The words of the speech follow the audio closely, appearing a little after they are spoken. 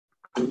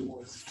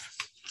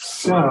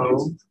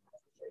So,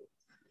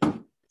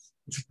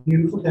 it's a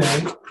beautiful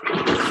day.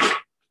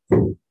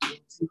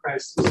 It's a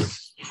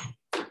crisis.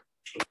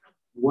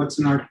 What's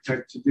an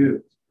architect to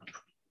do?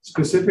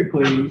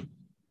 Specifically,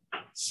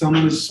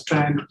 someone has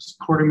spent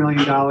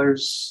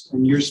 $250,000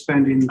 and you're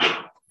spending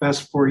the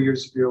best 4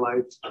 years of your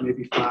life,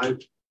 maybe 5.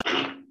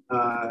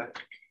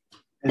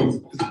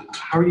 And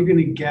how are you going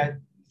to get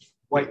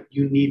what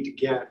you need to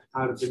get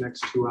out of the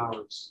next 2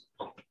 hours?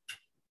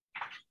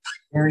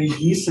 Very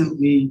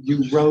recently,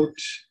 you wrote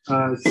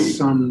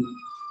some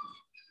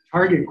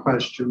target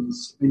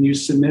questions and you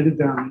submitted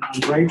them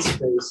on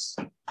Brightspace.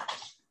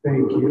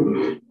 Thank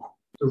you.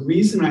 The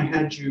reason I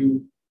had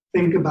you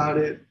think about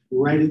it,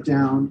 write it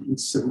down, and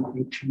submit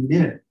and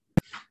commit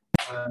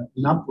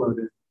and upload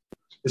it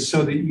is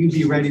so that you'd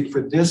be ready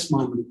for this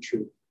moment of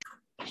truth,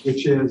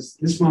 which is,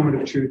 this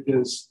moment of truth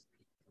is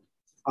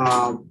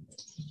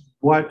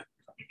what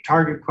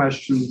target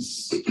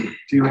questions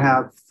do you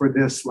have for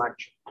this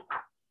lecture?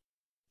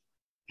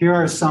 Here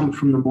are some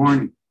from the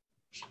morning.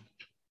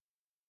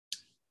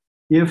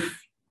 If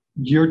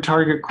your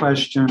target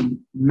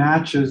question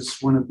matches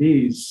one of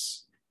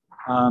these,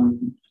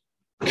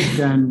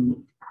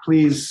 then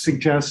please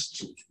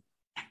suggest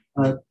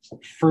a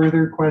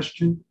further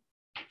question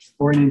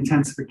or an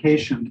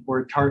intensification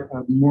or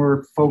a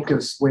more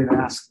focused way to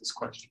ask this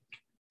question.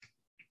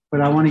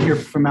 But I want to hear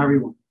from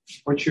everyone.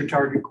 What's your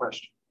target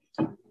question?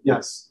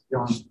 Yes,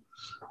 go on.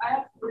 I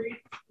have 3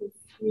 with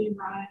me and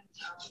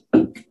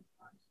Ryan.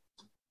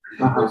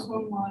 The first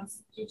one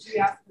was, due to the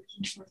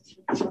aspiration towards the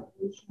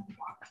revolution of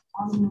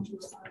automobile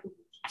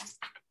evolution.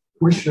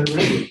 Where should I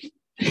write it?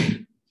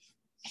 I'm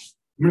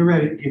going to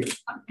write it here. Okay,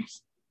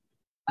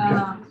 I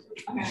got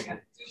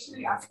it. Due to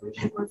the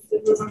aspiration towards the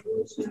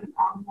revolution of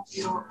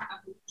automobile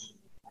evolution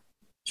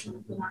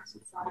within our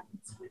society.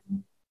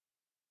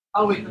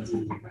 Oh, wait, that's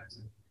not the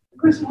question. The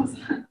question was,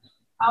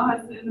 how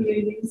has the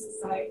innovating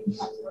society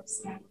had to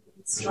expand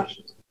within the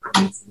structures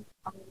of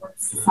other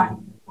words,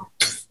 society?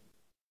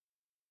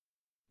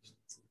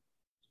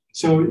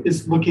 So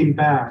it's looking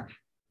back.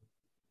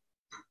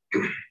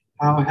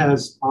 How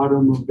has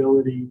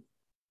automobility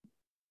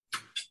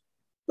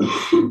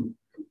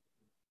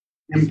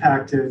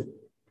impacted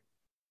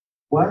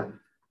what?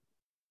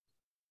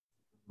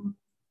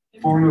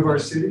 Form of our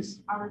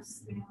cities? Our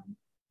span.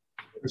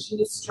 Which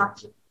is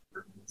structured.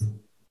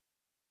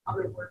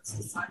 Other words,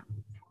 society.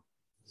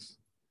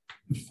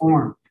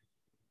 Form.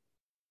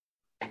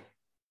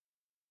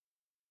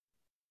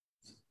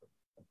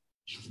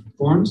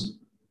 Forms?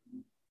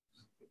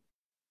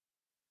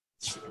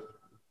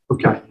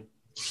 Okay.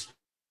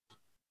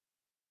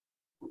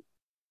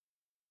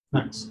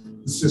 Next.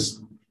 Let's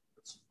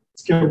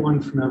get one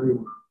from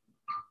everyone.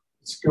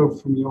 Let's go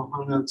from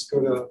Johanna. Let's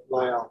go to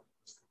Lyle.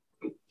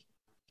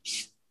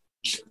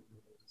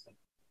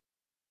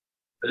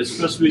 It's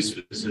supposed to be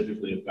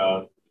specifically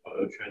about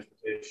auto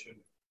transportation.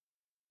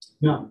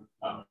 No.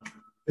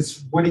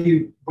 It's what do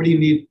you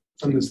need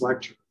from this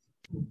lecture?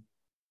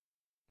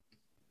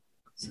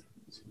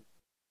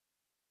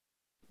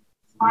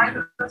 Find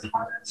the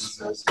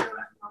hardest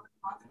socioeconomic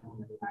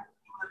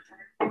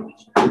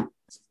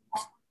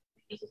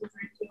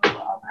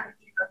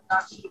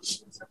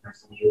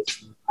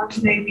how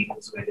can they be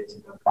persuaded to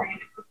go create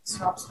a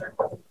disrupts their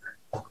culture?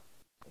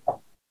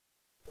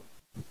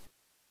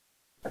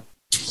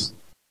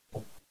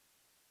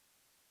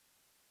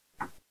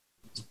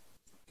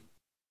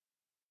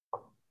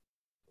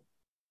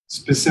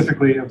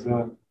 Specifically of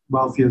the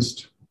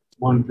wealthiest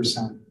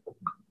 1%.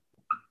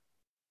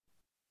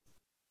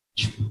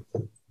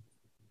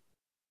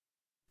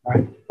 All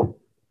right.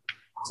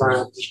 Sorry,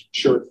 I'll just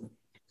show it.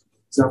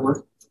 Does that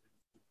work?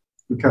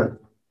 Okay.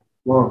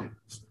 Whoa.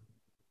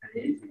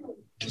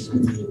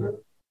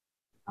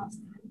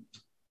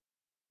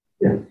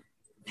 Yeah.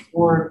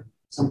 Or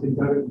something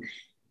better.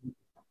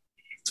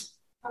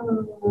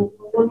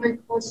 One of my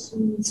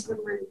questions for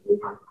my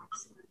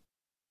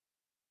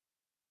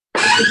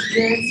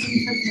advancing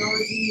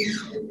technology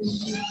and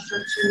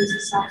infrastructure is a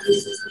soft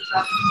basis for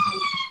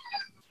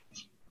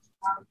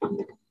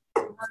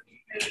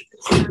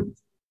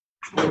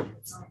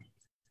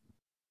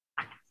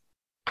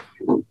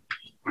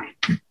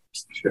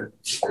Sure.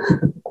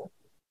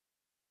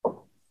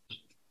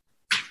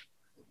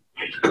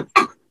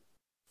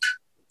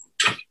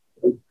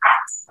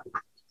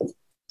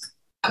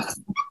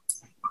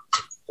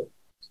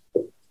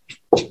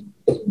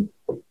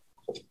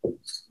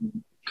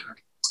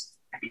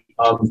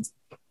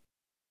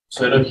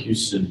 So I know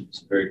Houston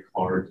is a very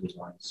car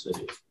design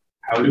city.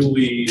 How do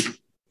we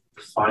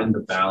find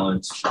the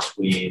balance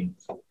between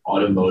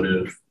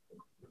automotive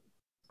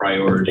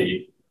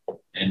priority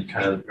and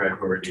kind of the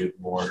priority of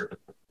more,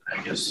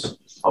 I guess,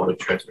 public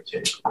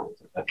transportation?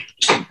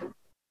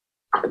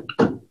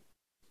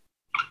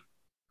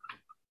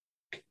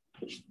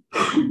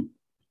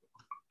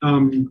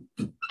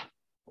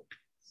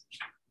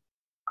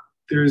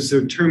 There's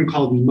a term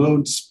called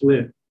mode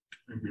split.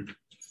 Mm-hmm.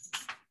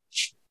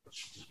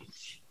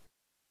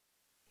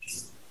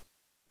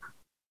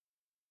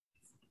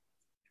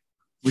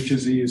 Which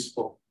is a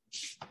useful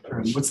term.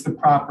 carbon? What's the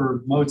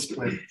proper mode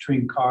split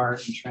between car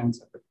and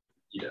transit?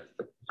 Yeah.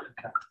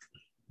 Okay.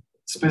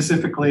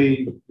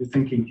 Specifically, you're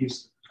thinking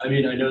Houston. I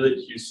mean, I know that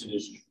Houston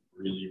is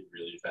really,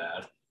 really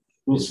bad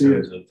We'll in see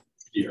terms it. of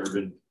the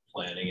urban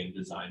planning and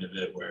design of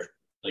it, where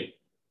like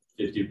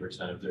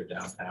 50% of their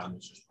downtown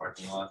is just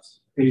parking lots.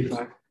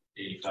 85.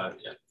 85,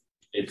 yeah.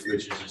 Which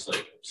is just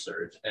like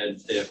absurd. And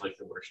they have like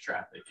the worst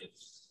traffic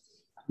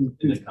in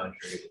the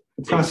country.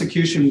 The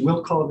prosecution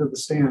will call to the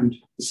stand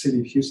the city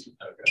of Houston.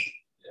 Okay.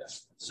 Yeah.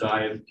 So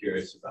I am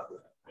curious about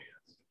that, I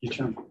guess. You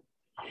chunk.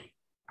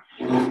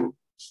 The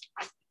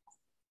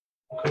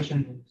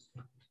question is,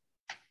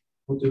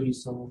 how do we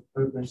solve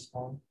urban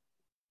sprawl?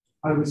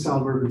 How do we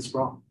solve urban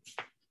sprawl?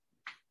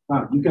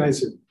 Wow, you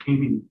guys are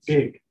aiming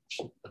big.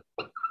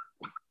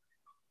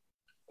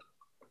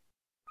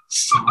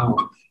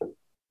 Solve.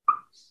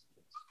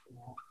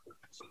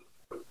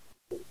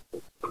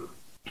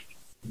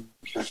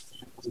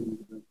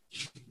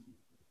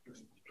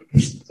 Okay.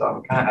 So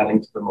I'm kind of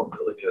adding to the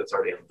mobility that's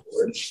already on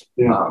board.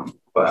 Yeah.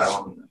 But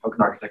how can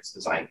architects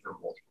design for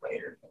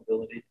multi-layer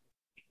mobility?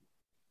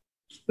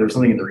 There's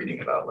something in the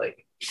reading about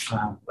like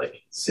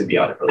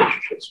symbiotic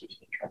relationships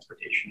between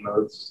transportation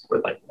modes,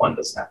 where like one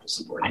doesn't have to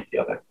subordinate the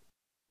other.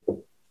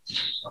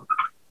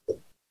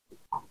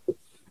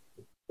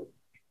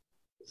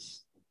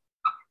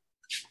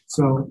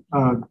 So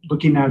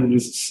looking at it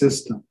as a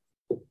system.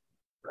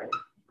 Right.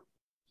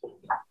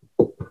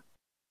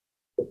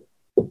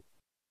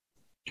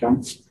 Okay.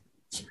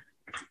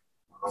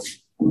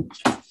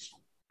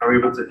 Are we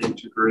able to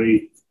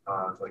integrate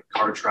like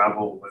car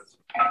travel with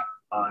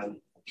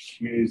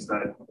communities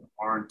that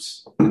aren't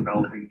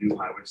developing new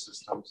highway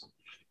systems?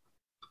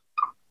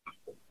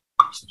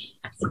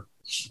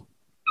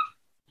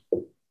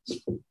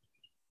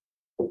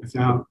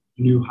 Without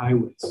new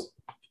highways.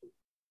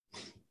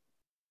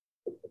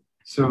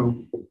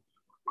 So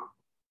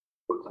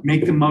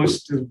make the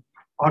most of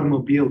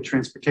automobile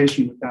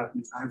transportation without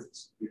new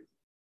highways.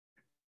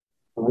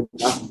 I like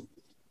that one.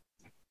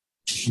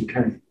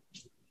 Okay.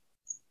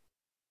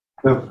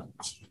 Well,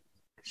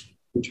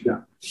 what you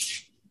got?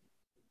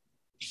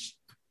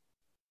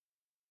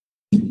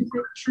 Is it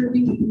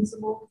truly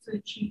feasible to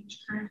change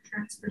current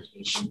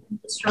transportation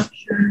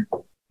infrastructure,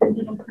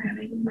 digital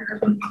planning, and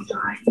urban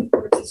design,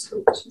 or is it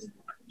scope too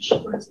much,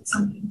 or is it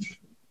something?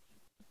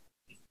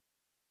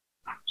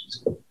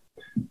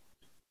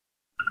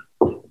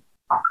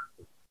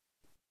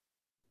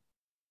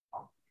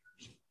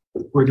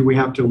 Or do we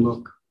have to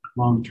look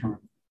long term?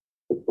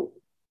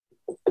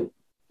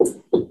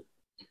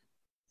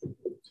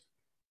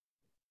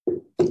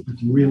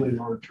 Really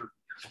long term.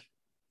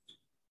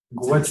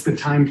 What's the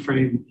time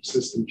frame of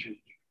system change?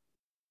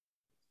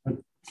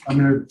 Can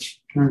I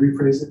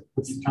rephrase it?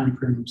 What's the time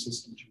frame of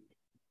system change?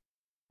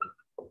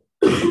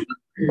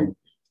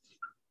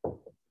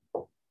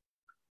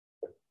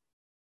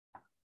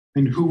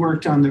 And who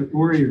worked on the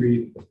Uri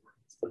reading?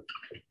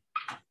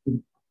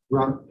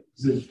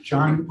 Is it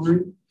John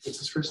Uri? What's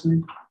his first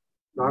name?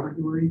 Robert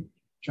Uri?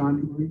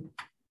 John Uri?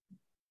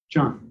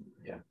 John.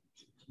 Yeah.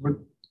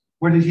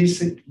 What did he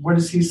say? What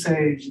does he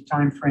say the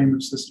time frame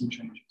of system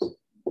changes?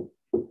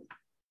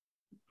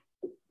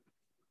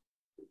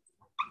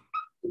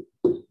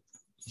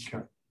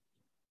 Okay.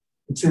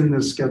 It's in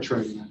the sketch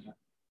writing on that.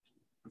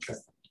 Okay.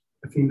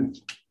 Athena.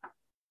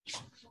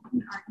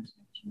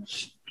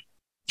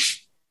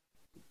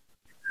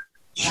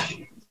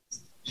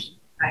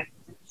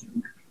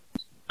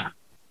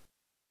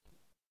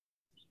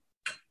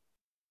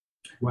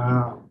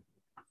 Wow.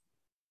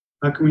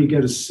 How can we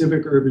get a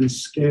civic urban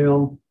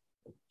scale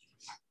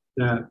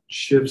that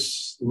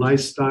shifts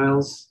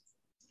lifestyles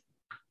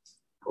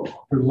for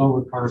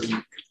lower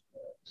carbon?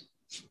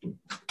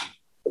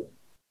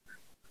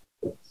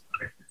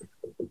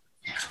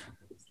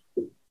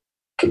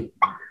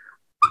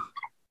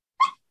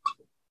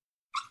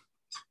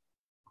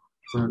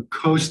 For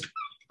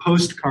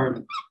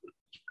post-carbon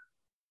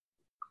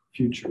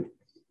future.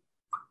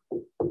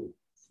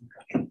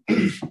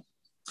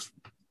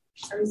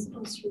 Are we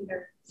supposed to read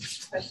our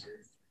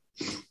questions?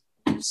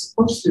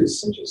 Supposed to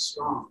is such a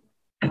strong.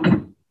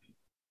 How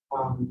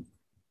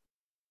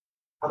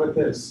about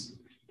this?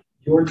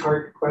 Your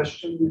target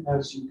question,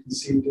 as you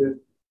conceived it,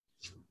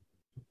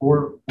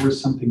 or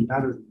something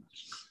better than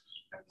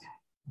that,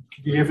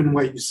 given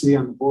what you see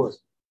on the board.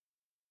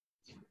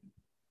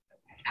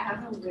 I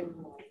have a really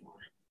long one.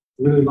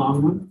 Really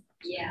long one?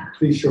 Yeah.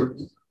 Please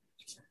shorten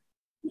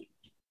it.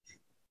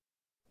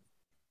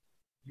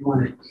 You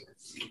want it?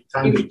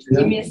 Time to do Give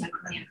that? me a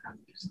second.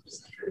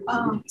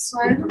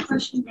 So I have a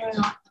question going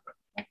on.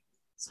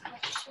 This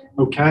question,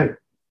 Okay.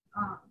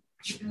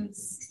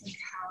 because like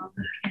how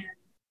can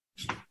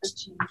the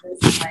changes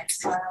in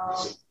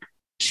lifestyle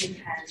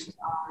depend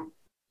on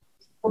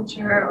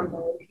culture or the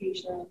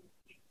location,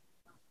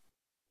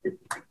 the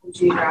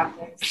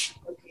geographic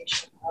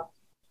location of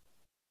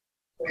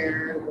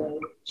where the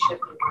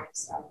shift in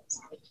lifestyle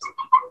is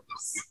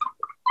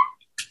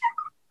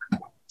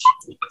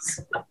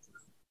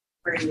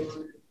for your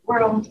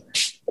world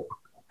or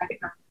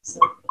economic. So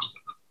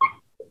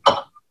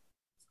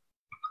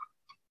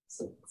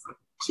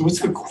So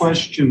what's the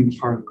question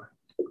part of that?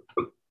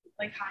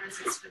 Like, how does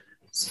this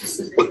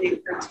specifically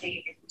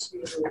pertain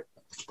to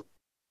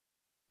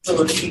the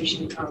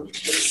location of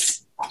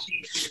this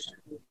change?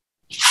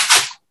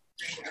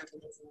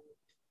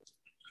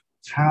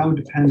 How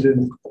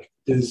dependent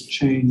is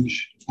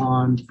change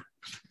on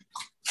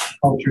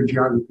culture,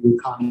 geography,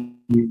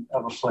 economy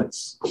of a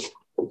place?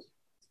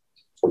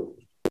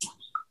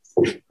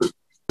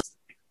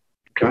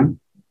 Okay.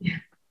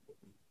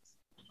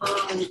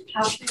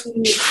 How can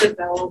we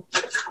develop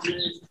a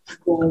common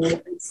goal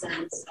and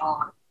sense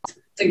of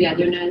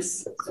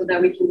togetherness so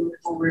that we can move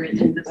forward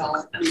and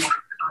develop a more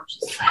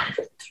conscious life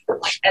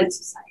and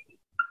society?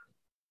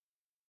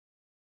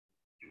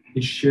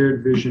 A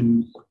shared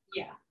vision.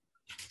 Yeah.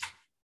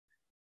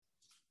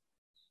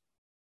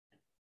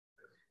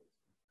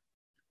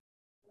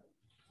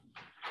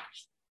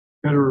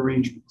 Better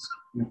arrangements.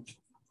 Yeah.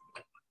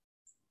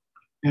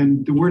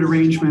 And the word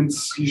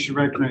arrangements, you should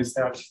recognize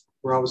that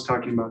we're always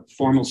talking about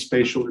formal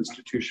spatial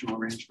institutional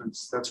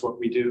arrangements. That's what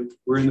we do.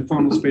 We're in the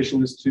formal spatial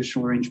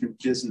institutional arrangement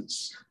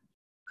business.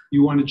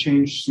 You want to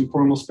change some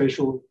formal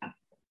spatial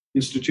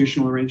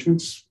institutional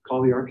arrangements?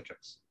 Call the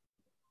architects.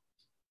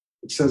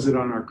 It says it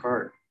on our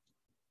card.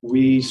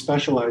 We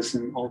specialize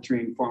in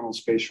altering formal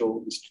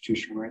spatial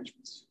institutional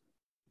arrangements.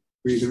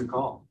 Who are you going to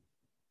call?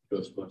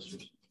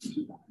 Ghostbusters.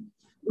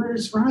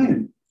 Where's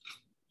Ryan?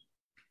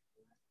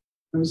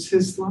 That was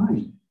his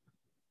line.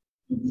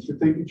 So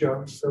thank you,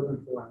 Joe.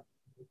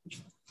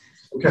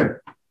 Okay,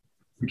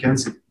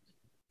 Mackenzie.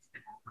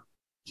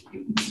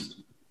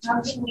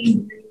 How can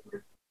we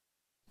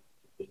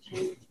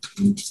bring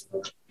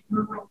into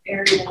rural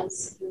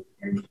areas?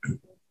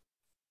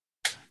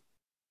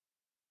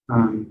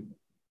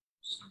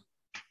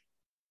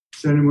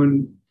 Is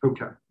anyone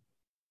okay?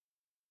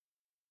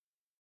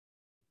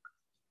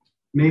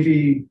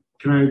 Maybe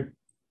can I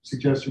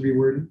suggest a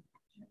rewording?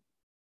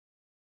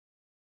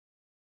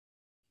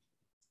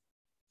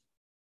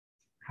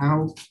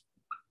 How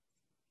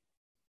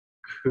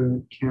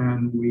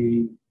can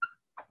we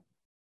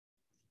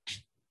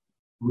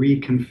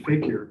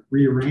reconfigure,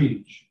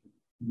 rearrange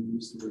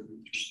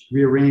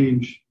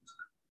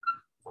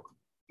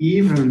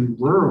even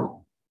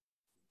rural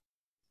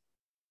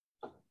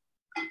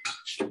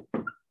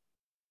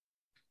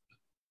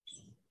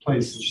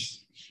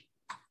places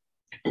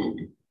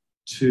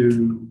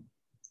to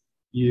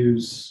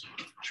use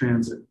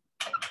transit?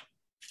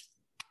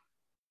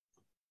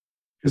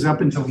 Because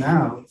up until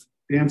now,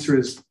 the answer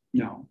is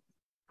no.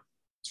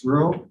 It's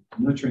rural,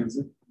 no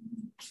transit.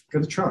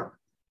 Get a truck.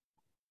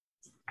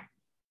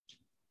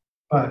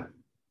 But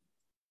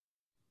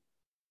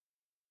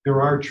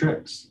there are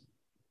tricks.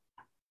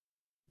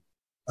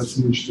 That's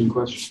an interesting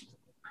question.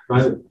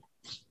 Right?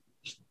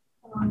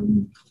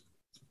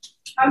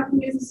 How can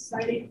we as a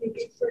society make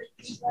it for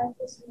things like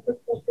this and the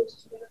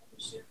focus together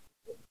and share?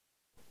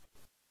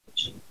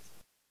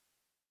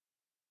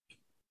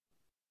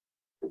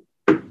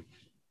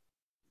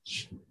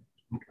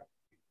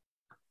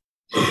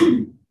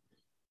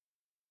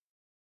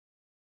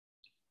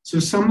 So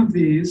some of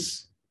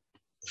these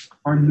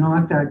are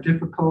not that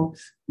difficult,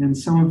 and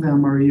some of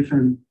them are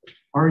even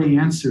already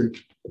answered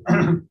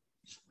in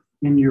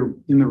the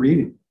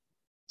reading.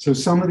 So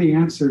some of the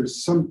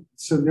answers, so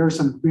there are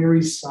some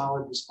very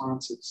solid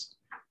responses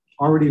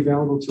already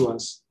available to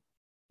us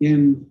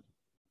in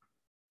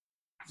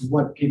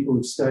what people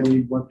have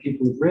studied, what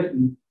people have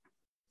written.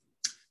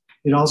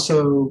 It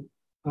also,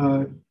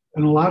 and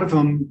a lot of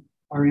them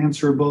are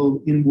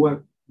answerable in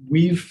what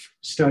we've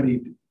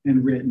studied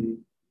and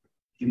written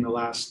in the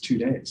last 2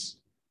 days.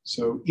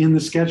 So in the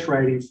sketch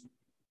writing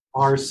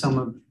are some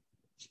of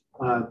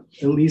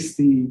at least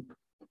the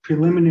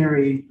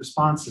preliminary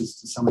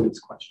responses to some of these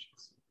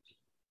questions.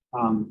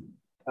 I'm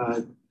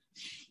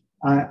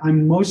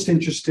most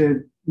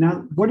interested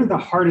now. What are the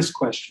hardest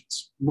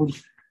questions?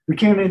 We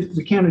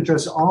can't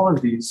address all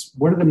of these.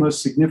 What are the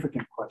most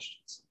significant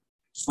questions?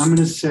 I'm going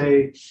to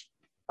say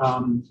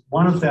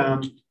one of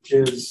them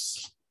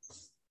is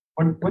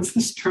what's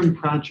this term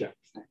project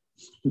thing?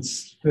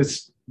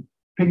 Let's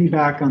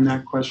piggyback on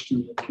that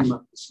question that came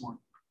up this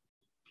morning.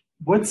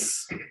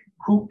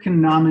 Who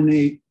can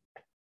nominate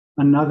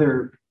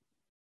another?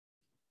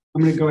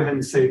 I'm going to go ahead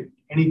and say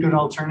any good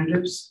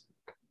alternatives.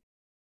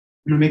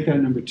 I'm going to make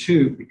that number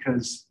 2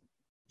 because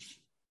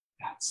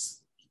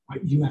that's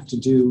what you have to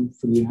do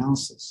for the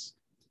analysis.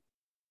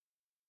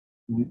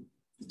 Right?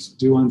 It's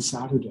due on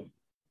Saturday.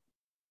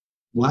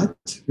 What?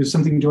 There's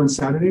something to do on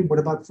Saturday? What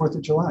about 4th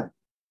of July?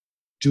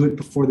 Do it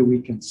before the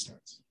weekend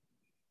starts,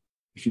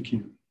 if you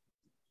can.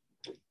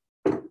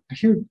 I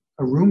hear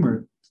a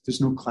rumor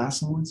there's no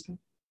class on Wednesday.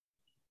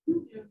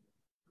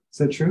 Is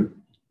that true?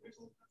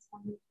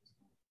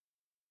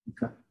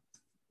 Okay.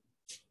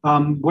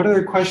 What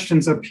other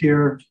questions up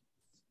here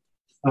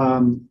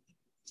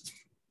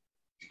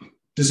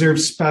deserve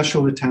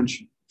special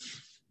attention?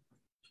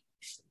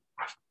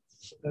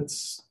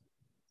 Let's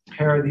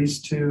pair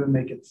these 2 and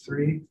make it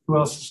 3. Who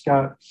else has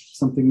got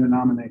something to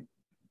nominate?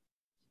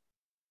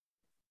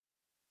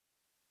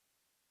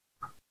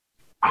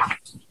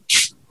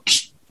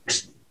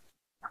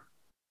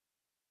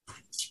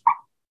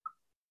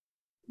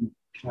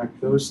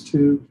 Check those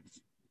two.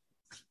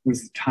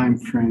 What's the time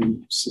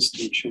frame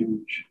system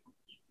change?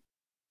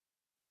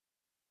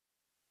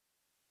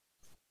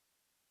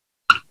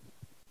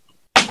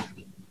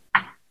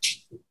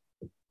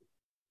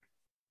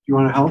 You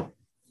want to help?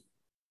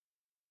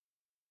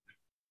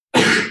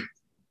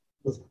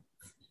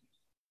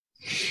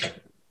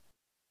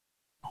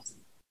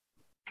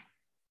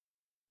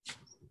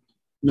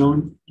 No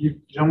one,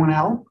 you don't want to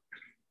help?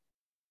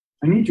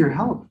 I need your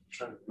help.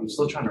 I'm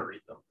still trying to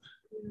read them.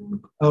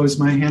 Oh, is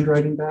my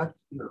handwriting bad?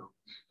 No.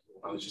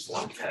 I was just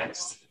long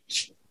text.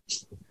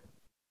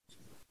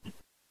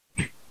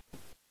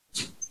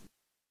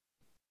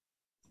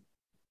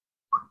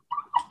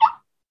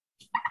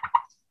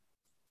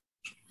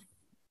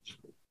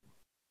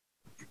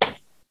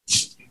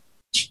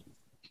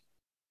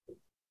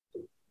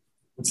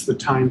 What's the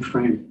time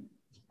frame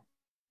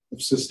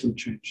of system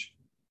change?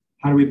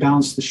 How do we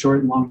balance the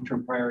short and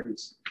long-term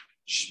priorities?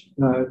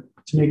 To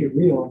make it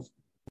real,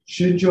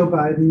 should Joe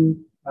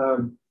Biden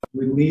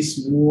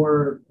release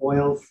more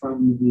oil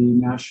from the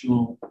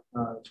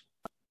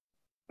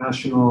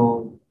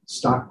national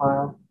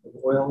stockpile of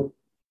oil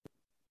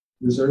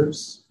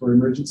reserves for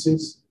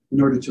emergencies in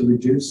order to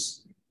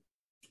reduce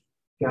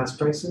gas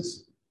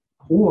prices?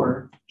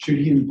 Or should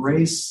he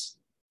embrace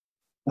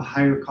the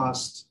higher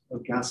cost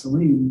of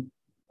gasoline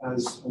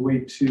as a way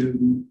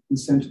to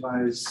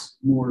incentivize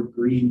more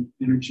green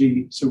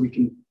energy so we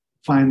can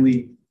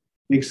finally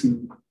make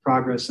some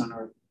progress on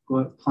our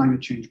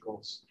climate change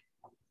goals?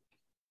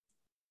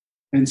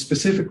 And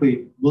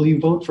specifically, will you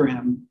vote for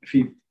him if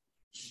he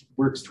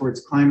works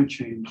towards climate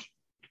change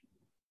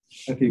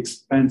at the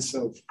expense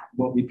of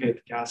what we pay at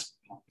the gas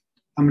pump?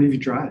 How many of you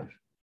drive?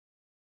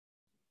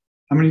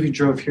 How many of you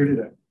drove here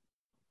today?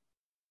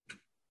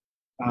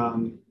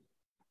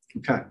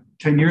 Okay,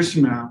 10 years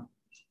from now,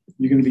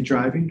 you're going to be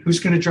driving. Who's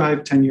going to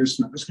drive 10 years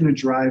from now? Who's going to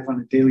drive on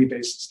a daily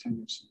basis 10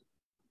 years from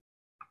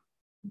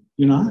now?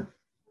 You're not?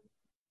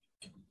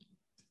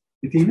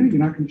 Athena, you're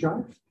not going to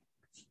drive?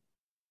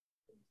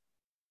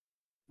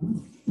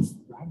 Oh,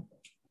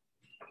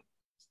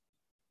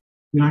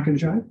 you're not going to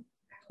drive?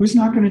 Who's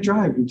not going to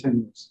drive in 10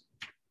 years?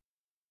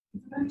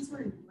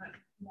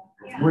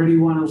 Where do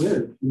you want to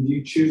live? And do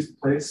you choose the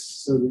place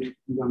so that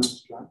you don't have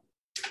to drive?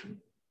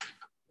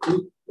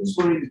 Who's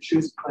wanting to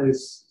choose a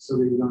place so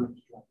that you don't have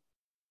to drive?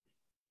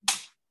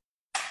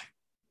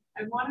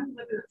 I want to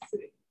live in a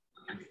city.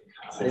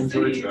 I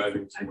enjoy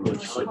driving too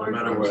much, like no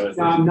matter where.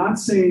 Now, I'm not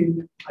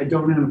saying I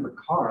don't have a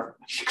car.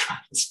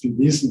 Let's be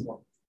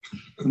reasonable.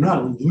 I'm not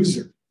a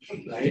loser,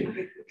 right?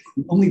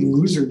 Only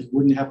losers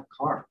wouldn't have a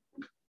car.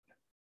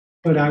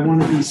 But I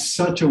want to be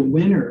such a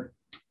winner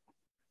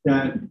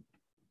that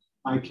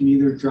I can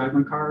either drive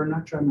my car or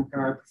not drive my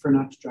car. I prefer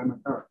not to drive my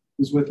car.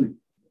 Who's with me?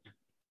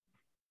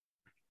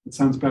 It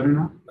sounds better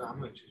now? No, I'm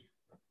going to.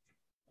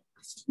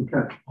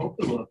 Okay.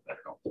 Hopefully we'll have better.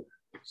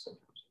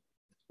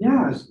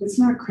 Yeah, it's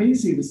not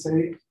crazy to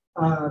say,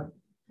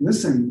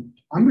 listen,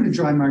 I'm going to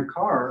drive my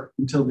car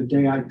until the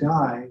day I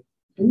die,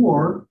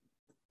 or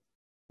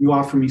you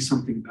offer me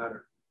something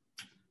better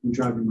than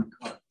driving my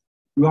car.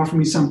 You offer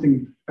me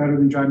something better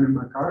than driving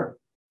my car.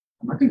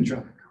 I'm not going to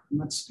drive my car. I'm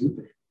not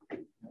stupid.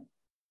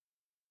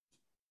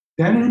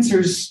 That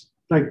answers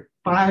like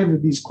 5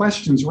 of these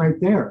questions right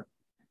there.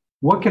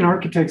 What can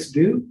architects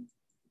do?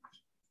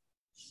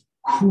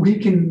 We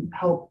can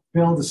help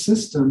build a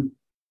system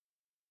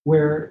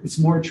where it's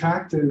more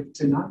attractive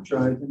to not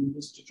drive than it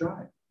is to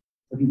drive.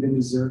 Have you been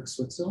to Zurich,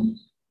 Switzerland?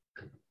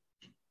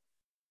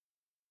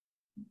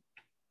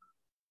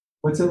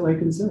 What's it like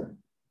in Zurich?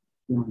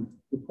 You want to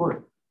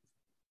report?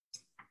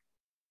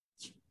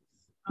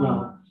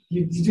 Well,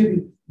 you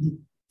didn't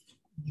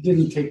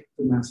take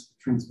the mass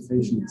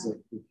transportation in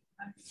Zurich.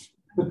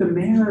 But the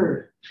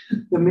mayor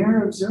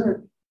of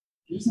Zurich,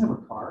 he doesn't have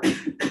a car.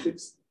 He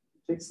takes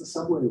the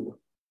subway to work.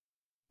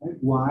 Right?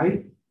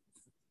 Why?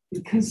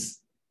 Because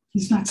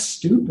he's not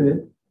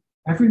stupid.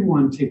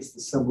 Everyone takes the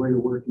subway to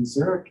work in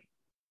Zurich.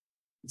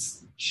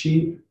 It's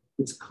cheap,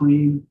 it's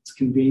clean, it's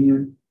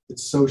convenient,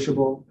 it's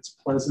sociable, it's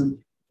pleasant,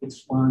 it's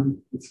fun,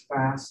 it's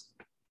fast.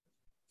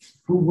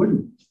 Who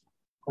wouldn't?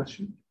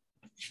 Question?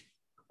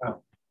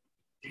 Oh,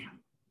 damn.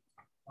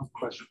 No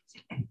questions.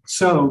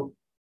 So,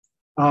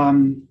 are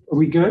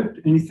we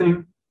good?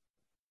 Anything?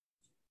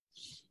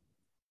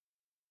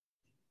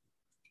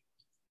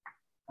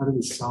 How do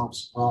we solve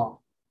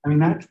sprawl? I mean,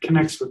 that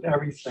connects with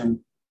everything.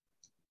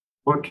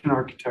 What can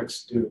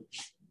architects do?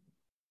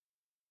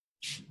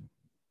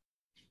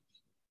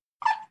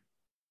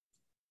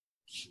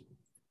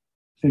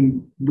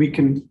 And we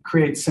can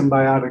create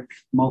symbiotic,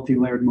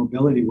 multi-layered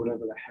mobility,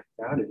 whatever the heck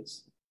that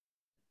is.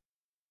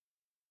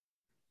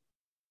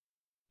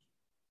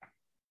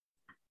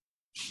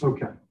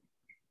 Okay.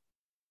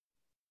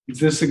 Is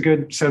this a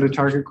good set of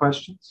target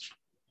questions?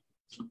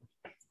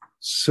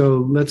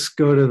 So let's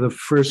go to the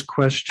first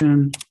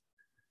question.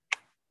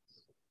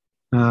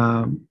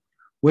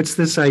 What's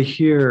this I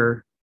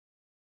hear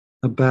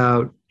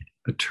about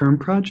a term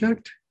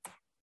project?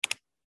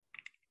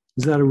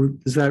 Is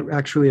that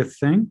actually a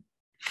thing?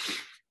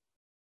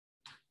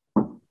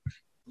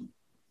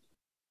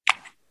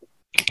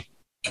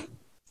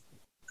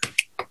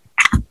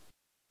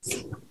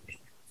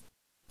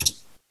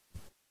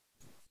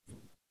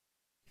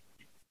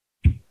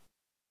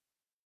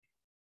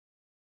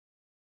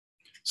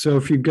 So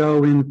if you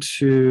go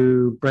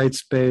into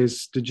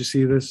Brightspace, did you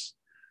see this?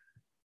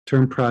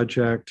 Term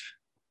project.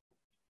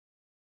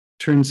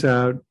 Turns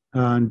out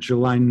on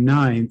July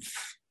 9th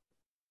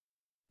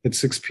at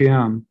 6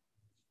 p.m.,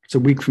 it's a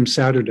week from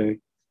Saturday,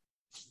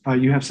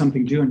 you have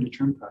something due on your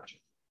term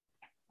project.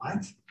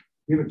 What?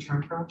 We have a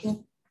term project?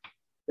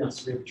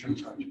 Yes, we have a term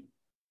project.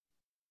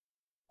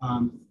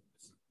 Do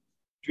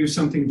you have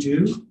something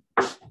due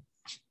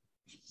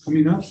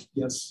coming up?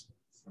 Yes,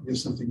 we have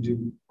something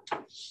due.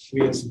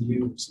 We as in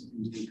you have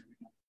something due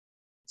coming up.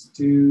 It's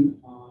due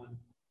on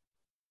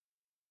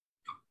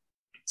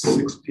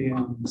 6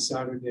 p.m.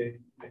 Saturday,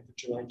 9th of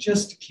July,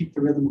 just to keep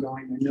the rhythm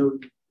going. I know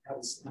you have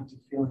this empty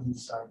feeling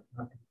inside,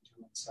 nothing to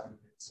do on Saturday.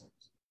 So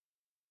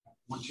I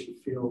want you to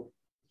feel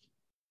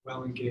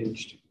well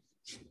engaged.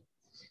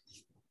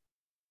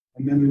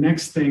 And then the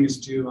next thing is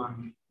due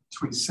on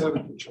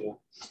 27th of July.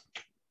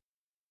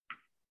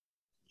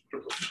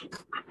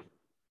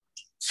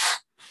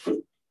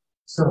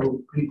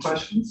 So, any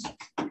questions?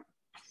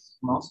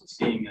 I'm also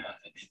seeing an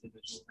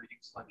individual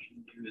reading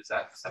selection due. Is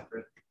that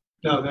separate?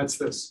 No, that's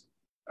this.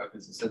 Oh,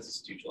 because it says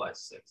it's due July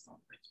 6th on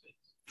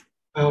Brightspace.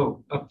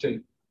 Oh,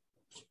 update.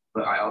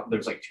 But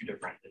there's like two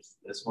different. There's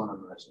this one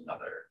and there's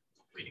another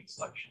reading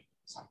selection.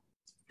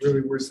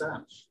 Really, where's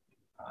that?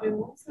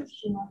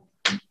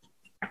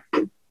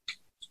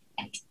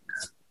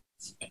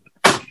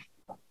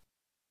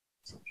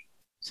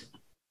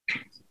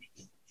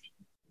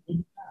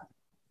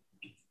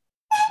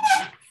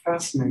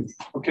 Fascinating.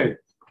 Okay.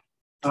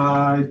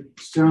 I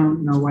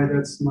don't know why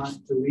that's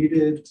not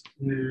deleted,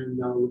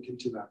 and I'll look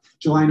into that.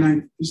 July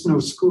 9th, there's no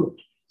school.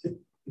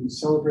 We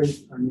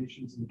celebrate our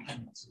nation's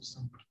independence or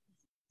something.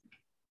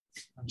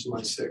 On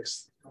July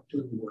 6th. Not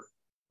doing the work.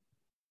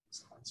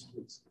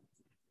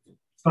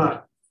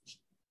 But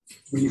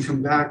when you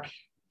come back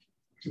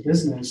to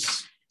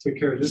business, take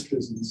care of this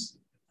business.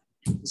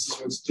 This is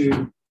what's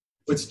due.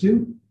 What's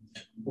due?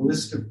 A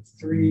list of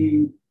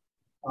 3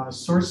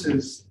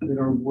 sources that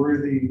are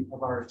worthy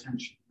of our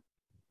attention.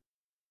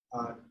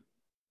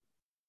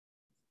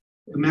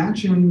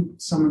 Imagine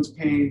someone's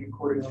paying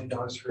 $250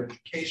 million for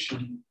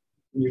education,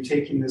 and you're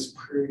taking this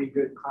pretty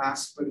good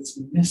class, but it's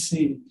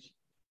missing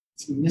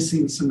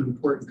some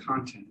important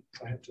content.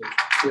 I have to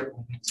clear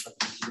my hands up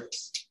like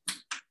this.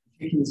 I'm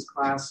taking this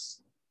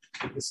class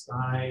with this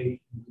guy,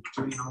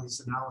 doing all this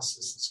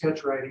analysis and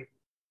sketch writing,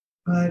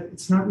 but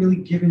it's not really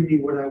giving me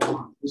what I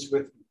want. Who's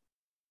with me?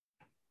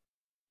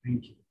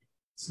 Thank you.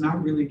 It's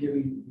not really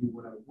giving me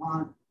what I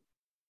want.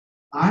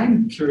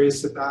 I'm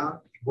curious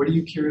about, what are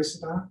you curious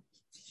about?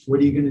 What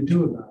are you going to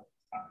do about it?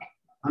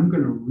 I'm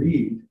going to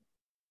read.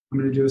 I'm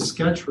going to do a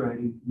sketch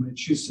writing. I'm going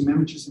to choose some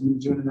images. I'm going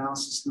to do an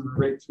analysis. And I'm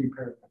going to write 3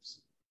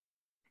 paragraphs.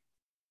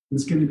 And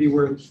it's going to be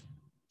worth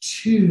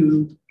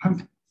 2.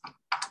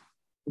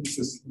 What's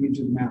this? Let me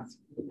do the math.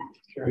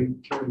 Carry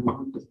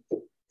on.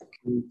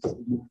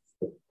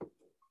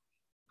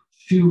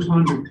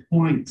 200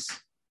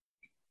 points.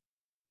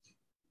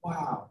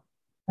 Wow.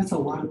 That's a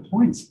lot of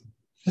points.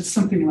 That's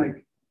something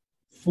like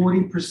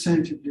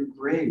 40% of your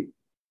grade.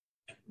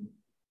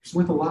 It's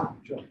worth a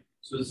lot, Joe.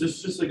 So is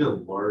this just like a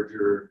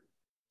larger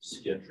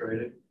sketch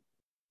writing?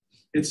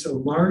 It's a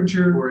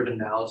larger... Or an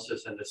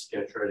analysis and a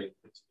sketch writing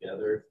put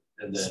together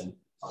and then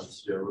on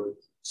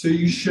steroids? So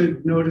you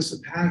should notice a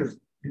pattern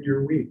in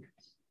your week,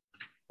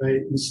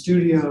 right? In the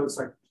studio, it's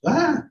like,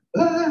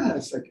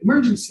 it's like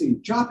emergency,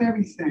 drop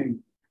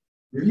everything.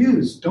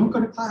 Reviews, don't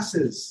go to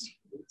classes,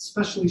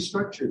 especially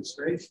structures,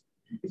 right?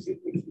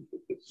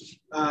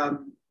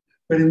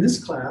 But in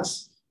this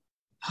class,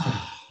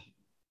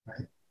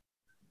 right?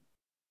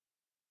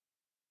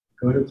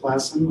 Go to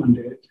class on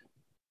Monday,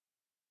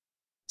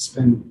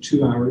 spend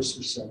 2 hours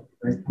or so,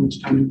 right? How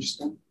much time did you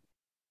spend?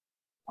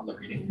 On the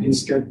reading.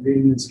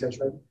 Reading and sketch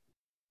writing?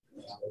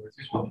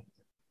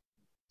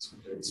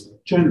 It's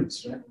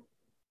generous, right?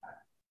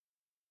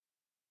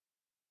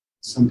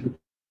 Some people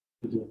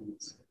do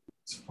it.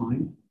 It's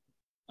fine.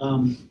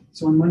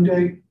 So on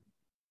Monday,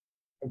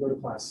 I go to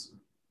class.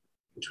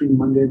 Between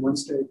Monday and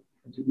Wednesday,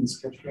 I do my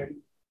sketch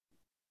writing.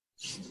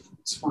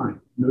 It's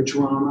fine. No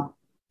drama,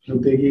 no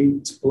biggie.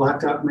 It's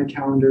blocked out in my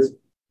calendar.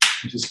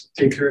 I just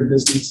take care of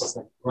business. It's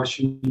like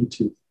brushing your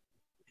teeth.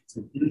 It's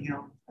an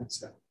inhale,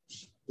 exhale.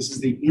 This is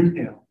the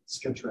inhale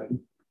sketch writing.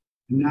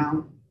 And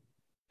now,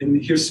 and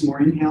here's some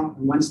more inhale.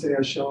 And Wednesday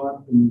I show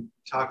up and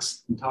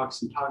talks.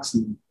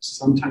 And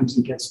sometimes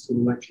he gets to the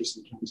lecture,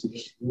 sometimes he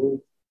gets to the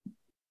word.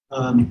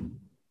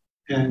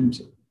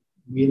 And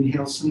we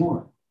inhale some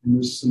more. And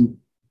there's some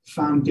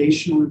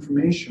foundational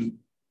information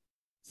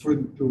for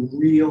the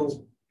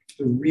real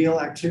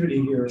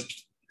activity here.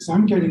 So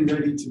I'm getting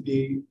ready to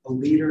be a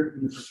leader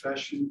in the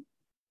profession.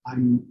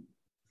 I'm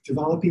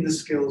developing the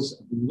skills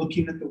of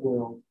looking at the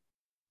world,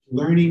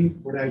 learning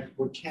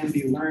what can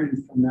be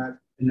learned from that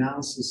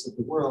analysis of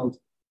the world,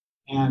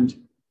 and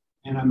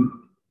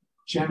I'm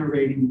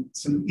generating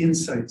some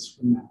insights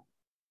from that.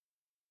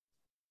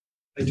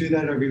 I do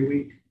that every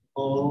week,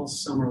 all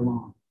summer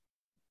long.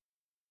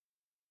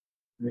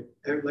 Right?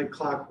 Like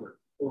clockwork,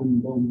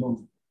 boom, boom,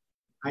 boom.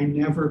 I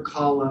never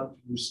call up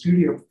your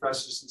studio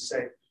professors and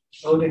say,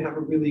 oh, they have a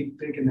really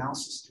big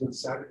analysis due on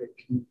Saturday.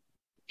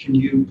 Can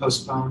you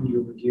postpone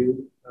your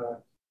review?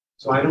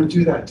 So I don't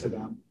do that to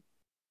them.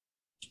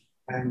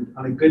 And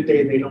on a good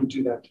day, they don't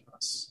do that to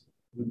us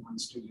in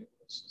non-studio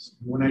courses.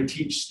 When I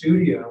teach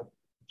studio,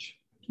 which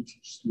I can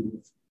teach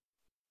studio,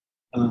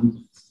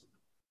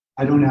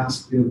 I don't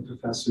ask the other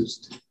professors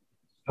to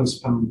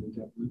postpone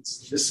their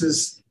deadlines. This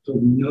is the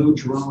no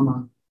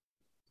drama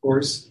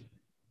course.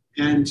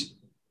 And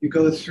you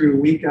go through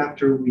week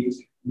after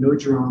week, no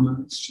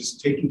drama. It's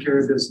just taking care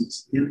of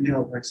business.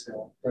 Inhale,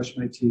 exhale, brush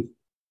my teeth.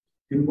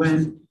 And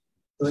when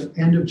the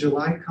end of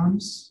July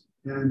comes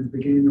and the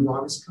beginning of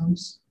August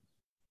comes,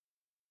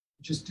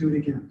 just do it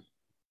again.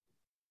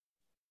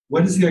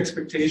 What is the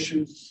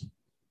expectation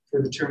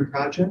for the term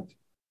project?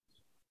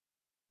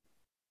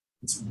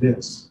 It's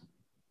this.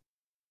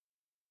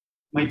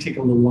 Might take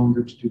a little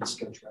longer to do the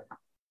sketch writing.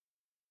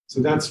 So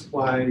that's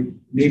why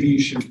maybe you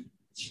should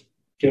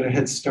get a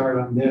head start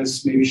on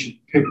this. Maybe you should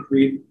pick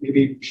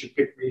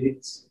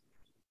readings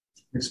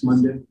next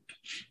Monday.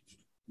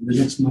 The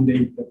next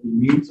Monday that we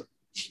meet.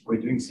 We're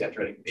doing sketch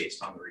writing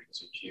based on the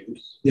readings we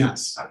choose.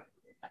 Yes.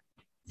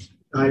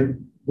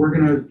 We're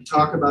going to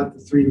talk about the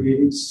 3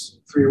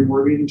 or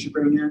more readings you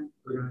bring in.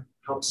 We're going to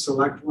help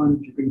select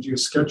one. You're going to do a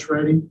sketch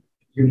writing.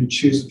 You're going to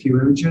choose a few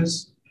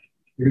images.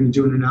 You're going to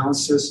do an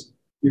analysis.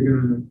 You're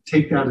going to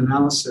take that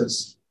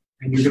analysis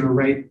and you're going to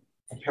write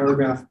a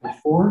paragraph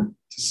before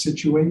to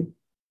situate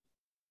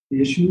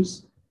the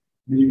issues.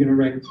 And then you're going to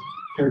write a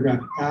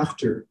paragraph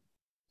after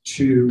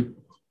to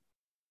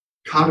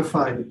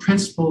codify the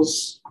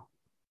principles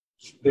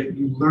that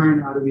you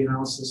learn out of the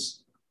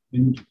analysis.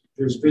 And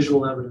there's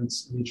visual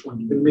evidence in each one.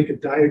 You're going to make a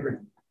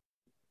diagram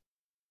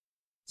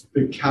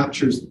that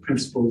captures the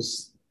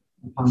principles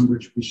upon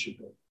which we should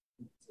build.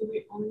 So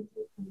we only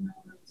take the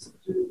notes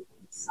to do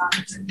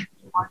science and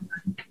one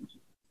language.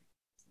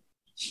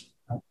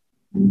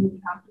 And we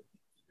have to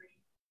pick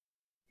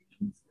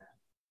 3 instead.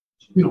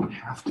 You don't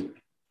have to.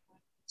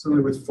 It's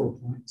only with 4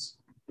 points.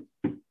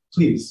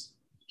 Please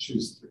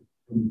choose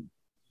 3.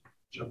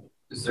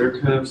 Is there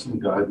kind of some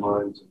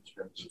guidelines in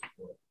terms of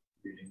what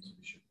readings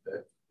we should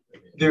pick?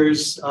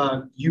 There's,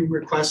 you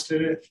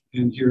requested it,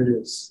 and here it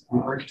is. The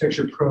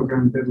architecture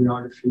program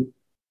bibliography,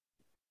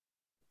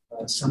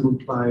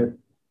 assembled by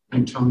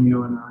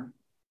Antonio and I.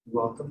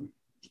 Welcome.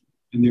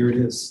 And there it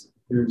is.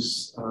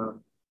 There's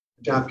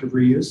adaptive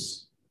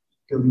reuse,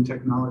 building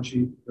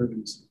technology,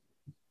 urbanism.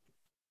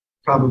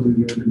 Probably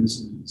the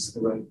urbanism is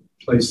the right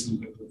place in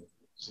the bibliography.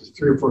 So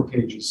 3 or 4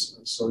 pages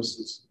of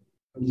sources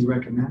that we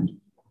recommend.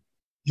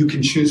 You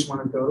can choose one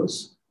of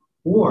those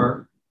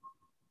or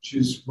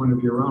choose one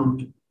of your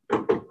own.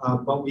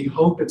 But we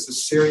hope it's a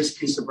serious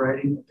piece of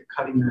writing at the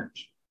cutting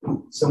edge.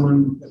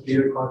 Someone at the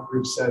 8 o'clock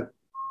group said,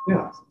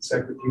 yeah,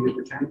 Encyclopedia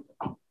Britannica.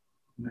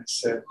 And I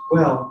said,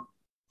 well,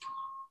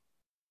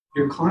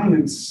 your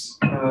clients,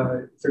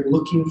 if they're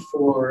looking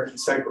for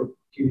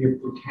Encyclopedia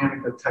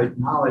Britannica type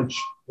knowledge,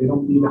 they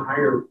don't need to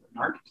hire an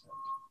architect.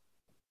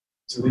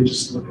 So they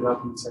just look it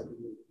up in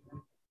Encyclopedia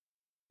Britannica.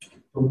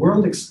 The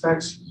world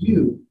expects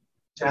you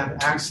to have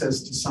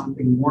access to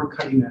something more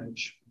cutting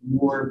edge,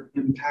 more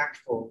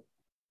impactful,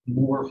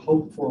 more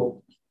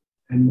hopeful,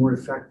 and more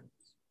effective.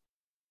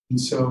 And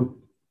so,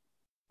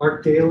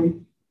 Arc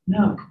Daily?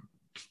 No.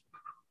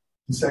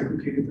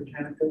 Encyclopedia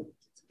Britannica?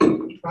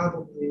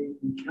 Probably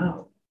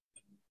no.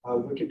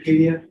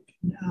 Wikipedia?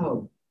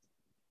 No.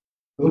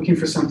 We're looking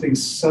for something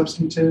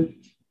substantive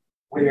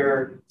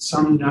where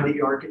some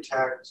nutty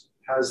architect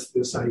has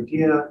this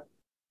idea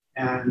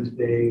and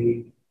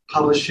they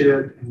publish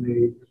it and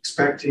they're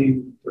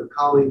expecting their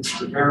colleagues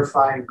to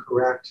verify and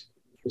correct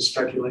their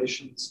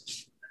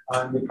speculations.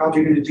 They're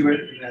probably going to do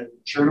it in a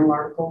journal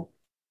article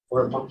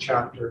or a book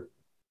chapter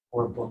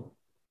or a book.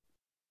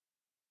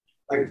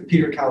 Like the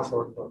Peter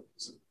Calthorpe book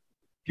is a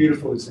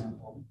beautiful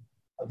example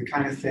of the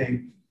kind of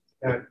thing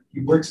that he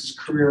works his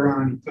career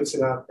on, he puts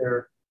it out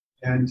there,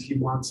 and he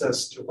wants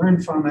us to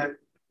learn from it,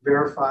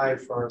 verify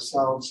for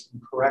ourselves,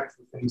 and correct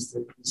the things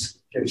that he's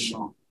getting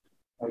wrong.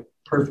 Like,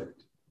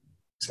 perfect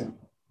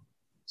example.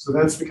 So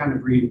that's the kind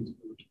of reading.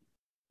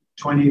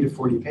 20 to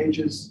 40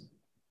 pages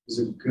is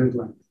a good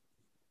length.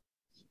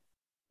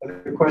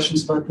 Other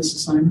questions about this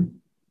assignment?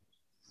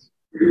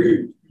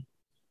 Okay.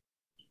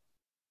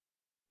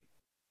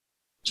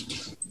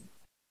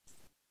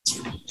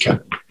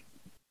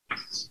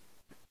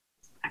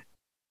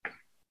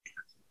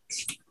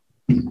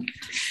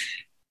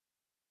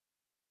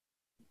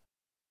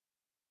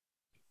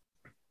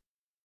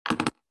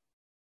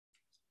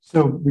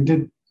 So we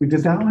did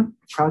that one,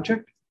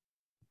 project.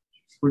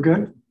 We're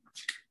good.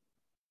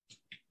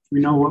 We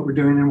know what we're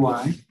doing and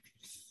why.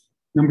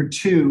 Number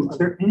 2, are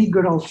there any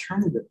good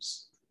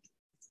alternatives?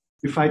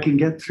 If I can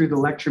get through the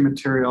lecture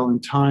material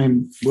in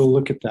time, we'll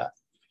look at that.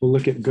 We'll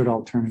look at good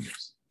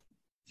alternatives.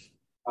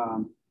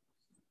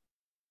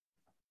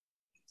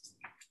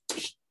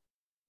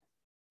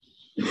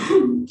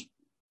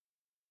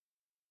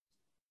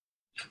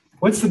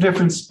 What's the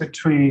difference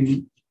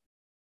between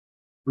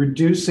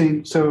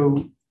reducing,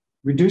 so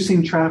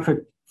reducing traffic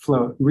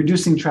flow,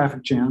 reducing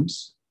traffic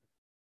jams,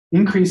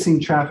 increasing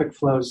traffic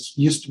flows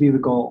used to be the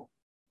goal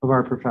of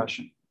our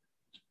profession.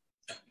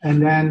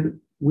 And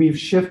then we've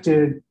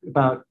shifted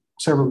about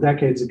several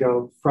decades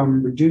ago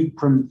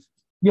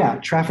yeah,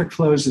 traffic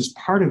flows is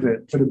part of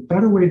it, but a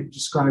better way to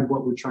describe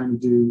what we're trying to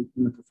do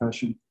in the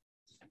profession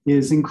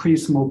is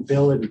increase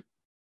mobility.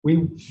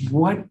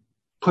 What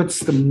puts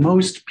the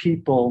most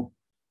people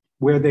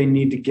where they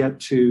need to get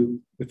to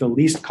with the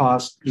least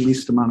cost,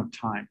 least amount of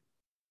time,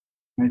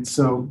 right?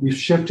 So we've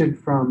shifted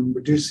from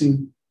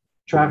reducing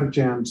traffic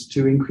jams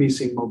to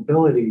increasing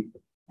mobility.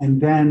 And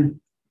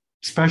then,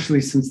 especially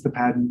since the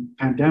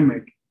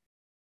pandemic,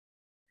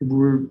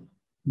 we're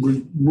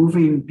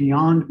moving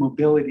beyond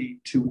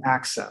mobility to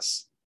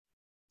access.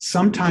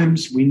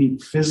 Sometimes we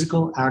need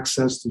physical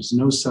access. There's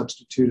no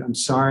substitute. I'm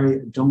sorry, I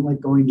don't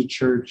like going to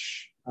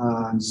church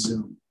on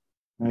Zoom,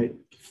 right?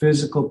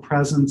 Physical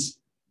presence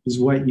is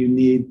what you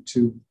need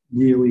to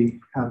really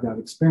have that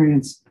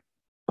experience.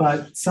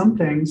 But some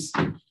things,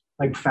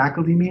 like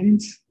faculty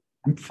meetings,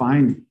 I'm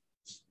fine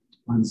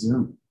on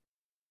Zoom.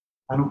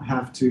 I don't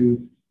have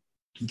to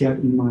get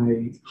in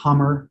my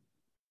Hummer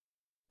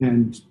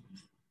and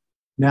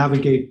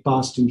navigate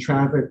Boston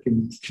traffic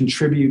and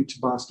contribute to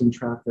Boston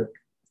traffic.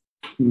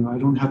 You know, I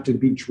don't have to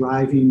be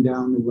driving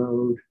down the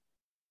road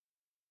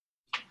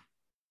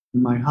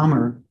in my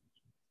Hummer,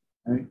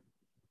 right?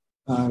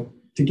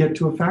 To get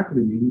to a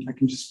faculty meeting, I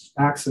can just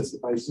access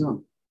it by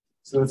Zoom.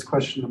 So that's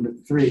question number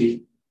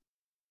 3,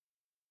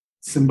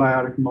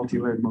 symbiotic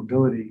multi-layered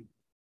mobility.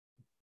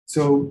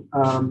 So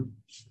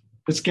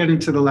let's get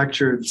into the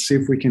lecture and see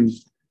if we can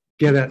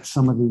get at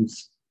some of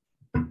these,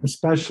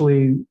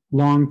 especially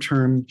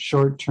long-term,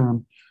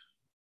 short-term.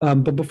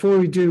 But before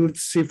we do,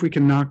 let's see if we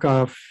can knock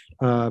off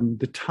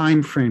the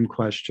time frame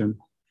question.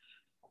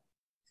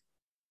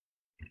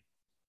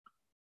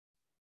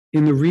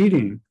 In the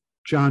reading,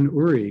 John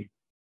Uri,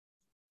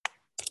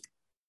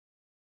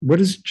 what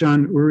does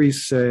John Uri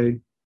say?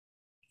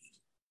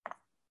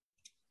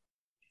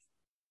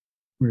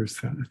 Where's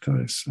that? I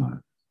thought I saw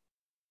it.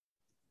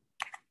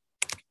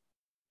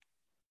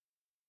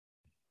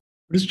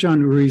 What does John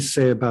Uri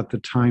say about the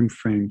time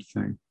frame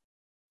thing?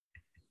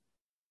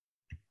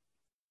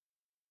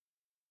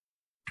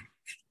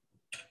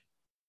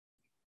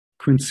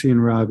 Quincy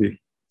and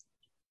Robbie.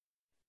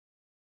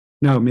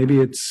 No, maybe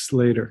it's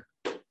later.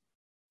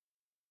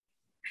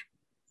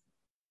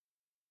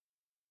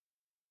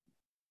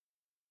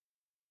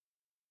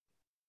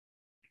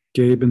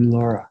 Gabe and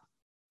Laura,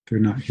 they're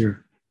not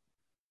here.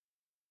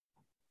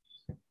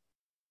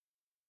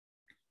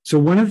 So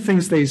one of the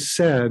things they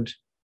said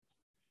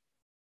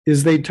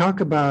is they talk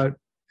about,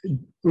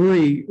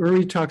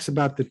 Uri talks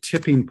about the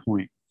tipping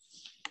point.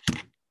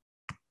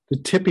 The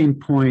tipping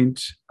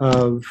point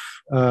of,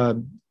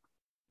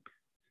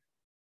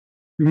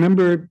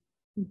 remember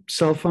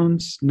cell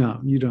phones? No,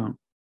 you don't.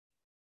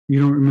 You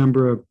don't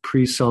remember a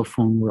pre-cell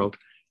phone world.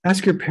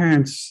 Ask your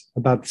parents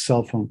about the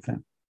cell phone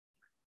thing.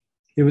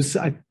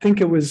 I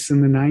think it was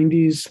in the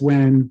 90s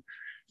when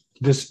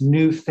this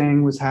new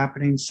thing was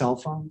happening, cell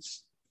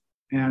phones.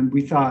 And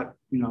we thought,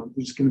 you know,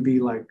 there's going to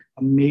be like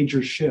a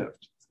major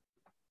shift.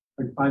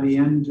 Like by the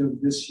end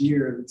of this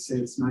year, let's say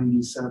it's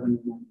 97 and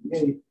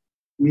 98,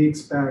 we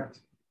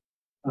expect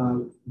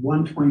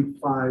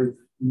 1.5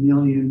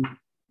 million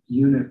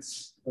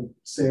units of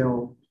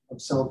sale of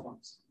cell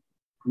phones.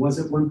 Was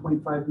it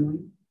 1.5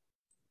 million?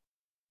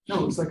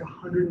 No, it was like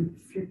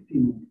 150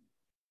 million.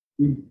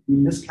 We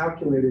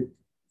miscalculated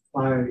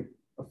by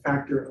a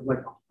factor of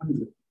like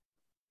 100.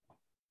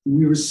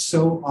 We were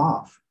so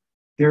off.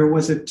 There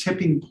was a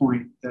tipping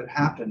point that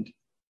happened.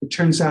 It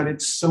turns out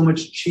it's so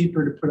much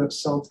cheaper to put up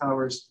cell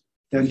towers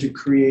than to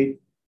create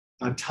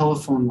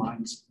telephone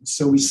lines.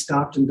 So we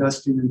stopped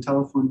investing in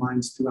telephone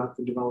lines throughout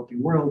the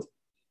developing world.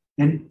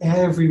 And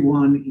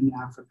everyone in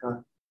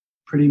Africa,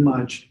 pretty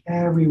much,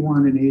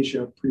 everyone in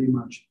Asia, pretty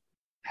much,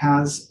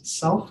 has a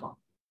cell phone.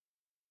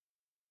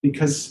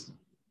 Because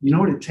you know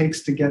what it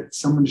takes to get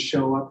someone to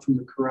show up from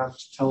the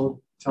corrupt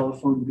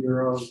telephone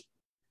bureau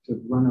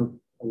to run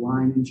a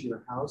line into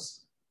your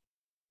house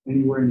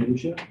anywhere in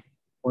Asia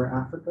or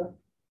Africa?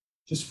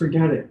 Just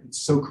forget it. It's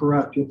so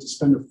corrupt. You have to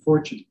spend a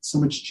fortune. It's so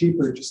much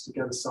cheaper just to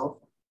get a cell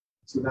phone.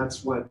 So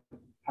that's what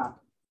happened.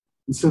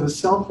 And so the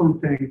cell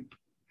phone thing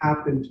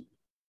happened.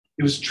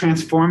 It was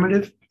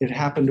transformative. It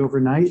happened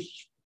overnight.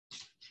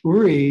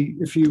 Uri,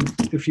 if you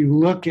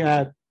look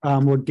at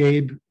what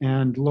Gabe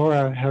and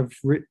Laura have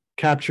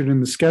captured in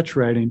the sketch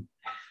writing,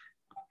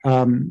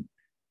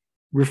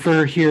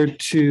 refer here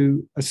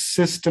to a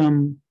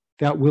system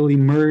that will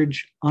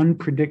emerge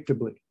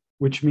unpredictably,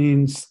 which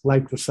means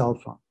like the cell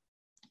phone.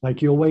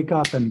 Like you'll wake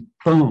up and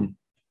boom,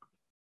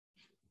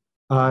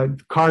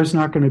 car's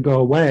not going to go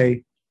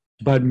away,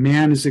 but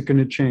man, is it going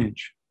to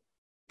change?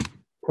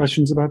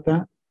 Questions about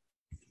that?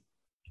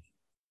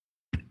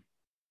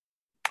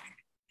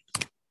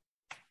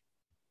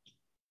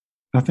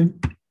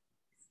 Nothing?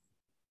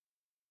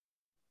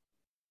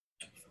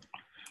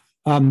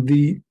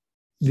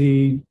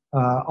 The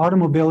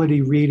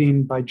Automobility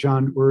reading by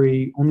John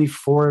Uri, only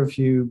 4 of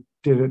you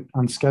did it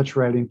on sketch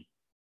writing,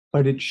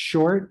 but it's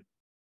short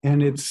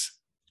and it's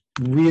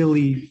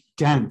really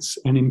dense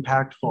and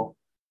impactful.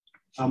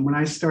 When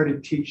I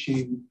started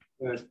teaching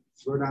at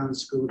Rhode Island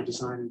School of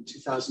Design in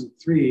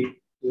 2003,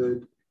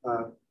 the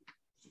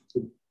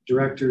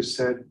director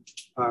said,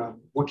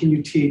 what can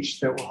you teach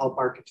that will help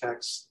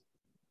architects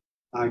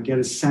get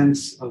a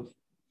sense of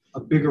a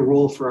bigger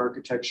role for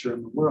architecture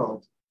in the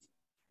world?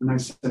 And I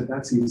said,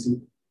 that's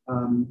easy.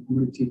 I'm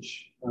going to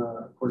teach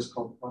a course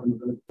called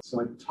Automobility.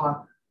 So I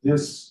taught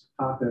this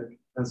topic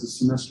as a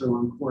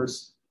semester-long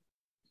course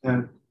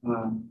at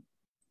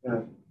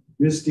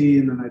RISD,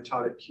 and then I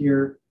taught it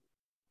here.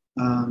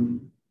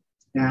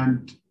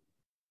 And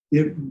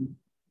it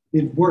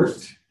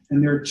worked.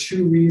 And there are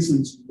two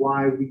reasons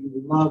why we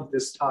love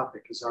this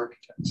topic as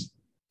architects.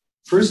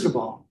 First of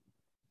all,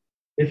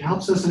 it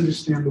helps us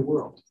understand the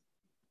world.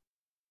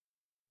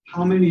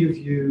 How many of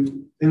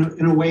you,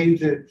 in a way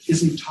that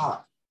isn't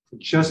taught, it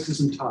just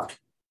isn't taught,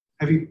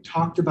 have you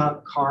talked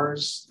about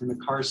cars and the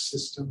car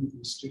system in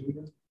the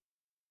studio?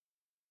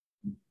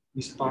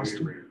 East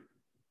Boston?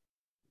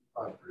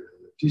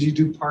 Did you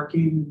do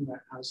parking in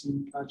that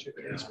housing project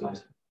in East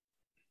Boston?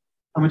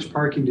 How much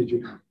parking did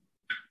you have?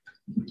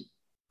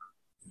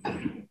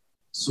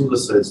 Some of the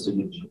sites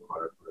didn't even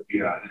require, but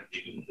yeah,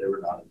 they were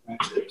not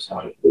impacted.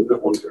 So they've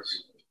got one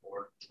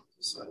before.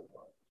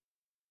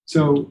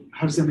 So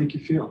how does that make you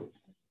feel?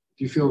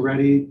 Do you feel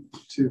ready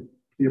to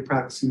be a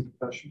practicing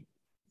professional?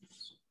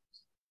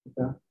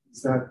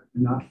 Is that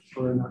enough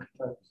for an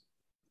architect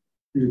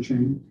for your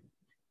training?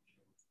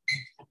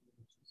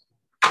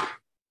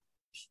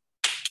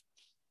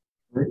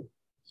 Right?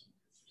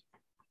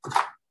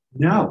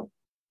 Now,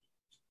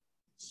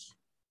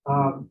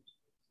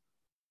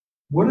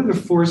 what are the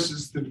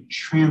forces that have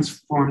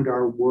transformed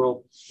our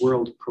world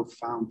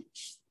profoundly?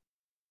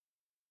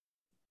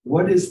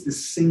 What is the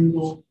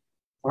single,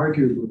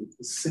 arguably,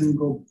 the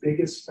single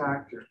biggest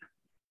factor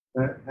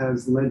that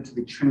has led to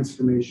the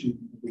transformation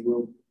of the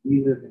world we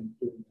live in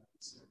here in the United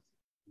States?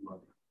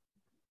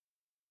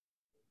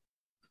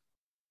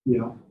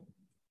 Yeah.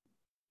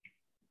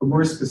 But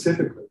more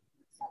specifically,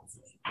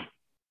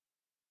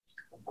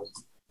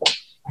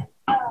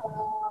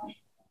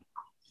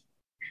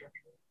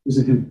 there's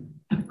a hint.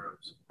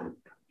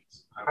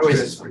 Highway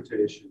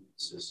transportation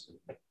system.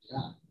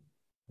 Yeah,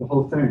 the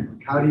whole thing.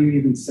 Like, how do you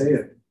even say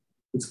it?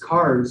 It's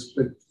cars,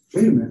 but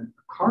wait a minute,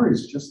 a car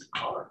is just a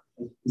car.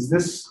 Is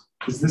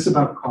this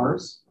about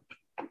cars?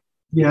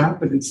 Yeah,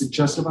 but is it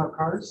just about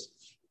cars?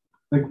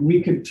 Like,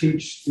 we could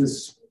teach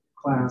this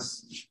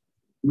class,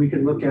 we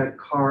could look at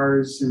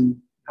cars and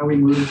how we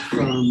move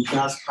from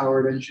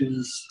gas-powered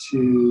engines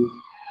to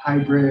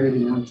hybrid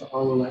and to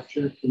all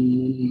electric, and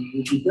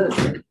we'd be good,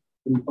 right?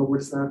 But what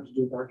does that have to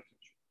do with architecture?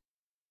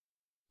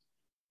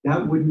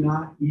 That would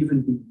not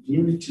even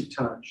begin to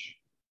touch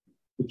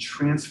the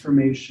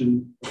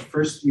transformation of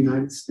first the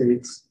United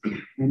States,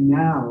 and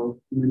now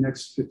in the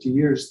next 50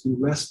 years, the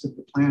rest of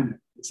the planet.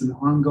 It's an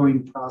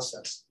ongoing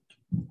process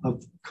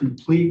of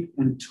complete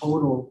and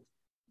total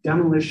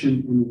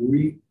demolition and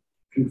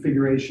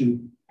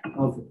reconfiguration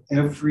of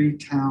every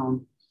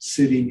town,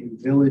 city, and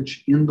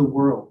village in the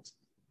world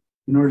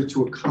in order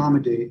to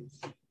accommodate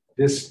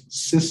this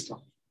system.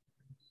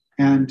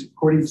 And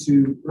according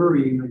to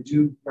Uri, and I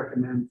do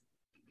recommend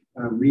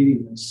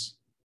reading this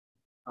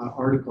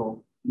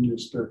article in your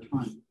spare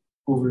time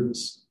over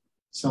this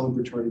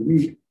celebratory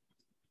week,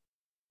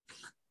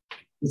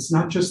 it's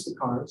not just the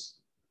cars.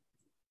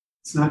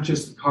 It's not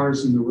just the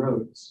cars and the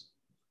roads.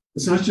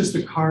 It's not just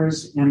the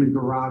cars and the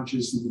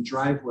garages and the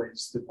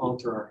driveways that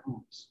alter our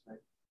homes,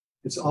 right?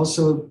 It's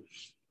also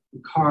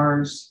the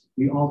cars,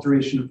 the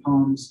alteration of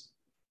homes,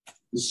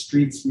 the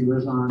streets we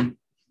live on,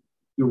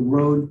 the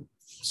road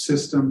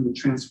system that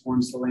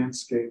transforms the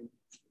landscape,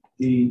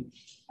 the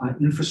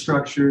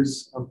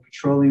infrastructures of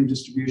petroleum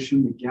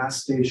distribution, the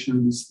gas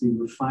stations, the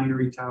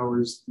refinery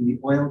towers, the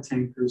oil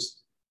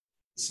tankers.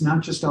 It's not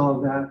just all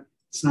of that.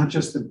 It's not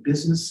just the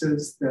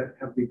businesses that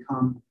have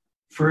become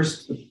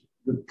first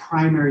the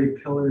primary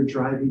pillar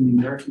driving the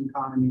American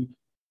economy,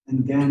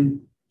 and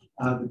then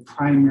the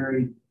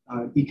primary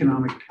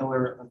economic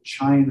pillar of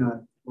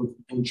China or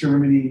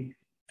Germany,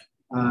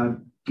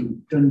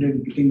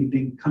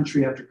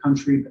 country after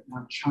country, but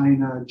not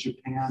China,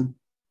 Japan.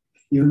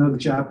 Even though the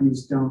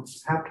Japanese don't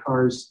have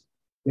cars,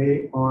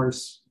 they are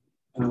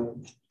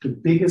the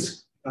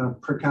biggest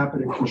per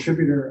capita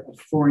contributor of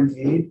foreign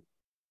aid.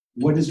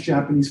 What does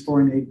Japanese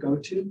foreign aid go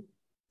to?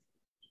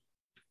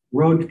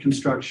 Road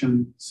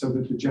construction, so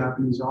that the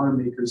Japanese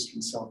automakers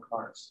can sell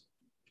cars.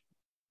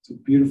 It's a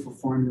beautiful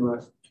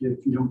formula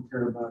if you don't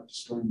care about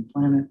destroying the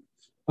planet.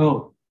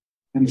 Oh,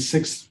 and the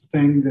sixth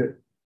thing that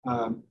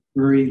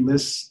Uri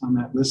lists on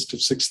that list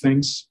of 6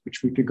 things,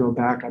 which we could go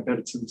back, I bet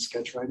it's in the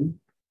sketch writing,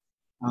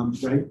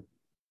 right?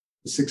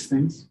 The 6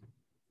 things.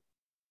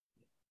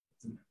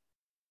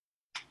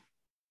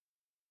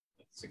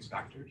 6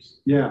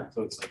 factors. Yeah.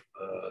 So it's like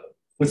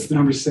what's the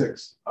number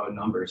 6? Oh,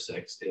 number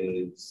 6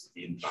 is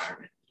the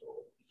environmental.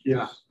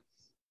 Yeah.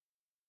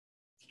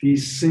 The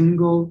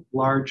single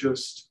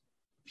largest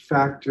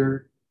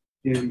factor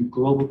in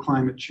global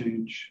climate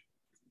change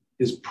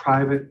is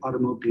private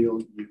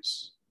automobile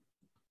use.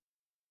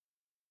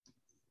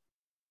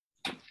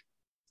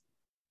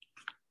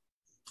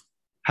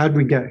 How'd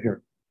we get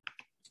here?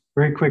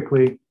 Very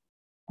quickly,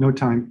 no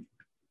time.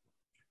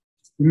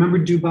 Remember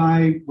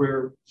Dubai,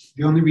 where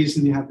the only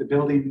reason you have the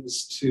building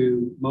is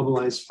to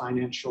mobilize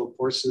financial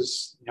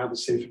forces and have a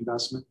safe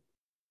investment?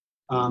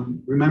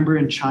 Remember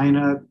in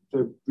China,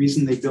 the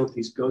reason they built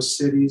these ghost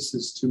cities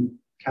is to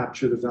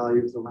capture the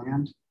value of the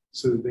land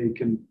so that they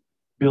can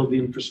build the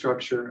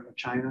infrastructure of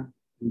China.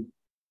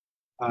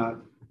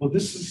 Well,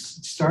 this is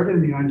started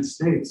in the United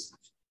States.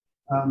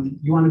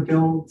 You want to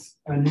build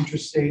an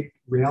interstate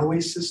railway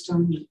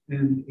system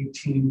in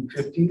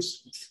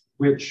 1850s,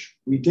 which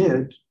we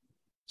did.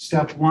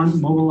 Step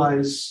one,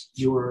 mobilize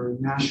your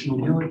national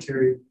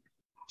military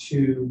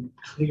to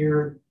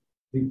clear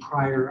the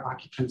prior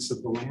occupants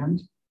of the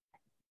land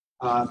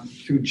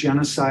through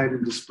genocide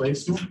and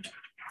displacement.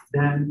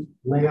 Then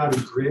lay out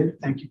a grid.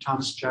 Thank you,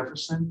 Thomas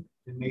Jefferson.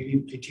 In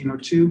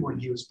 1802, when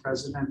he was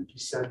president, he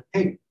said,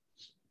 hey,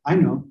 I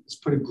know, let's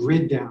put a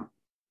grid down.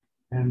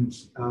 And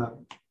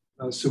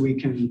so we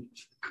can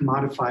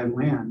commodify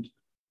land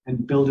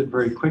and build it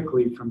very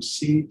quickly from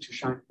sea to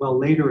shining. Well,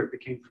 later it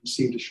became from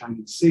sea to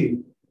shining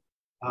sea.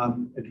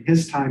 At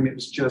his time, it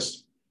was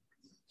just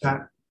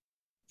that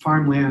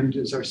farmland,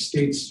 as our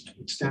states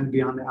extend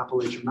beyond the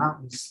Appalachian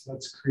Mountains,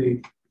 let's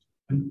create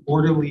an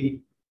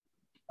orderly,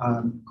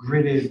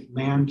 gridded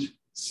land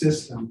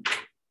system.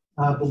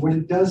 But what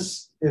it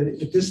does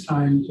at this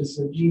time is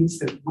it means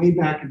that way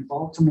back in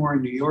Baltimore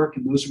and New York,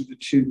 and those were the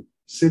two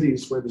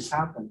cities where this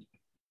happened,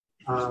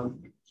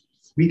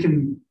 we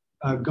can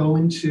go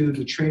into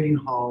the trading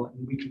hall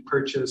and we can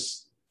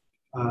purchase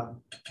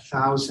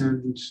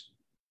 1,000.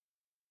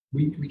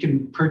 We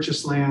can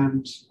purchase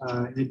land,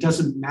 and it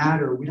doesn't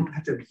matter. We don't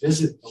have to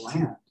visit the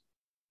land.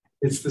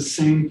 It's the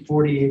same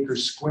 40-acre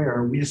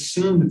square. We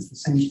assume it's the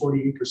same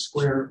 40-acre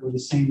square or the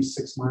same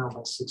 6 mile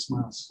by 6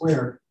 mile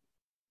square.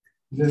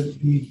 The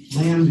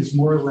land is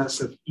more or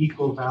less of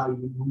equal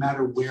value no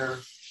matter where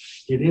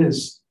it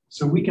is.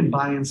 So we can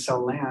buy and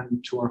sell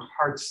land to our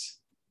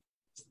heart's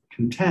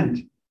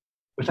content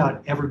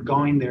without ever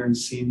going there and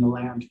seeing the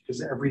land,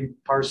 because every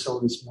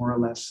parcel is more or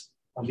less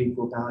of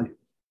equal value.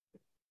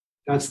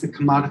 That's the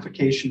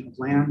commodification of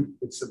land.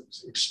 It's an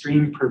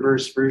extreme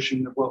perverse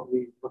version of what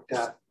we looked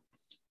at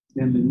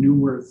in the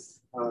Neuwirth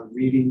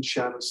reading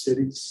Shadow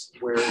Cities,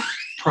 where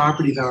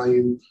property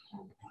value,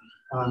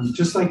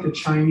 just like the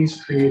Chinese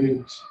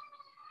created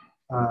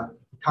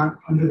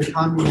under the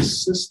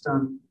communist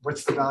system,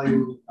 what's the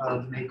value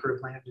of an acre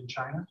of land in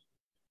China?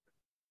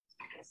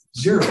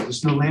 Zero.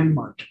 There's no land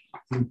market.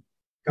 The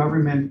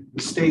government,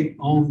 the state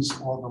owns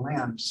all the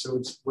land, so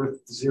it's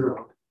worth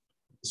zero.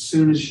 As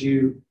soon as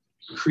you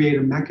create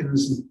a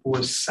mechanism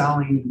for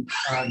selling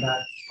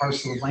that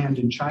parcel of land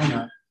in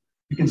China,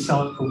 you can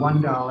sell it for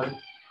 $1,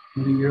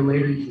 and a year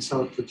later you can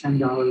sell it for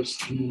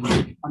 $10, and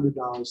then $100,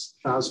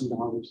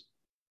 $1,000,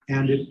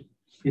 and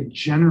it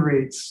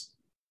generates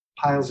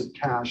piles of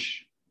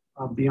cash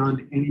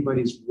beyond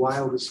anybody's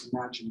wildest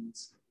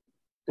imaginings.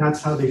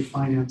 That's how they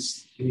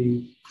finance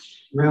the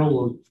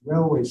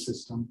railway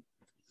system.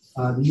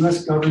 The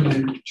U.S.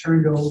 government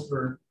turned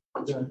over.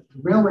 The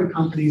railway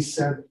companies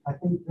said, I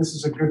think this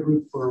is a good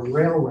route for a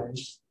railway.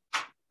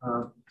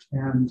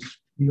 And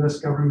the US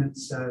government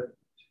said,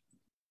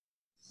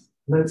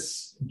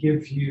 let's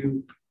give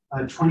you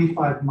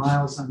 25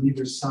 miles on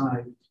either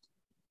side.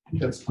 I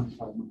think that's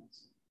 25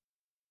 miles.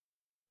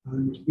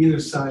 On either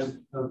side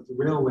of the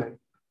railway.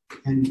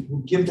 And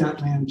we'll give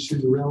that land to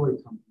the railway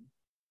company.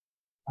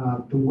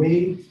 The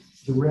way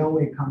the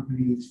railway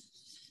companies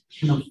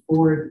can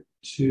afford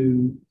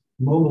to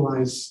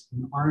mobilize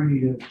an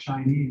army of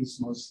Chinese,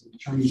 mostly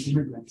Chinese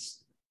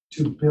immigrants,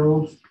 to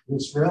build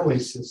this railway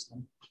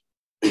system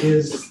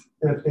is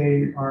that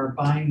they are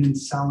buying and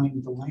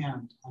selling the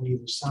land on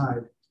either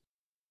side.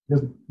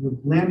 The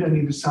land on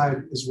either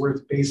side is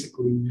worth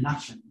basically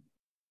nothing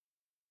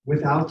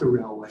without the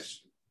railway.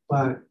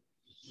 But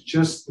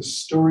just the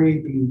story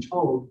being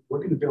told, we're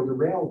going to build a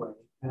railway,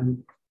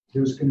 and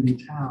there's going to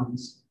be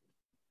towns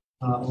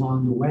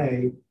along the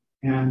way,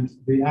 and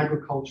the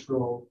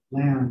agricultural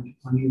land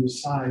on either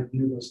side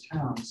near those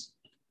towns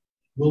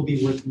will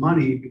be worth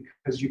money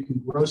because you can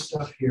grow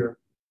stuff here,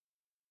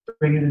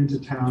 bring it into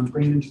town,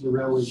 bring it into the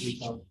railway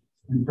depot,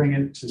 and bring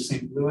it to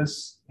St.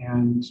 Louis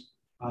and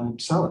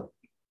sell it.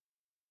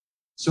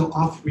 So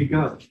off we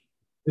go.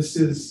 This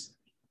is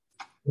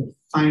the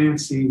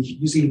financing,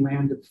 using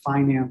land to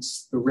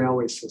finance the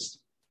railway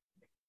system.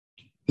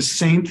 The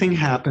same thing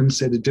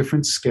happens at a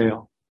different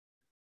scale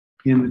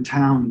in the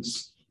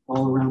towns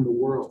all around the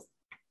world,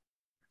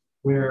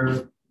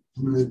 where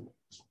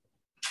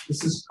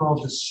this is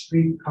called the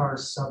streetcar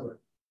suburb,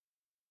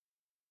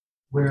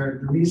 where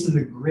the reason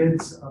the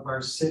grids of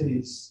our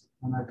cities,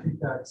 and I think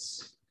that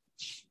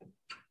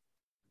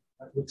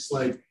looks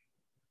like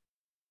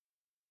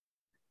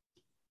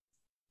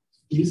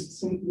East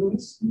St.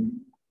 Louis.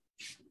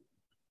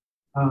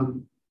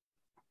 The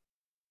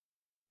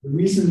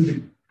reason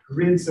the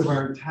grids of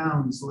our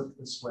towns look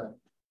this way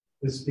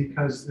is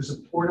because there's a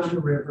port on the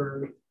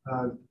river,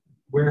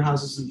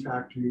 warehouses and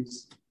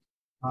factories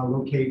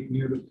locate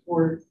near the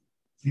port,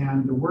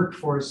 and the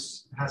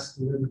workforce has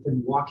to live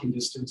within walking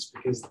distance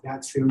because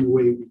that's the only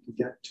way we can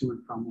get to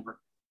and from work.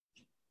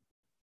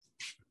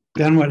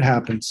 Then what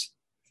happens?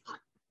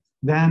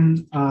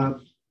 Then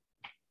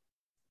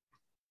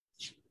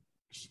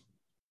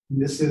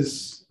this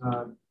is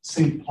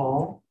St.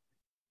 Paul,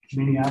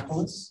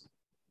 Minneapolis.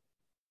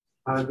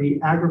 The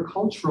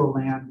agricultural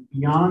land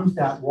beyond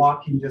that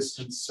walking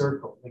distance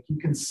circle, like you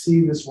can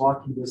see this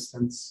walking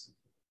distance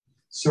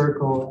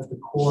circle at the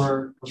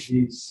core of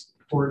these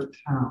port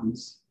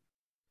towns.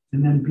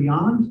 And then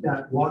beyond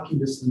that walking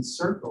distance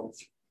circle,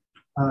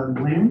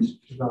 land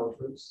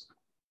developers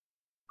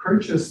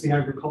purchase the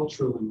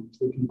agricultural land.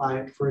 They can buy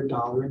it for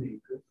 $1 an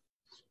acre.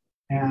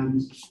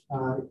 And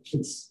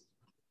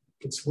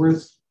it's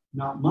worth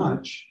not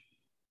much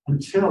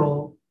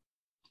until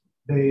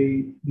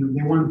they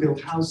want to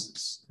build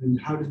houses. And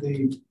how do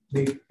they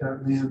make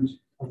that land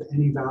of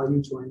any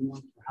value to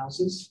anyone for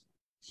houses?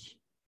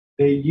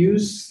 They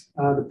use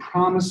the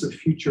promise of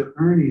future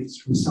earnings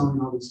from selling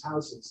all these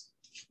houses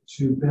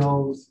to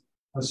build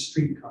a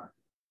streetcar.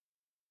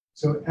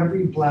 So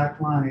every black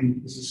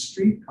line is a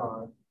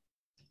streetcar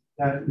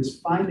that is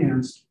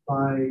financed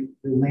by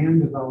the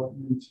land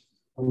development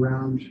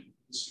around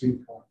the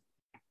streetcar.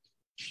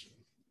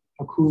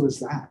 How cool is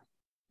that?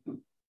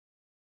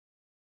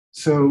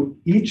 So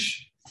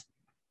each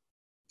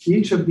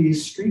of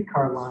these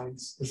streetcar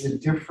lines is a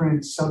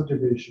different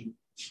subdivision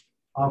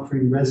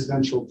offering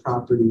residential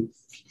property.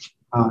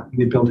 And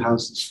they build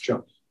houses,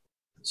 Joe.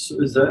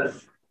 So is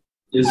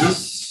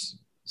this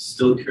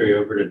still carry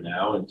over to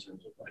now in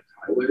terms of like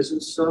highways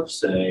and stuff,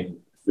 saying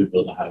if we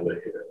build a highway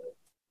here, like,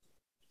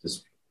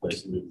 this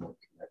place will be more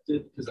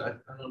connected? Because I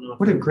don't know.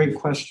 What a great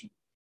question.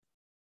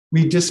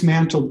 We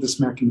dismantled this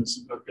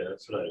mechanism. Okay,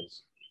 that's what I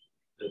was.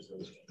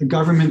 The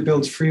government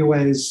builds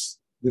freeways,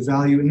 the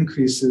value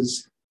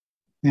increases,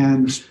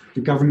 and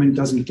the government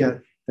doesn't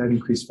get that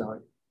increased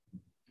value.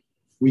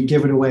 We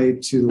give it away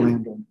to the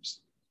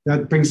landowners.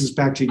 That brings us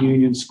back to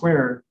Union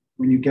Square.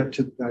 When you get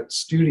to that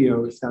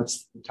studio, if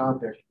that's the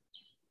topic,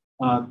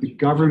 the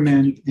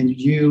government and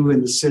you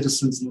and the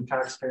citizens and the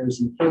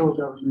taxpayers and the federal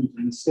government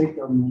and the state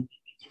government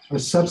are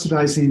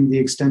subsidizing the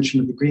extension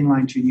of the Green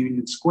Line to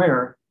Union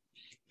Square.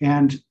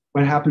 And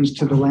what happens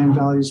to the land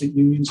values at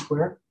Union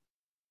Square?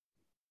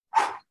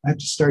 I have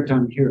to start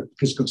down here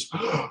because it goes,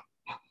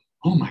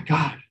 oh my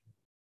God,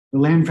 the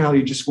land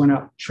value just went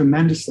up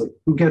tremendously.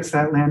 Who gets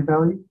that land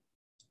value?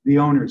 The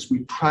owners. We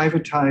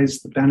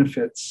privatize the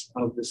benefits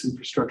of this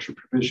infrastructure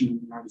provision in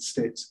the United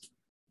States.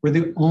 We're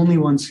the only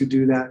ones who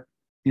do that,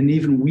 and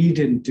even we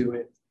didn't do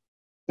it.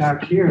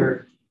 Back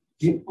here,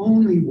 the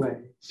only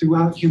way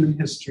throughout human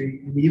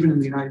history, and even in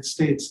the United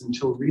States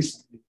until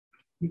recently,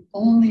 the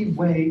only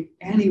way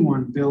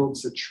anyone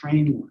builds a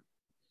train line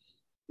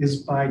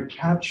is by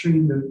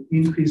capturing the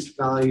increased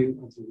value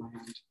of the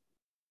land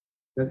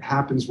that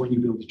happens when you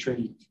build a train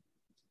line.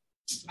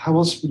 How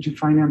else would you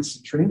finance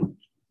a train line?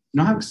 You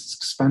know how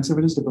expensive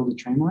it is to build a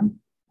train line?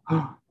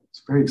 Oh,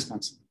 it's very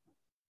expensive.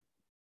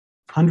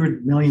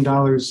 $100 million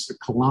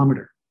a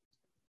kilometer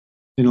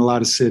in a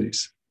lot of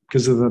cities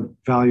because of the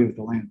value of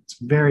the land. It's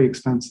very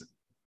expensive.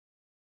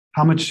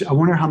 I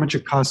wonder how much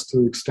it costs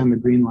to extend the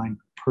Green Line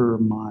per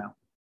mile.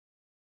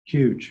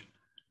 Huge.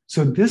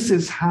 So this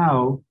is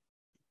how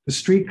the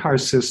streetcar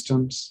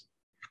systems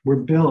were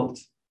built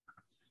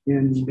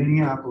in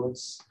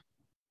Minneapolis,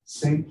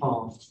 St.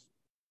 Paul,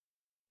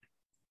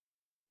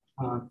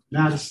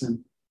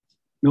 Madison,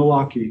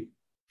 Milwaukee,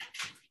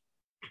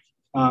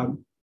 and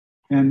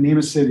name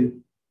a city,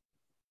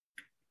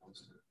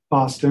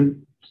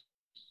 Boston,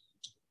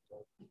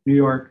 New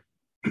York,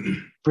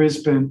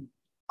 Brisbane,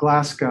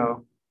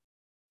 Glasgow,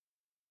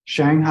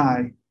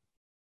 Shanghai,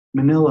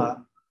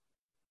 Manila,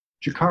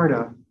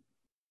 Jakarta,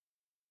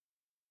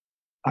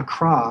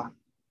 Accra.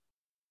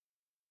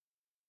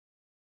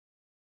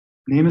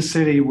 Name a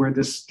city where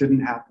this didn't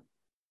happen.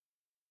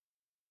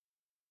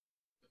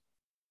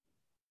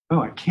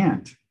 Oh, I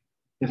can't.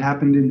 It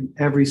happened in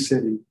every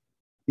city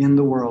in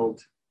the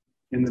world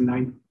in the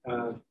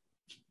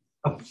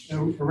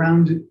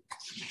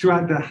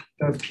throughout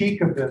the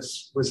peak of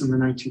this was in the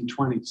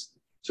 1920s.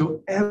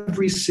 So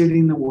every city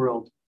in the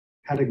world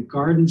had a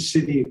garden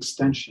city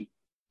extension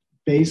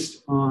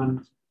based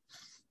on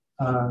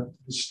the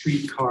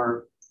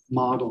streetcar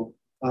model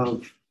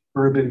of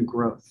urban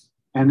growth.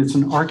 And it's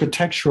an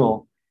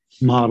architectural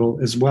model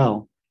as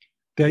well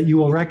that you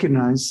will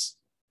recognize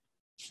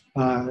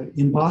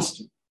in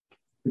Boston.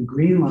 The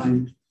Green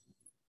Line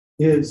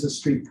is a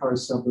streetcar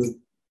suburb.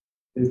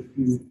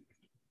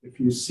 If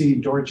you see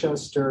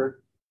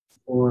Dorchester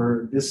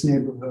or this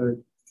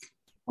neighborhood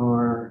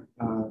or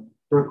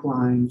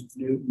Brookline,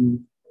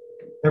 Newton,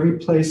 every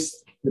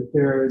place that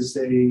there is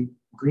a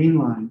Green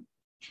Line,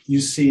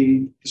 you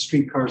see the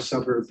streetcar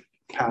suburb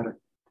pattern.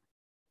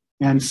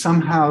 And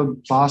somehow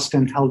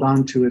Boston held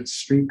on to its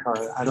streetcar.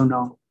 I don't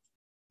know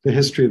the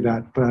history of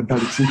that, but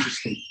it's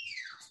interesting.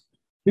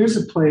 Here's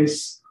a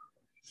place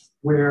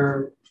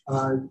where,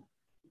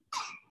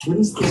 what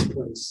is this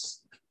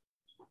place?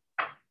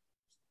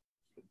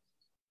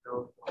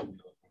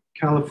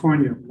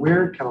 California.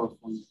 Where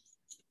California?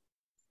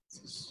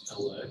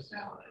 LA.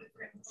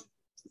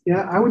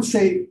 Yeah, I would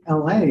say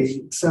LA,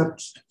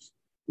 except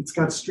it's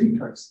got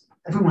streetcars.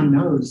 Everyone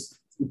knows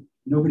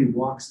nobody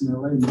walks in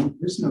LA. No,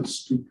 there's no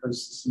streetcar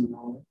system in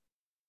LA.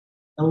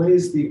 LA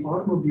is the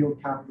automobile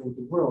capital of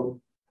the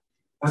world.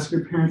 Ask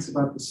your parents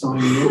about the song,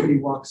 Nobody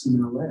Walks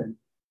in LA.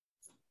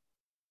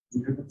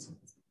 You heard that song?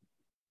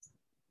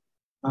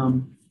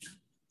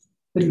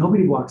 But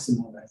nobody walks in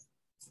LA.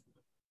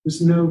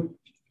 There's no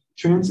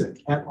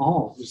transit at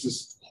all. There's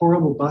this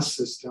horrible bus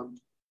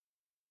system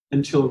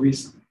until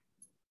recently,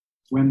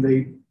 when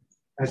they,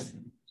 at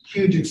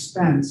huge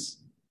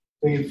expense,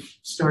 they've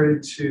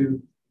started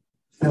to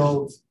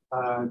build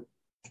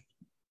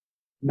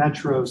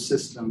metro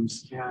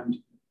systems and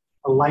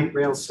a light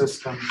rail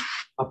system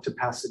up to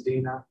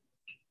Pasadena.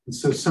 And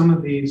so some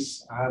of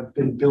these have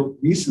been built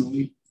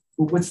recently.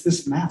 But what's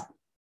this map?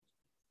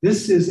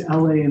 This is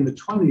LA in the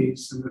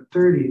 20s and the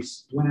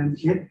 30s when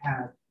it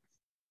had,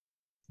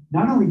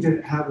 not only did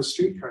it have a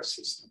streetcar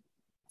system,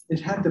 it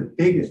had the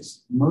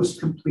biggest, most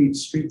complete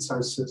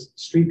streetcar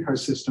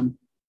system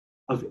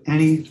of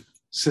any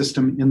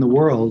system in the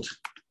world.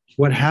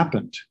 What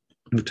happened?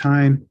 No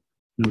time,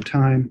 no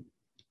time,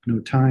 no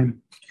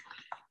time.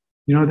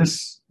 You know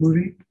this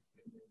movie?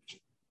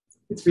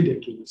 It's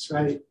ridiculous,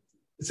 right?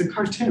 It's a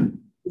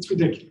cartoon. It's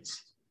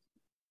ridiculous.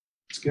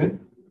 It's good.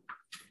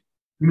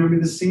 Remember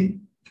the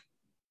scene?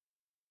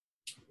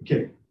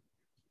 Okay.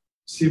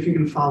 See if you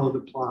can follow the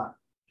plot.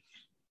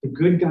 The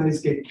good guys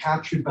get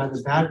captured by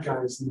the bad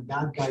guys, and the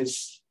bad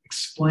guys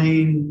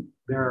explain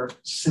their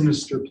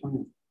sinister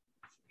plan.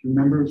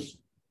 Remember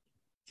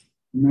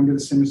the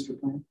sinister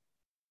plan?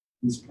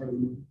 This part of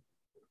the movie.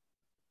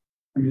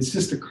 I mean, it's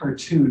just a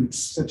cartoon. It's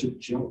such a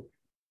joke.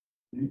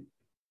 Right?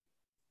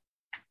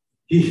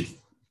 The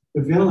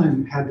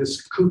villain had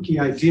this kooky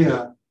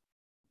idea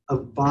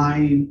of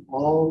buying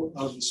all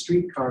of the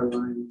streetcar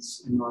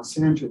lines in Los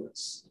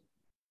Angeles,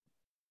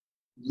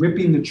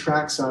 ripping the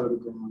tracks out of the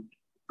ground,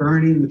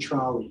 burning the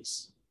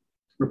trolleys,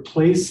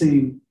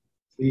 replacing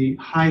the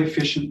high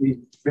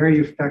efficiently, very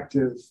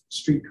effective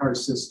streetcar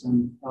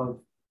system of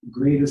the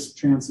greatest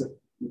transit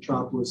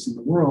metropolis in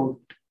the world,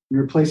 and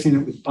replacing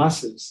it with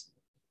buses,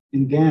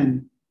 and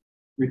then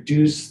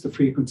reduce the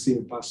frequency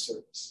of bus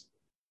service.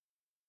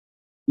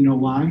 You know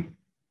why?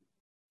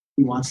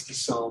 He wants to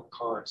sell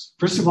cars.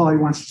 First of all, he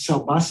wants to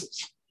sell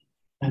buses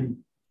and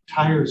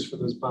tires for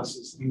those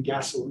buses and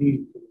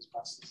gasoline for those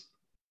buses.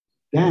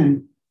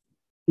 Then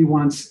he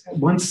wants,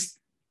 once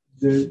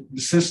the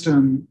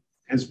system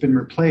has been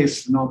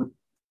replaced and all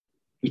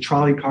the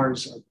trolley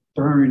cars are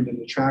burned and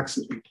the tracks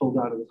have been pulled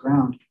out of the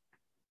ground,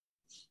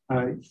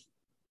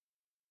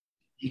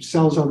 he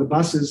sells all the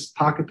buses,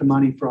 pocket the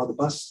money for all the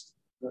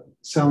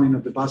selling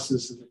of the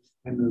buses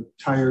and the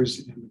tires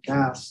and the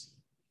gas.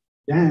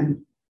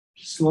 Then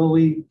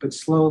slowly but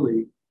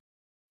slowly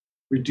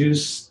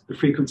reduce the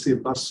frequency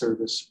of bus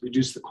service,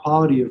 reduce the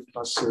quality of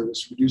bus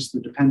service, reduce the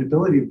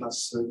dependability of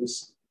bus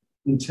service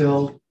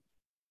until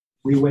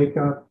we wake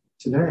up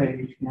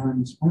today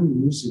and only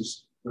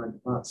losers ride the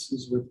bus.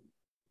 Who's with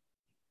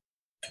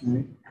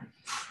me?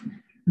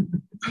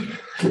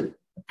 Right?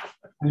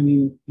 I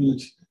mean,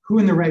 who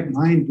in the right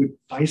mind would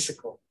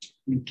bicycle? I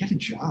mean, get a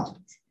job,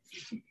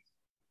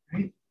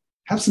 right?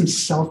 Have some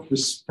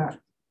self-respect.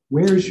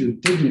 Where's your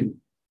dignity,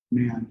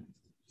 man?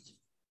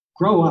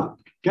 Grow up,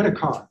 get a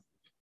car,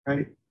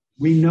 right?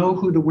 We know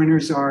who the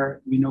winners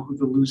are. We know who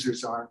the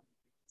losers are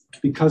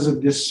because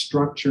of this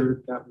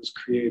structure that was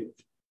created,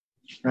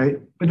 right?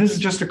 But this is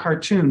just a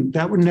cartoon.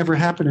 That would never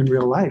happen in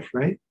real life,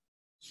 right?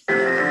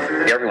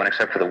 Everyone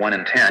except for the 1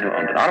 in 10 who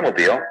owned an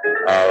automobile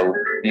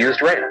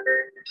used rail.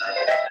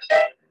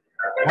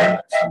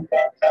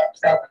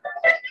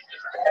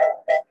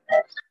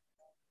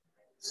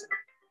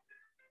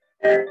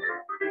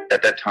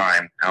 At that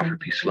time, Alfred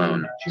P.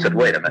 Sloan said,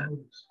 wait a minute,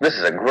 this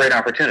is a great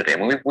opportunity. I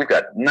mean, we've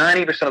got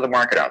 90% of the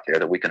market out there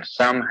that we can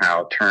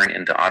somehow turn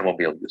into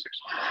automobile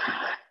users.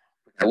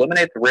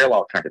 Eliminate the rail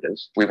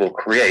alternatives, we will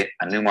create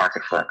a new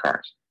market for our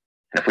cars.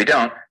 And if we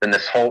don't, then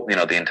this whole,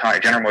 the entire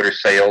General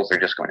Motors sales are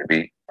going to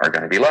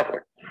be lovely.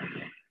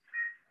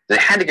 They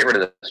had to get rid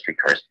of the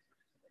streetcars.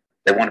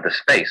 They wanted the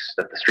space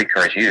that the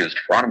streetcars used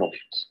for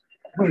automobiles.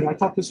 Wait, I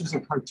thought this was a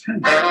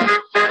cartoon.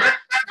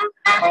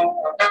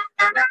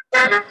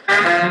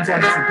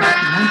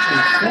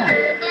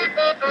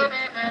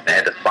 They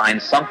had to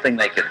find something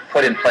they could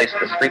put in place of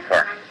the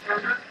streetcar.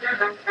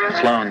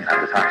 Sloan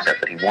at the time said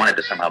that he wanted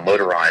to somehow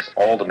motorize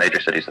all the major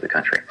cities of the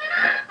country,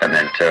 and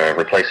then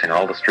replacing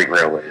all the street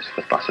railways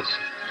with buses.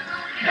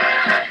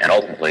 And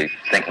ultimately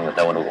thinking that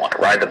no one would want to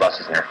ride the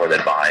buses, and therefore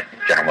they'd buy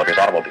General Motors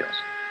automobiles.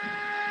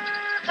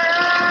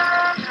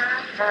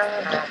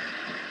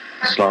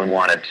 Sloan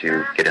wanted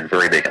to get in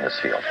very big in this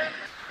field.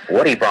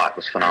 What he bought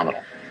was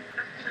phenomenal.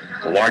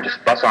 The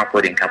largest bus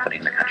operating company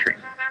in the country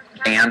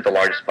and the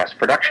largest bus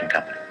production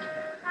company.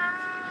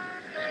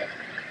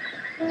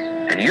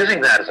 And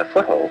using that as a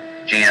foothold,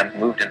 GM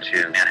moved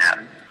into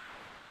Manhattan.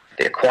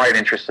 They acquired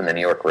interest in the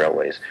New York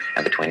railways,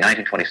 and between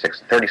 1926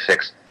 and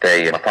 36,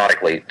 they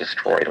methodically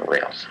destroyed the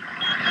rails.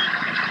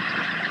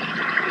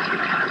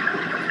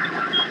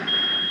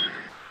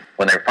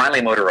 When they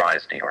finally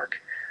motorized New York,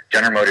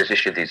 General Motors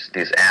issued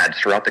these ads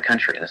throughout the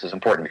country, and this is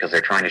important because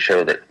they're trying to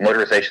show that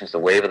motorization is the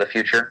wave of the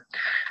future.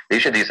 They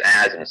issued these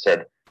ads and it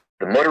said,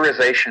 the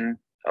motorization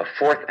of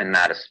 4th and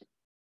Madison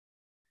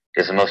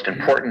is the most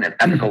important and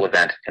epical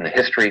event in the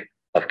history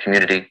of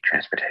community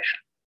transportation.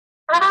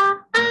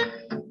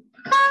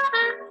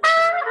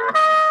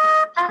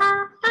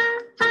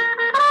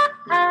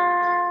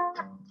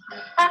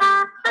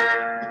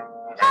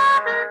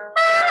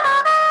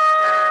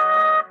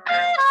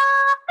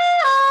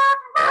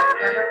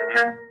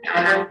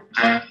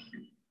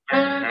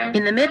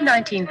 In the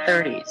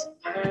mid-1930s,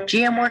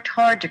 GM worked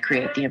hard to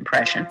create the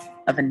impression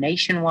of a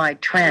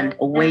nationwide trend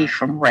away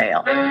from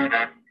rail.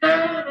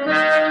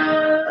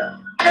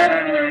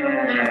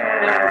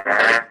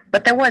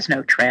 But there was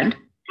no trend.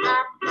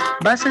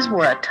 Buses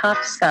were a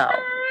tough sell.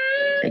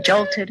 They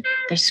jolted,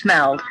 they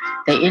smelled,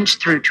 they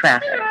inched through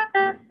traffic.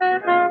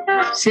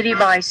 City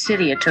by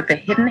city, it took the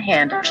hidden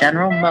hand of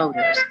General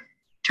Motors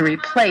to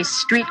replace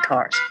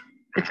streetcars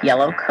with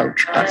yellow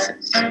coach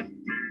buses.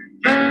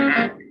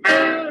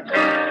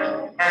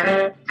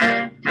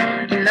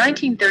 In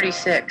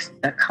 1936,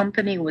 a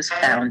company was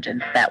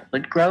founded that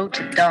would grow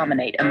to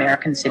dominate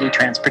American city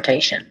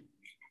transportation.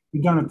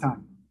 We don't have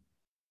time.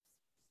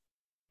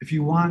 If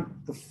you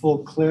want the full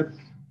clip,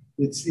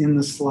 it's in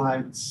the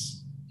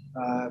slides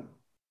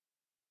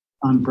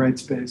on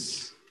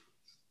Brightspace.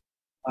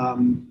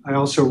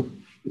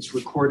 It's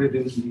recorded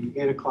in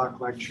the 8 o'clock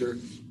lecture.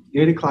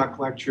 The 8 o'clock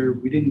lecture,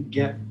 we didn't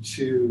get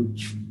to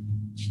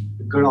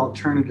the good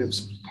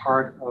alternatives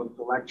part of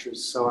the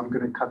lectures, so I'm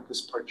going to cut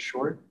this part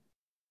short.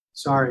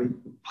 Sorry,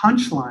 the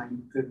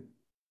punchline that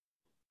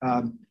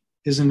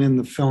isn't in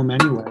the film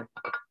anyway, or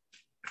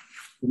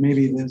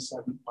maybe it is, I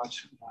haven't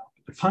watched it now.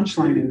 But the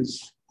punchline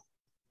is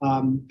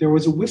there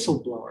was a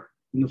whistleblower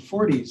in the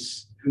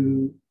 40s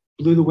who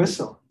blew the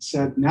whistle,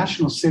 said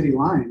National City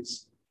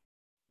Lines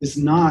is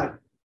not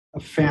a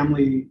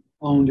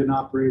family-owned and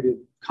operated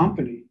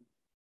company.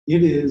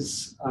 It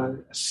is a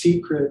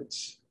secret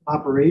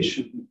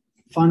operation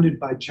funded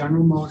by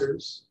General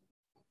Motors,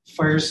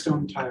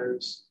 Firestone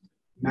Tires,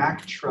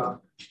 Mack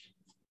Truck,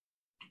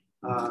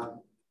 one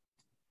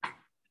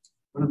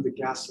of the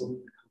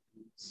gasoline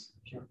companies, I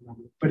can't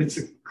remember. But it's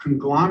a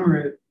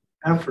conglomerate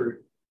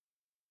effort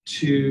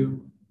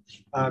to,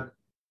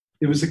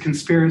 it was a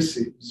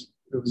conspiracy.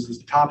 It was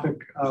the topic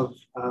of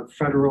a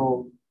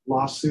federal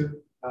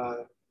lawsuit.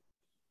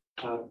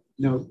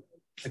 No,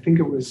 I think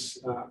it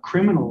was a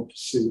criminal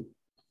suit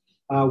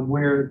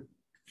where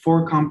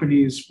 4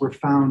 companies were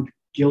found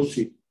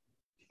guilty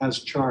as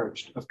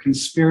charged of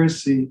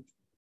conspiracy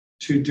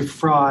to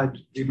defraud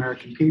the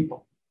American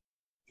people.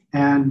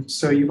 And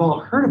so you've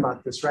all heard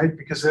about this, right?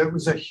 Because it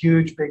was a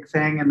huge, big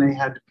thing, and they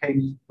had to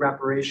pay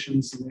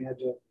reparations, and they had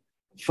to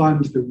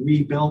fund the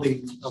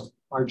rebuilding of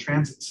our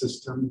transit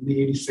system in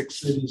the 86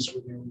 cities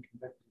where they were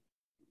convicted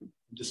of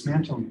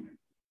dismantling it.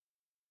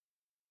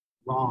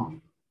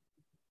 Wrong.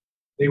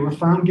 They were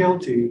found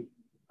guilty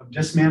of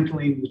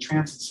dismantling the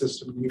transit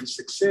system in the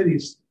 86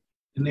 cities,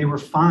 and they were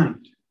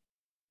fined.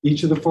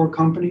 Each of the 4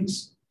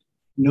 companies,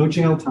 no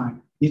jail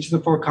time. Each of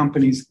the 4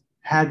 companies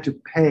had to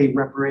pay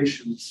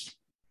reparations.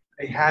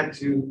 They had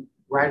to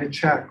write a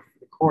check for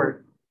the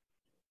court.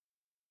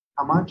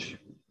 How much?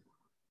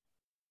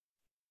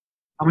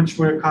 How much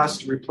would it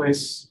cost to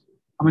replace,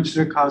 how much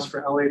did it cost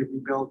for LA to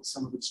rebuild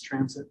some of its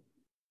transit?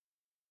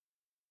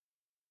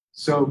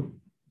 So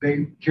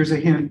here's a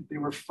hint, they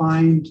were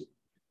fined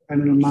at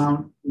an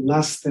amount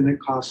less than it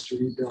cost to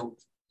rebuild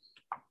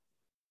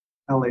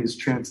LA's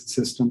transit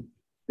system.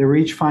 They were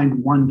each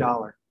fined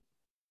 $1.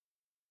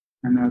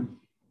 And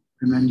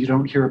then you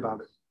don't hear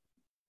about it.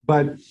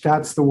 But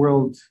that's the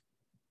world.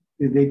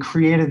 They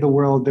created the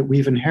world that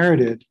we've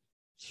inherited,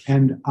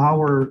 and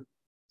our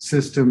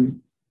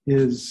system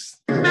is.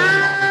 They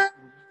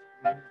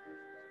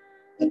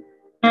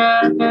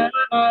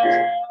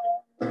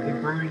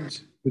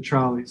burned the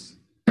trolleys.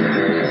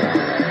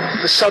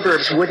 The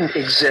suburbs wouldn't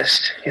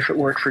exist if it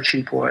weren't for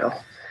cheap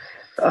oil.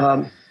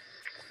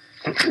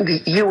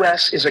 The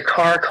U.S. is a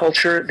car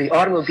culture. The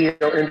automobile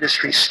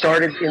industry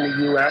started in the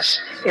U.S.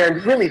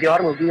 And really the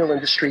automobile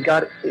industry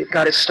got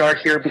its start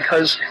here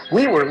because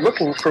we were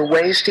looking for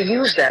ways to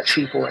use that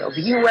cheap oil.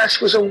 The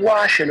U.S. was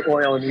awash in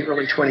oil in the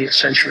early 20th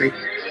century.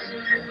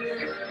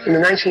 In the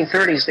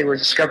 1930s, they were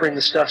discovering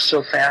the stuff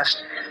so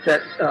fast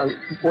that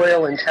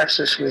oil in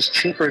Texas was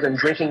cheaper than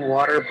drinking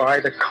water by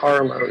the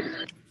carload.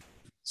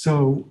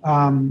 So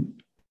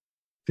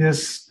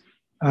this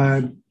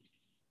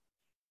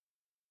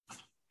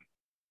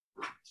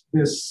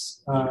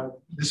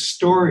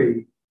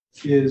story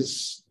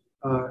is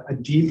a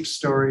deep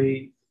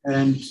story,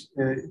 and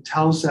it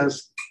tells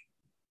us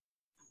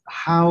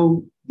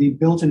how the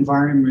built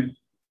environment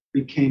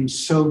became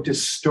so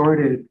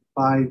distorted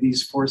by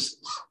these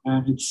forces.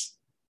 And it's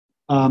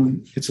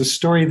It's a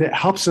story that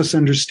helps us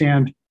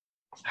understand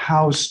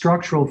how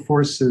structural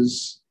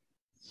forces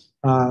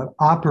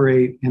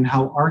operate and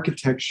how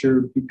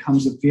architecture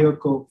becomes a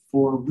vehicle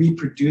for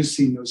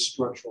reproducing those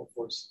structural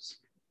forces.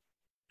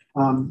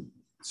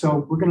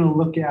 So we're going to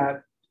look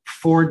at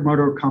Ford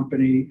Motor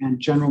Company and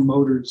General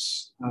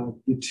Motors,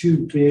 the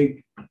two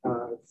big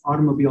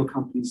automobile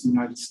companies in the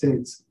United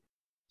States.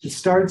 It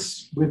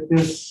starts with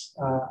this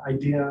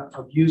idea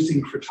of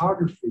using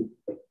photography,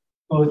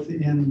 both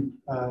in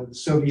the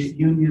Soviet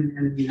Union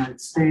and in the United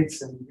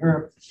States and in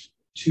Europe,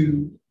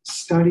 to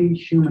study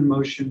human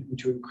motion and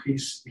to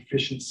increase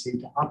efficiency,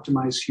 to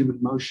optimize human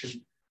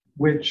motion,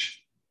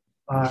 which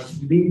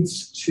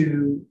leads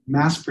to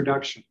mass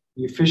production,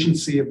 the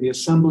efficiency of the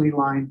assembly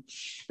line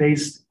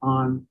based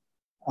on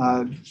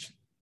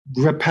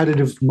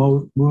repetitive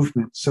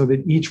movement, so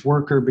that each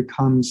worker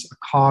becomes a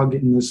cog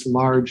in this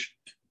large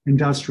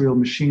industrial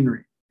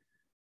machinery.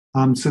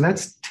 So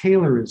that's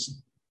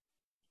Taylorism,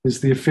 is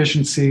the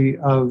efficiency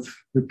of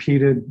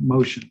repeated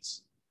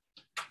motions.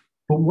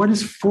 But what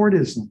is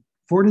Fordism?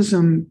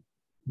 Fordism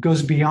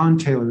goes beyond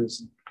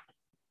Taylorism.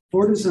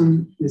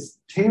 Fordism is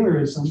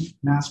Taylorism,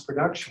 mass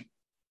production,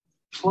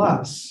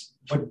 plus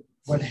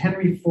what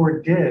Henry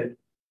Ford did.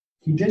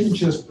 He didn't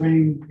just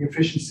bring the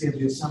efficiency of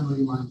the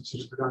assembly line to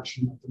the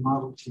production of the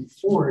Model T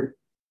Ford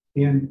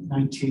in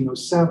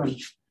 1907.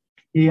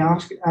 He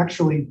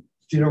actually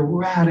did a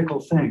radical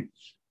thing.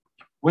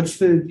 What's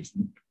the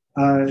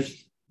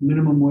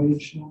minimum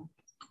wage now?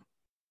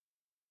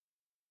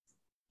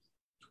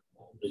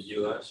 The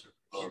U.S.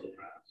 or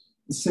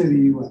Let's say the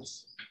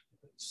U.S.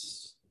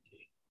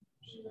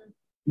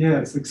 Yeah,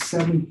 it's like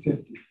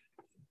 $7.50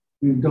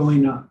 and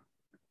going up.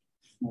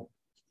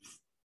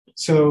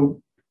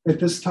 So at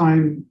this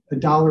time,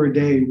 $1 a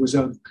day was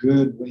a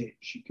good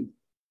wage. You could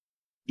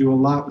do a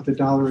lot with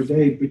 $1 a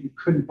day, but you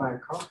couldn't buy a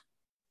car.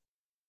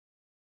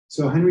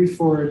 So Henry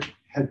Ford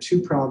had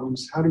two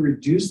problems: how to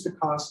reduce the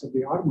cost of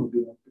the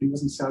automobile, but he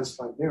wasn't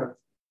satisfied there.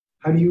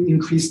 How do you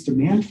increase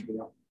demand for the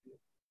automobile?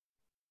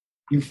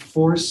 You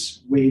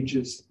force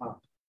wages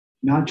up,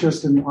 not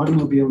just in the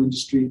automobile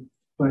industry,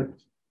 but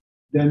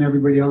then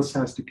everybody else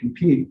has to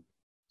compete.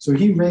 So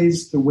he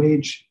raised the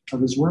wage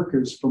of his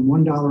workers from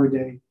 $1 a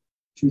day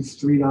to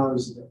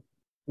 $3 a day.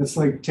 That's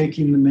like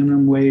taking the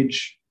minimum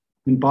wage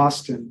in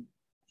Boston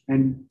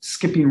and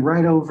skipping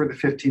right over the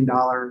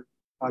 $15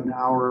 an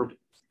hour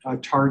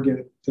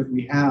target that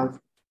we have,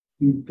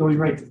 and going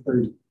right to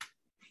 30.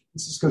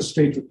 Let's just go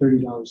straight to $30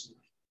 an hour.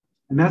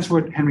 And that's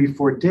what Henry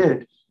Ford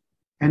did.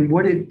 And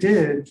what it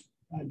did,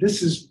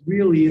 this is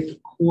really at the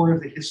core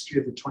of the history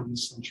of the 20th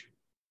century.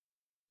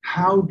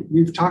 How,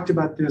 we've talked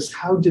about this,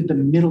 how did the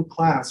middle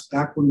class,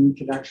 back when we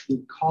could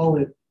actually call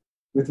it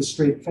with a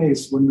straight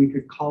face, when we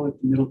could call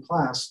it the middle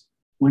class,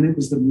 when it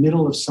was the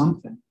middle of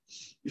something,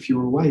 if you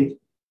were white,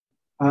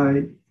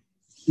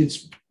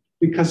 it's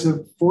because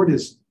of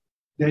Fordism,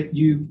 that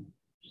you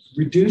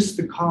reduce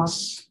the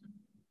costs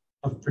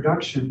of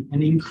production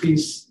and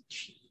increase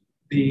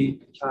the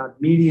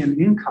median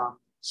income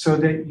so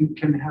that you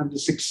can have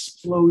this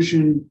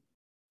explosion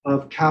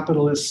of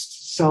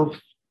capitalist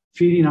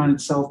self-feeding on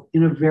itself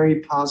in a very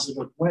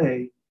positive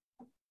way.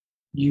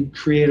 You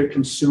create a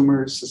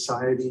consumer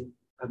society,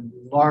 a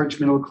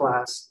large middle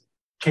class,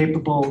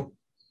 capable.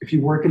 If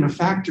you work in a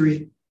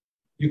factory,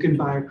 you can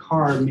buy a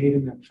car made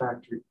in that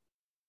factory.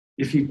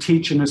 If you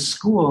teach in a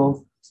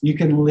school, you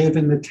can live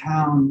in the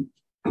town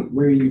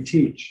where you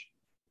teach.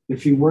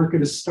 If you work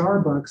at a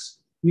Starbucks,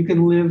 you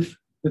can live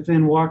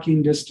within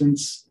walking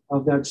distance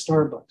of that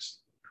Starbucks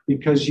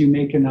because you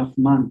make enough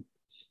money.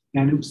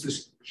 And it was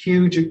this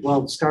huge,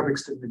 well,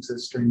 Starbucks didn't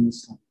exist during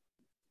this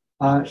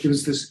time. It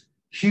was this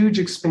huge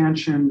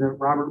expansion that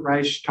Robert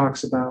Reich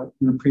talks about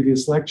in a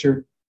previous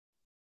lecture.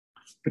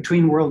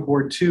 Between World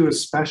War II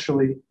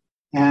especially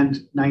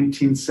and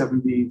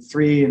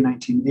 1973 and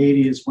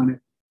 1980 is when it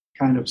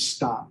kind of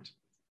stopped.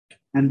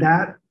 And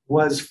that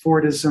was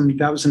Fordism.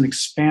 That was an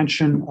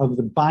expansion of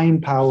the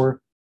buying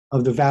power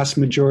of the vast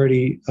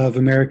majority of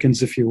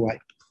Americans if you're white.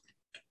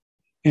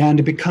 And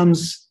it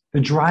becomes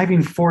the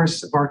driving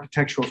force of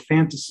architectural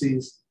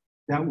fantasies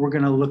that we're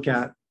going to look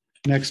at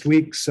next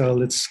week. So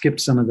let's skip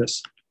some of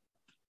this.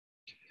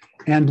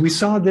 And we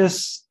saw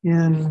this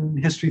in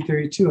History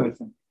Theory too, I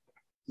think.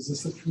 Does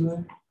this look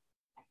familiar?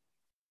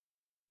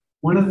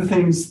 One of the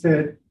things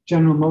that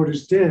General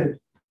Motors did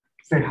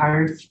is they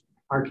hired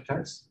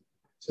architects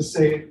to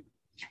say,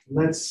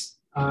 let's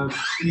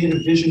create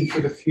a vision for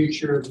the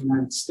future of the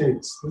United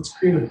States. Let's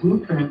create a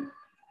blueprint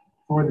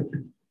for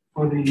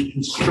the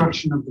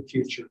construction of the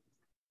future.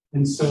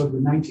 And so the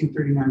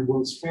 1939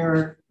 World's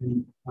Fair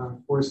in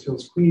Forest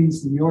Hills,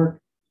 Queens, New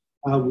York,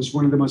 was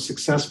one of the most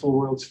successful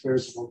World's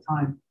Fairs of all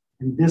time.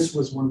 And this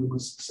was one of the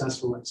most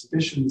successful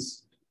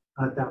exhibitions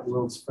at that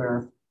World's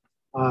Fair.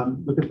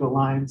 Look at the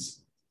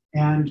lines.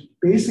 And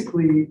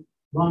basically,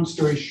 long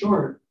story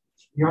short,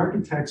 the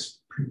architects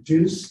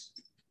produced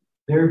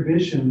their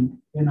vision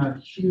in a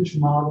huge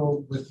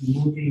model with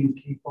moving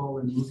people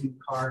and moving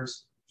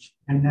cars.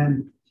 And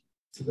then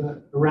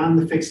around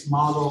the fixed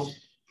model,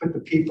 put the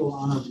people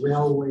on a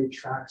railway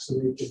track so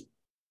they could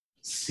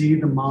see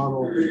the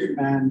model,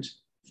 and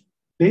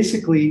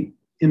basically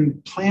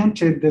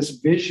implanted this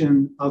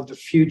vision of the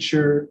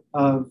future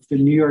of the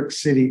New York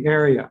City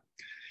area.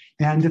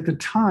 And at the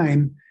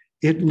time,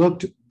 it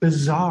looked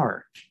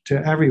bizarre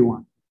to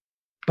everyone.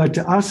 But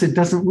to us, it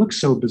doesn't look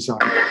so bizarre.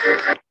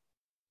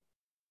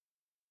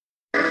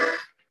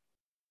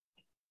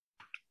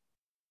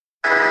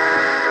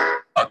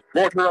 A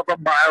quarter of a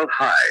mile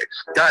high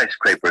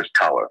skyscrapers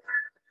tower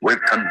with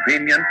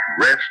convenient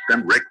rest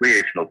and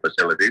recreational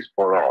facilities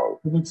for all.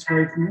 It looks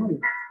very familiar.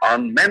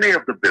 On many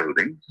of the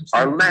buildings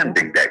are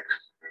landing decks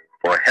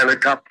for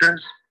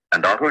helicopters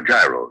and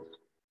autogyros.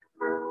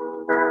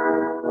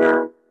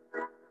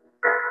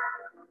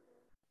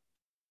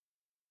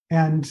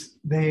 And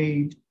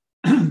they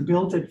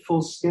built at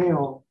full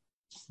scale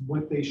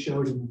what they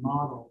showed in the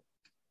model.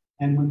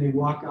 And when they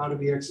walk out of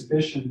the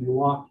exhibition, they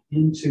walk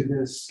into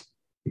this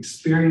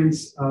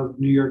experience of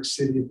New York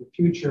City of the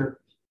future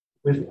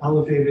with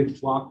elevated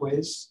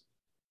walkways,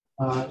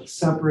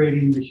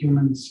 separating the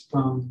humans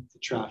from the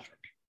traffic.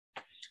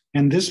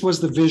 And this was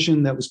the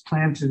vision that was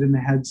planted in the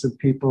heads of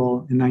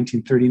people in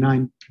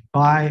 1939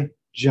 by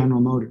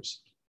General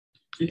Motors.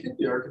 Do you think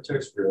the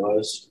architects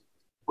realized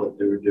what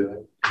they were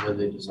doing when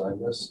they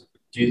designed this?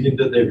 Do you think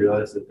that they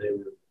realized that they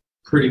were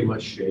pretty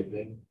much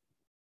shaping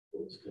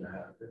what was going to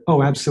happen?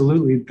 Oh,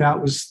 absolutely.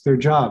 That was their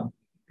job.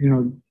 You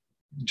know,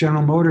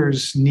 General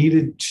Motors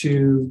needed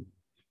to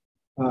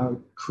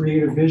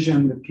create a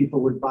vision that people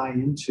would buy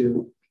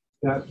into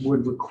that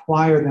would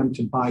require them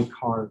to buy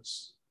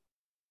cars.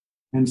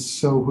 And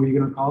so who are you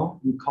going to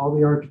call? You call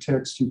the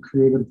architects, you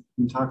create an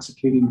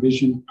intoxicating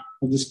vision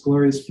of this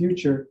glorious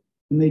future.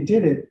 And they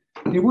did it.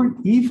 They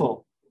weren't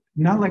evil,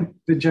 not like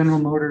the General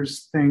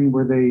Motors thing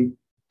where they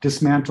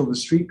dismantle the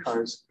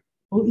streetcars.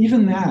 Well,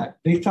 even that,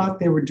 they thought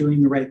they were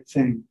doing the right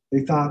thing.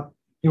 They thought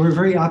they were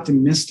very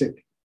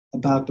optimistic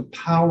about the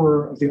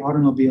power of the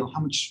automobile,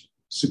 how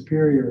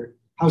superior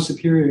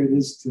it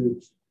is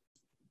to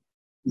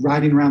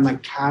riding around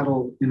like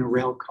cattle in a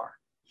rail car.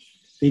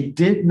 They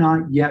did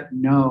not yet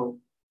know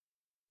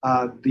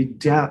the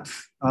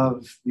depth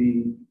of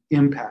the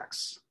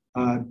impacts.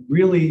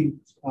 Arguably,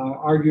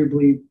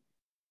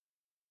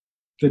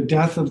 the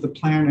death of the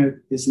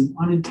planet is an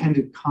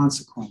unintended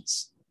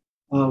consequence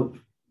of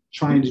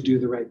trying to do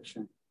the right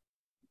thing.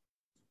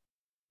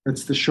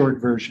 That's the short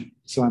version.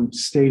 So I'm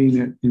stating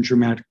it in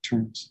dramatic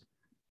terms.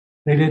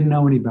 They didn't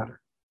know any better.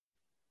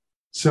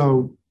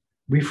 So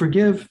we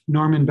forgive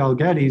Norman Bel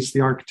Geddes,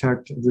 the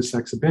architect of this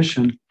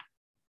exhibition.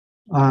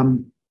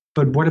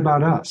 But what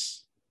about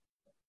us?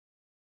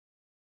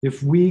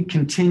 If we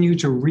continue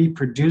to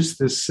reproduce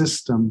this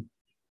system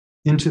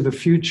into the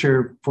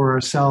future for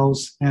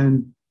ourselves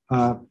and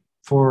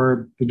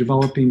for the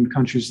developing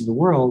countries of the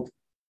world,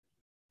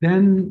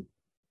 then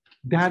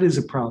that is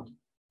a problem.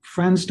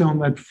 Friends don't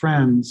let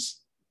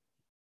friends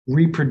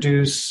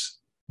reproduce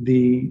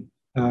the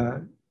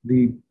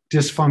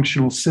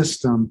dysfunctional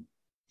system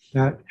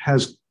that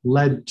has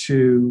led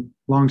to,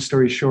 long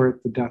story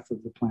short, the death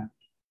of the planet.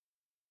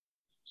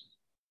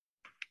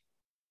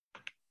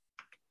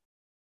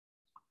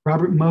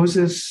 Robert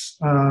Moses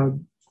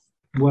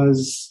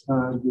was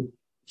the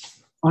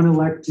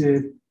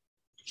unelected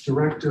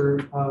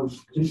director of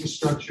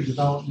infrastructure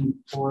development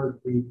for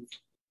the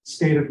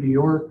state of New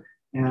York,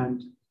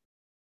 and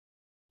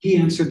he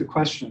answered the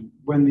question.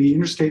 When the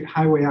Interstate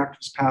Highway Act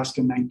was passed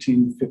in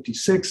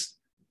 1956,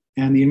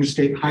 and the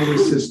interstate highway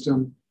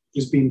system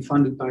was being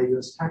funded by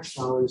US tax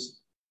dollars,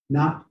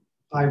 not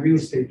by real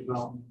estate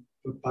development,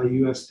 but by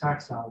US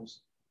tax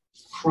dollars,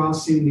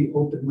 crossing the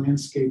open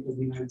landscape of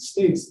the United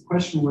States. The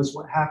question was,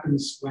 what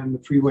happens when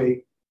the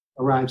freeway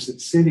arrives at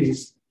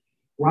cities?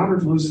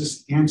 Robert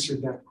Moses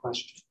answered that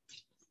question.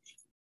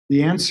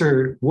 The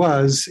answer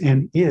was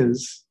and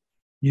is,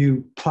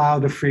 you plow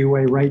the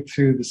freeway right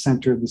through the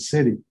center of the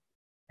city.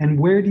 And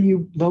where do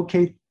you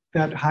locate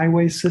that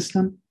highway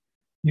system?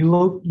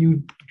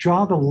 You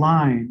draw the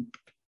line.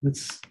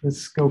 Let's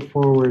go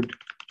forward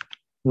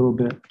a little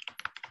bit.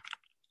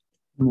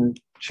 I'm going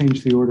to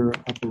change the order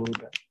up a little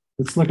bit.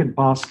 Let's look at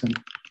Boston.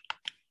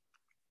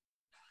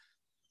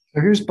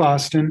 So here's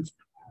Boston.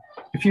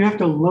 If you have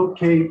to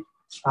locate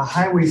a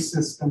highway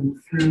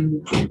system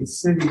through the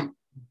city,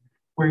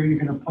 where are you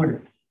going to put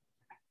it?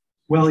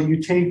 Well,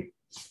 you take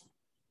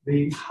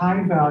the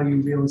high value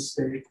real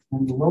estate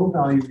and the low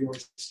value real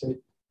estate,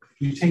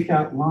 you take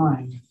that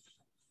line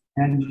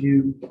and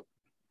you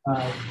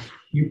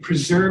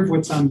preserve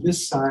what's on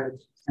this side,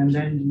 and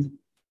then you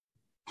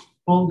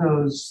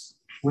bulldoze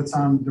what's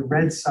on the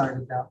red side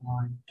of that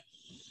line,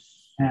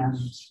 and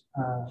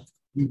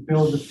you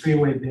build the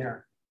freeway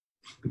there.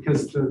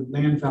 Because the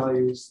land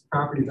values,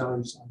 property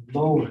values are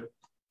lower,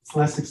 it's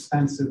less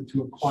expensive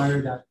to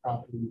acquire that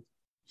property.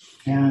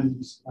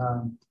 And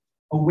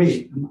oh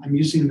wait, I'm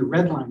using the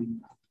redlining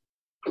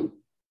now.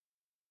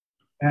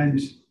 And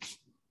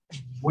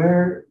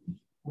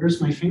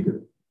where's my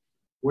finger?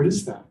 What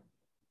is that?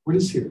 What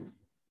is here?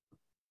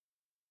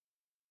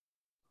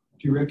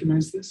 Do you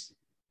recognize this?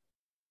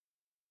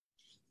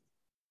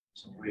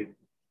 So wait.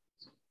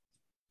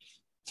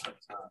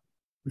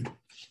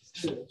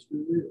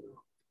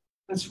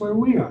 That's where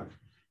we are.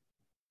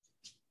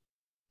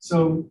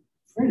 So,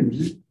 wait a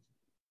minute.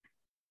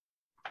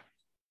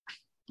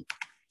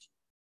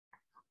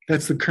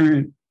 That's the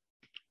current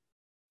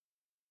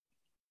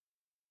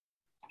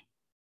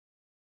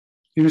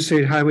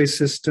interstate highway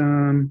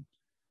system.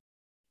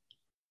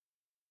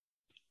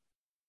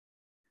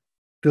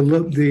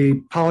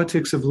 The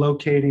politics of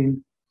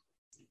locating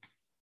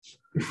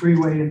the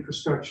freeway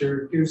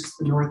infrastructure. Here's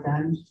the north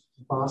end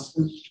of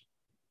Boston.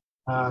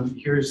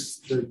 Here's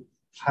the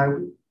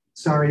highway.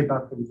 Sorry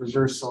about the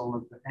reversal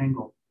of the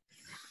angle.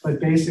 But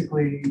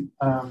basically,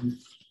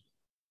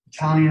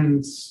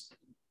 Italians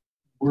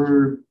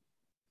were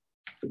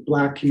the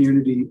Black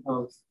community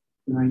of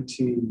the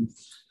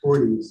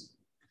 1940s.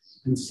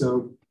 And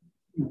so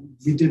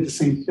we did the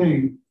same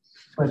thing,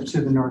 but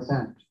to the north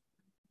end.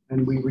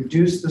 And we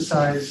reduced the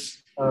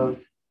size of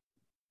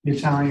the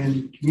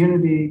Italian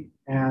community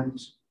and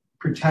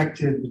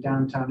protected the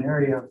downtown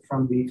area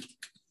from the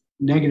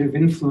negative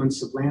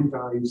influence of land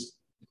values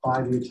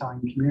by the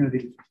Italian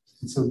community.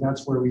 And so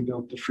that's where we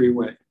built the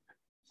freeway.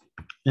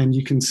 And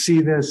you can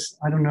see this,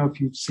 I don't know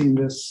if you've seen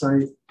this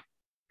site,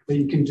 but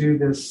you can do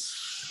this,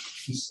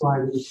 you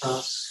slide it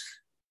across,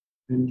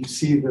 and you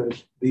see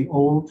the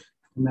old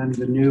and then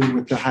the new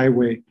with the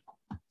highway.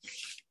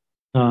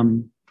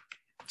 So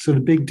the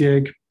big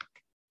dig.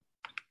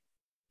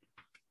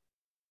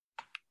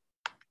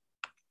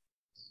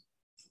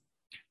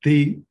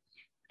 The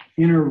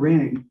inner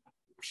ring.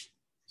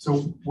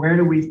 So where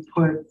do we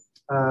put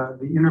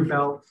the inner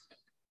belt?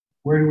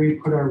 Where do we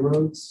put our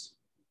roads?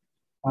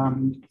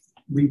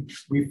 We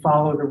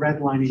follow the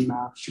redlining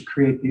map to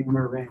create the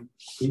inner ring,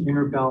 the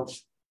inner belt.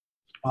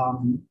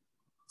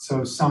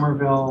 So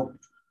Somerville,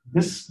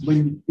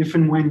 if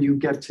and when you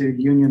get to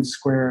Union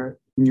Square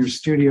in your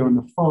studio in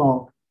the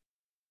fall,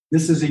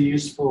 this is a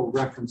useful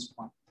reference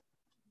point.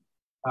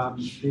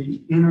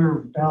 The inner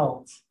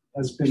belt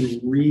has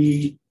been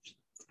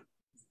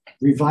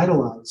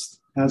revitalized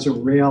as a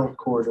rail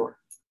corridor.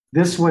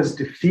 This was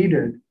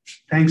defeated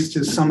thanks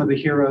to some of the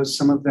heroes.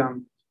 Some of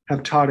them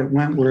have taught at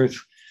Wentworth.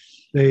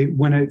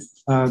 When it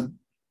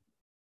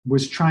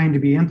was trying to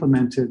be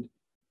implemented,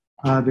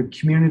 the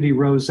community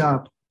rose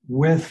up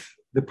with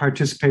the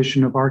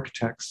participation of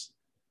architects,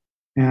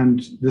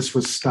 and this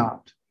was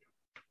stopped.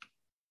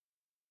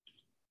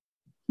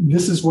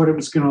 This is what it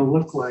was going to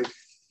look like.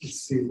 Let's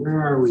see, where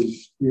are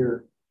we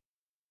here?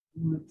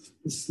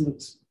 This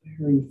looks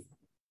very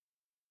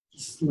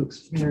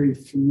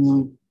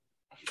familiar.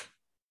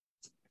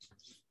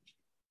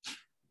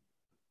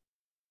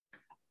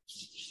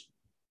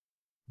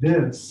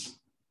 This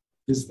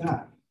is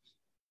that.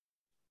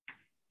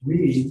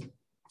 We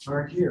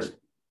are here.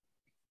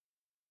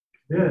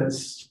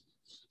 This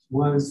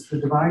was the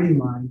dividing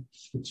line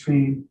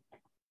between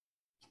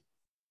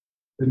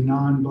the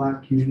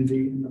non-Black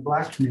community and the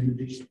Black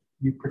community.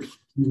 You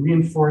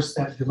reinforce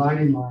that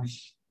dividing line.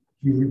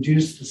 You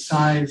reduce the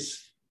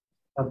size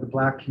of the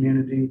Black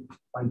community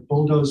by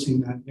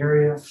bulldozing that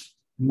area,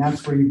 and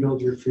that's where you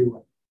build your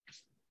freeway.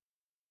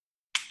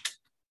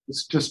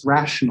 It's just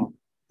rational.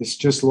 It's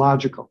just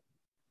logical.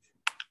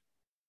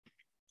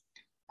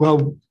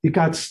 Well, it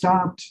got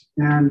stopped,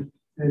 and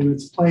in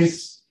its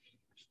place,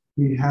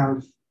 we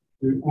have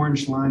the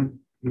orange line,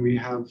 and we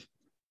have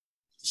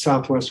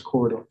Southwest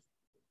Corridor.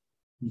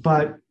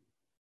 But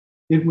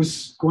it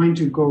was going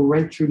to go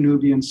right through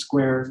Nubian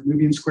Square.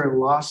 Nubian Square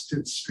lost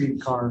its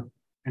streetcar,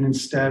 and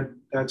instead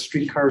that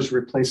streetcar is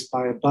replaced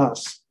by a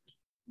bus.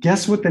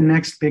 Guess what the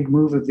next big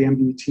move of the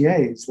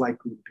MBTA is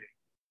likely to be?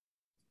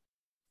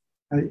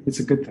 It's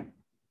a good thing.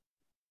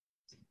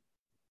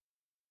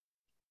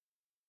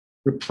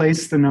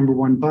 Replace the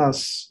 #1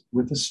 bus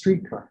with a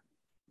streetcar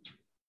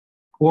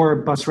or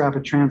bus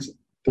rapid transit.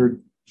 They're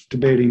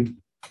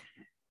debating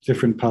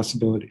different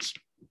possibilities.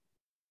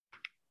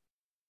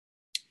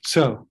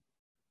 So,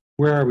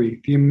 where are we?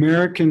 The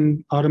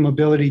American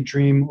automobility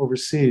dream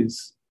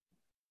overseas.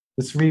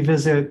 Let's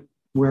revisit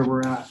where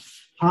we're at.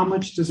 How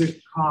much does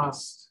it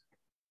cost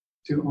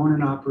to own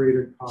and operate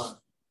a car?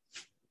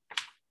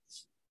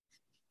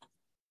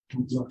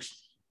 Look.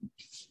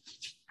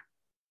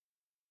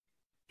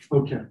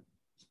 Okay,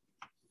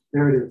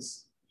 there it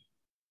is.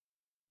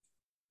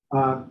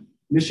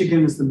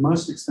 Michigan is the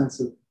most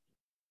expensive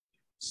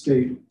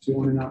state to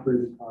own and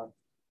operate a car.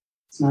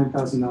 It's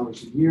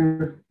 $9,000 a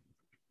year.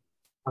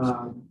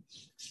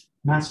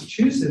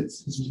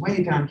 Massachusetts is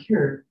way down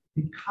here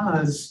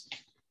because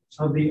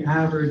of the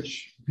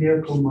average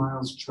vehicle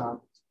miles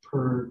traveled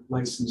per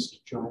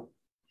licensed driver.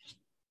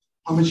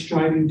 How much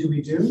driving do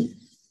we do?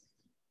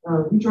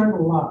 We drive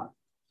a lot.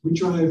 We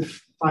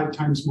drive 5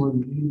 times more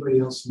than anybody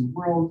else in the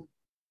world.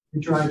 We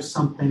drive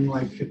something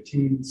like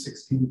 15,000,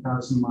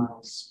 16,000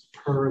 miles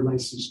per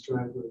licensed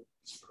driver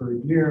per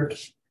year.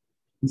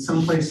 In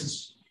some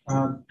places,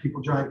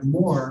 people drive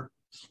more.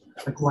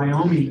 Like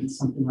Wyoming, it's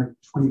something like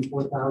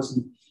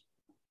 24,000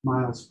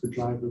 miles per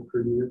driver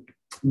per year.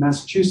 In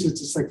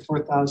Massachusetts, it's like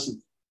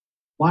 4,000.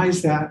 Why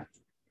is that?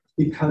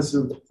 because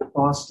of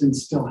Boston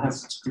still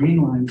has its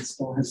green line, it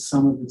still has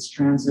some of its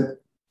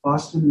transit.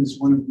 Boston is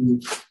one of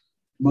the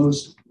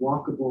most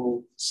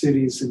walkable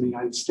cities in the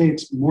United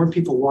States. More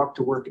people walk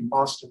to work in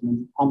Boston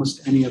than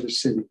almost any other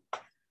city.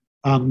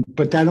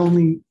 But that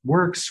only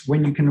works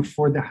when you can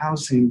afford the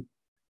housing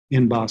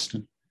in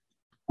Boston.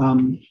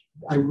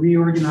 I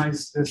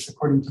reorganized this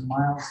according to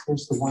miles.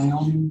 There's the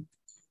Wyoming,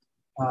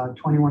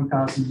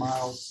 21,000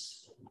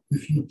 miles.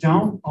 If you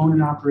don't own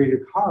and operate a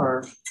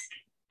car,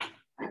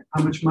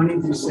 how much money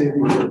do you save a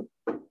year?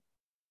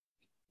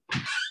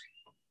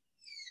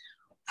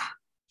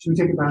 Should we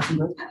take a bathroom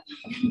break?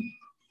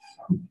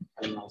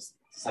 I don't know.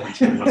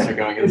 17 of us are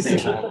going at the same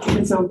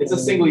time. It's a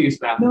single-use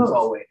bathroom. No.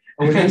 Hallway.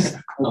 Okay.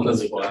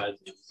 Unless it dies.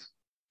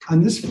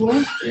 On this floor?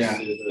 Yeah,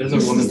 there's a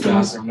This women's is the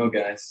most- bathroom. No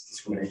guys.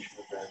 Discrimination.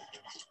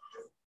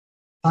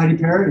 Potty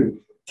parity.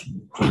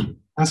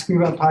 Ask me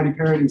about potty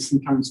parity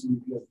sometimes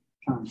when you get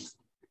time.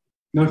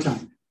 No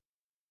time.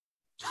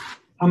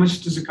 How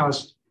much does it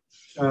cost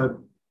to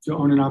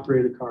own and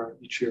operate a car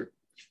each year?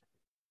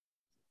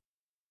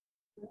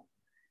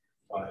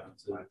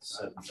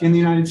 In the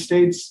United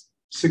States,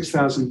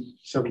 $6,000,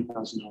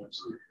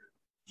 $7,000.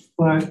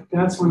 But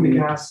that's when the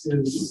gas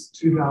is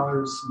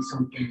 $2 and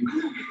something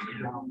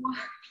a gallon.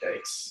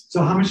 Yikes.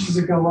 So how much does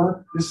it go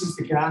up? This is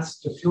the gas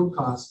to fuel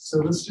cost. So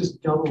let's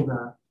just double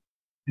that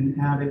and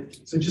add it.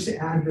 So just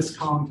add this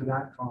column to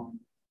that column.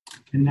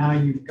 And now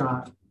you've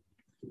got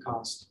the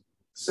cost.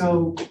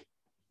 So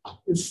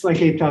it's like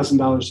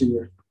 $8,000 a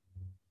year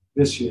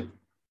this year.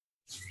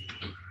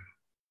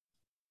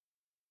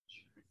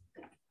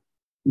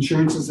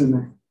 Insurance is in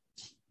there.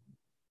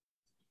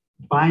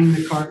 Buying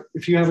the car,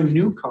 if you have a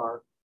new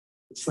car,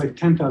 it's like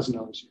 $10,000 a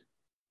year.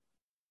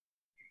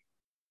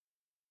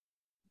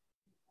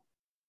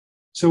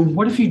 So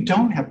what if you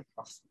don't have a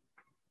car?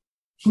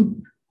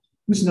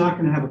 Who's not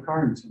going to have a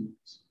car in 10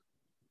 years?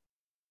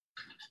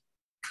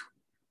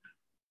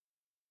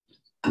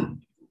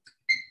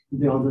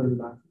 They all go to the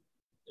bathroom.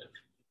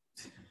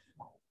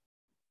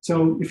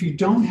 So if you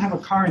don't have a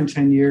car in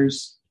 10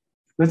 years,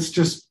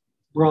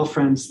 we're all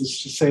friends. Let's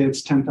just say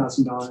it's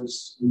 $10,000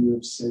 a year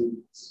of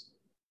savings.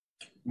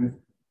 Right?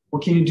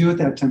 What can you do with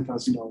that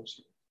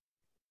 $10,000?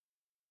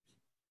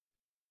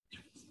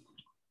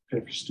 Pay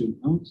for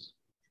student loans.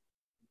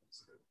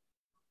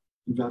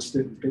 Invest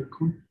it in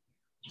Bitcoin.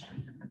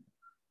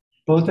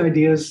 Both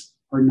ideas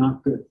are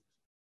not good.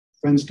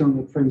 Friends don't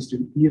let friends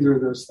do either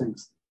of those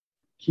things.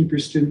 Keep your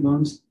student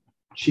loans,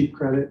 cheap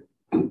credit.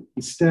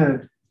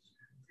 Instead,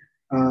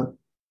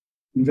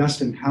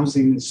 invest in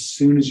housing as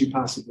soon as you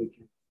possibly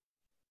can.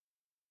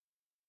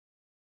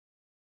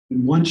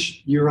 And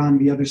once you're on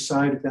the other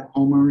side of that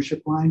home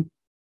ownership line,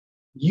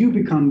 you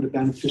become the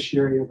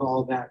beneficiary of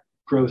all that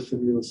growth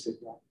in real estate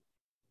value.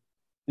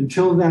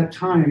 Until that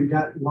time,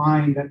 that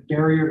line, that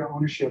barrier to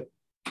ownership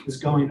is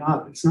going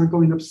up. It's not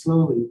going up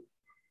slowly.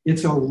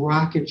 It's a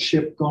rocket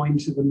ship going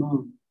to the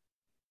moon.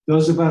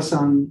 Those of us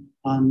on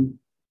the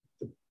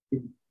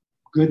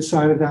good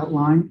side of that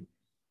line,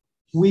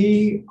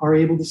 we are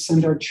able to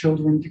send our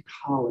children to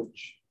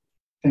college.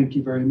 Thank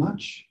you very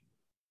much.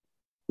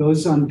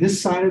 Those on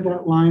this side of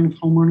that line of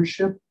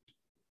homeownership,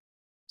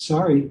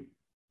 sorry,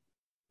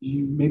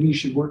 maybe you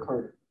should work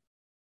harder.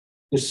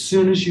 As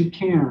soon as you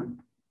can,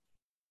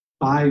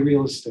 buy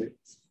real estate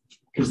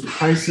because the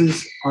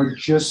prices are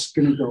just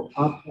going to go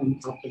up and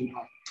up and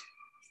up.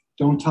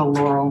 Don't tell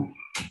Laurel,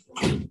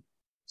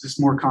 it's just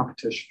more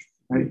competition,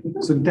 right?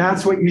 So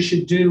that's what you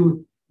should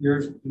do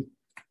your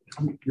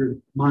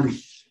money.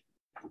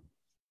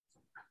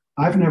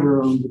 I've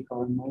never owned a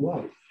car in my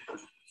life.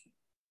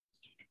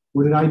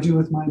 What did I do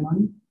with my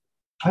money?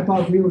 I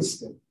bought real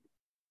estate.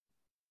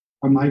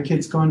 Are my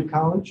kids going to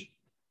college?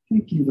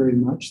 Thank you very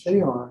much.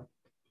 They are.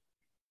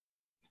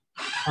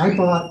 I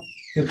bought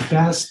the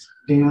best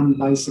damn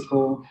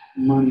bicycle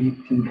money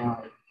can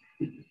buy.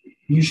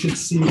 You should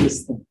see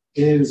this thing.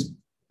 It is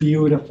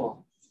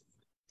beautiful.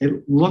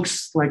 It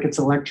looks like it's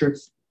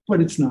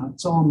but it's not.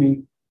 It's all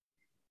me.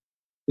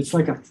 It's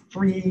like a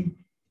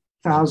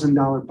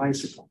 $3,000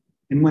 bicycle.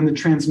 And when the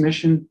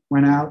transmission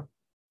went out,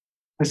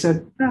 I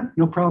said,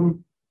 no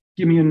problem.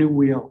 Give me a new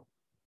wheel.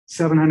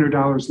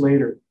 $700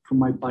 later for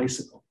my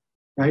bicycle,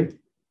 right?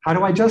 How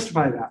do I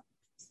justify that?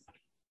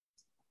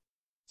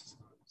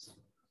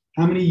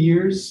 How many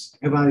years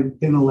have I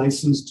been a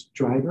licensed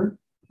driver,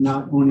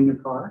 not owning a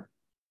car?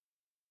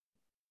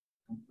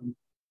 A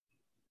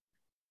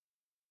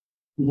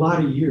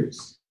lot of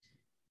years.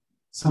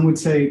 Some would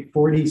say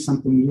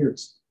 40-something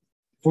years.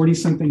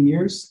 40-something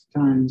years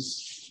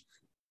times,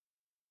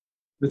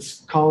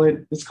 let's call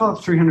it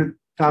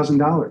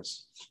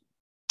 $300,000.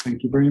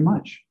 Thank you very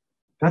much.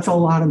 That's a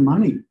lot of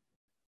money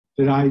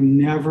that I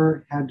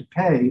never had to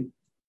pay.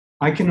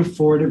 I can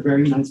afford a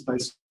very nice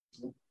bicycle.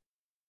 It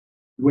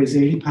weighs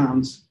 80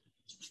 pounds.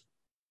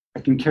 I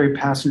can carry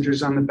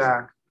passengers on the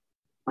back,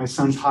 my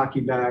son's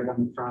hockey bag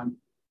on the front.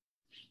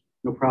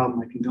 No problem.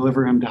 I can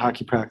deliver him to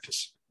hockey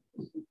practice.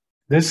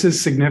 This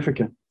is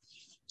significant.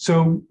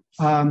 So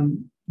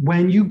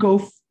when you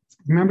go,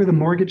 remember the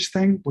mortgage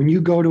thing? When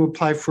you go to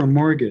apply for a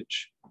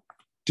mortgage,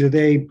 Do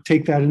they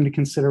take that into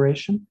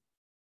consideration?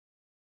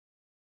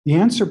 The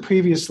answer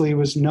previously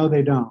was no,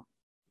 they don't.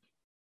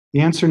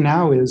 The answer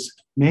now is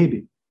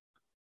maybe.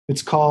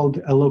 It's called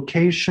a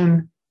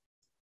location.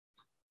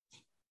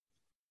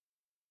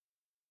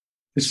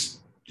 This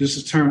is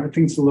a term, I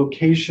think it's a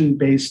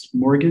location-based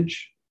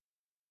mortgage.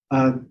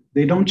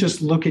 They don't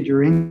just look at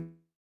your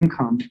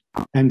income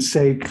and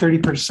say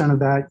 30% of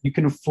that, you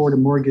can afford a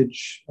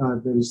mortgage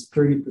that is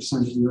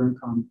 30% of your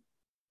income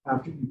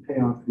after you pay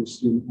off your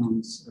student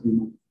loans every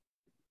month.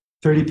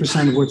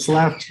 30% of what's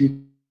left,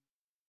 you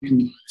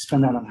can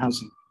spend that on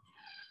housing.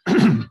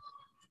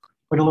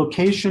 But a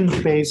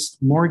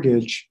location-based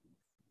mortgage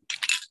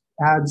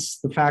adds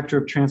the factor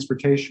of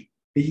transportation.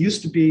 It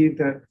used to be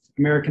that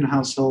American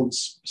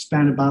households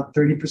spend about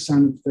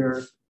 30% of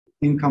their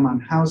income on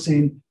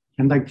housing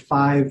and like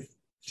 5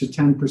 to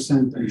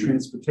 10% on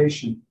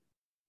transportation.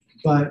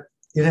 But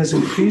it has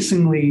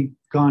increasingly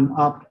gone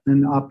up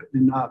and up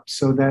and up,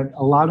 so that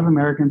a lot of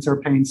Americans are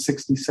paying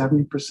 60,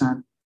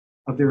 70%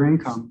 of their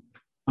income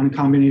on a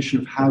combination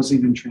of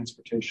housing and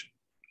transportation.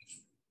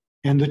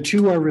 And the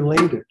two are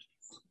related.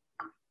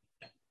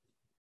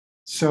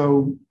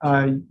 So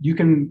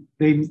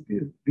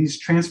these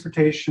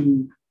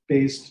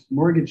transportation-based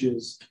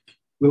mortgages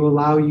will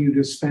allow you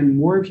to spend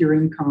more of your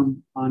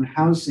income on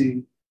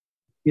housing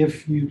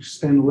if you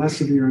spend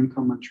less of your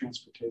income on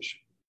transportation.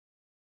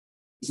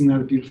 Isn't that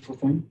a beautiful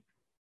thing?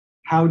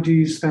 How do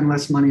you spend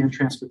less money on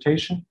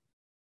transportation?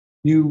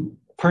 You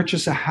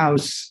purchase a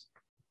house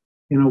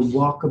in a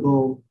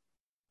walkable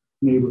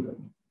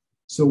neighborhood.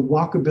 So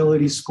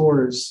walkability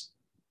scores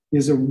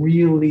is a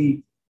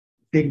really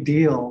big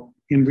deal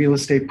in real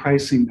estate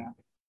pricing now.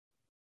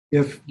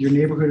 If your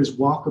neighborhood is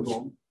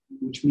walkable,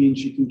 which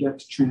means you can get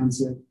to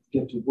transit,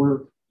 get to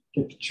work,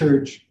 get to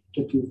church,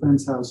 get to your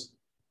friend's house,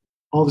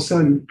 all of a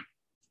sudden,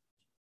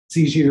 it's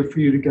easier for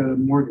you to get a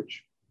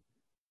mortgage.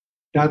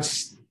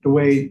 That's the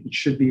way it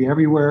should be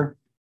everywhere,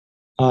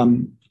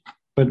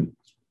 but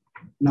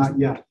not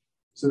yet.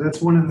 So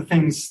that's one of the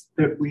things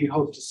that we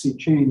hope to see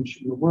change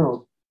in the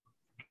world.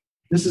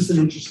 This is an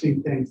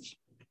interesting thing.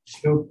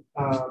 So,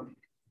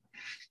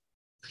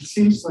 it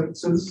seems like,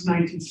 so this is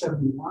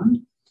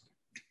 1971,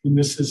 and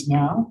this is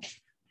now.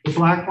 The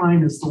black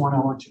line is the one I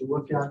want you to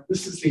look at.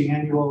 This is the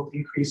annual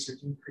increase or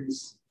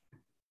decrease.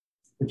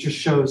 It just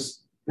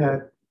shows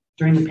that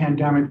during the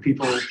pandemic,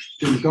 people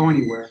didn't go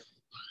anywhere.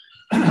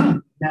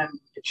 Then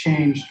it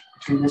changed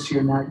between this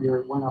year and that year.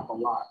 It went up a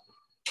lot.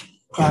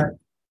 But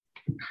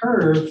the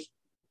curve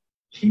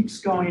keeps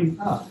going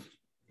up.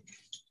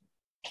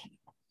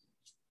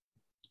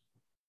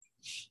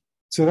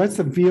 So that's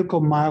the vehicle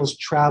miles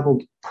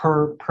traveled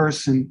per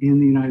person in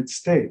the United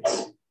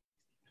States.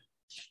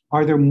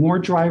 Are there more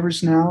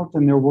drivers now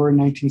than there were in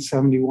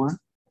 1971?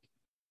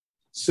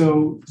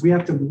 So we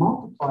have to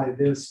multiply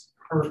this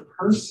per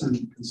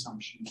person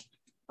consumption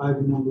by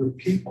the number of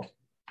people.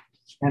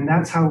 And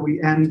that's how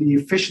we end the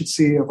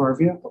efficiency of our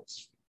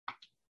vehicles.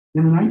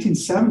 In the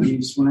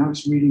 1970s, when I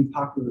was reading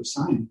popular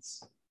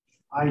science,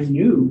 I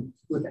knew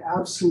with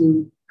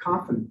absolute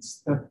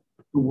confidence that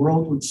the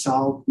world would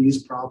solve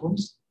these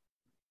problems.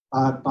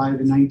 By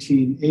the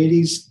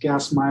 1980s,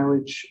 gas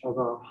mileage of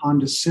a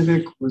Honda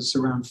Civic was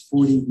around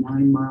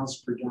 49 miles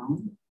per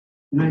gallon.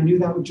 And I knew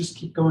that would just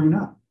keep going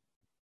up,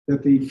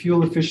 that the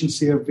fuel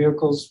efficiency of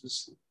vehicles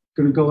was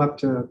going to go up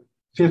to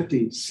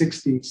 50,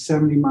 60,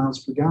 70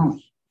 miles per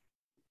gallon.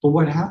 But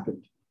what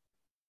happened?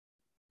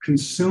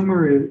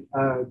 Consumer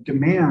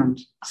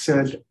demand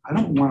said, I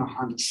don't want a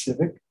Honda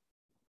Civic.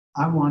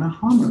 I want a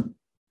Hummer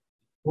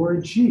or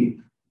a Jeep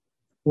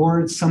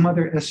or some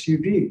other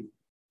SUV.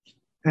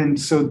 And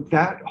so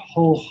that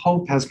whole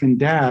hope has been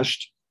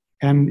dashed,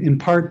 and in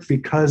part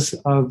because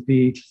of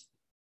the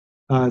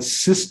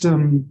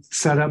system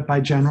set up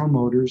by General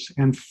Motors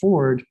and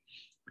Ford.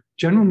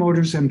 General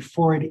Motors and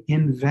Ford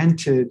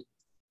invented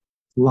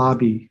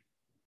the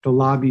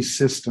lobby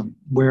system,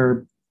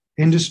 where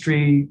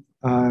industry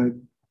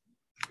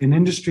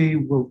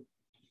will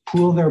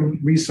pool their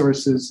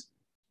resources,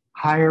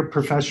 hire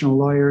professional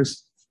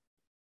lawyers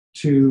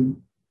to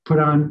put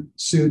on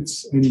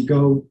suits and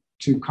go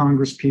to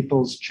Congress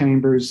people's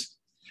chambers,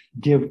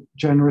 give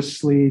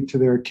generously to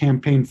their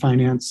campaign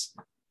finance,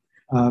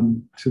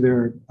 to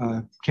their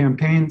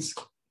campaigns.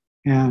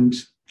 And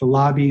the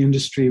lobby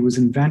industry was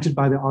invented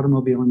by the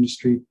automobile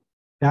industry.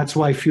 That's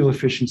why fuel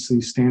efficiency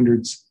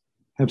standards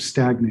have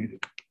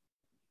stagnated.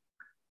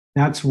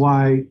 That's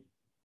why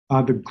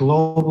the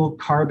global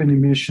carbon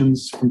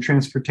emissions from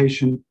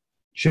transportation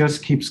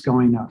just keeps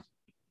going up.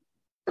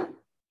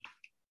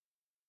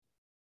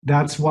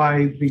 That's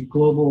why the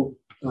global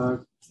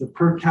the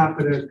per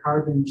capita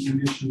carbon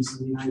emissions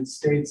in the United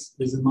States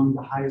is among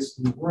the highest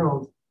in the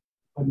world,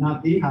 but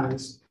not the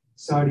highest.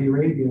 Saudi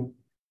Arabia,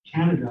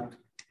 Canada,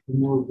 the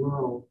more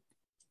rural,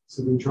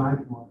 so they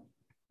drive more.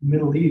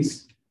 Middle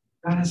East,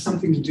 that has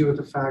something to do with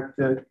the fact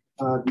that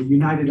the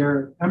United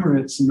Arab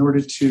Emirates, in order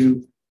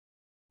to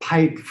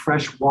pipe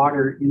fresh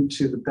water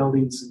into the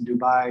buildings in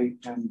Dubai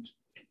and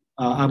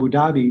Abu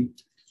Dhabi,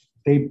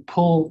 they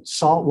pull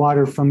salt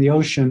water from the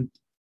ocean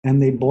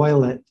and they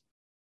boil it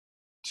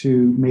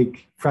to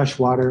make fresh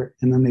water,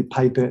 and then they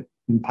pipe it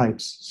in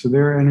pipes. So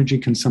their energy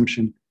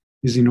consumption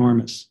is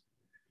enormous.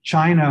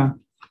 China,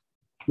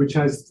 which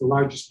has the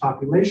largest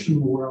population in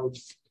the world,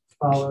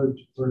 followed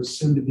or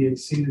soon to be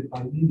exceeded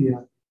by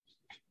India,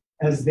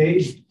 as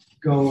they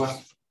go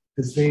up,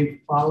 as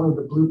they follow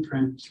the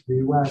blueprint to the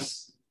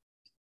US,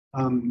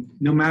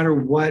 no matter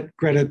what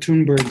Greta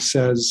Thunberg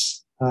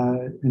says,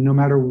 and no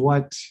matter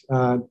what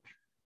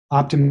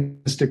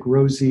optimistic,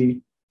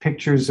 rosy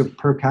pictures of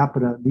per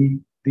capita, the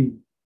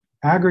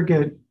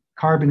aggregate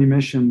carbon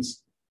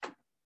emissions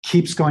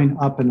keeps going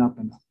up and up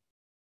and up.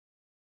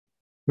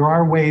 There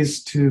are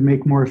ways to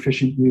make more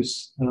efficient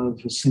use of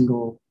a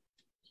single,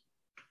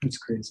 it's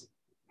crazy.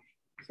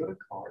 Is that a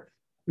car?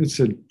 It's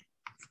a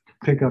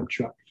pickup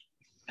truck.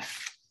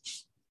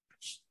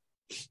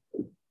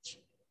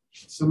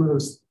 Some of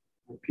those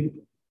are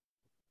people.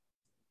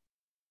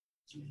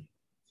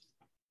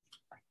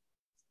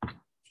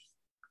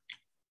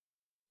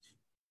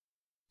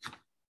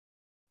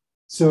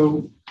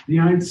 So the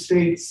United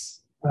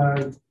States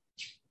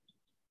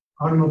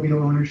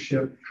automobile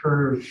ownership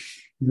curve,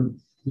 the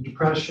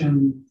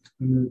Depression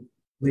in the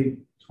late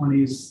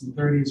 20s and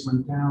 30s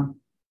went down.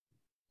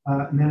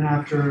 And then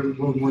after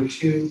World War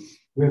II,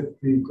 with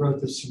the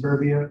growth of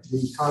suburbia,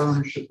 the car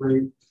ownership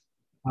rate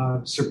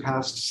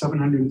surpassed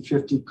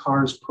 750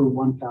 cars per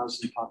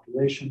 1,000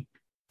 population.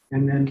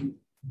 And then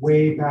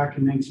way back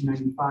in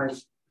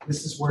 1995,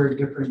 this is where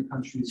different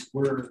countries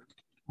were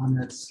on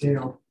that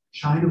scale.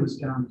 China was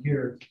down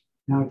here,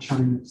 now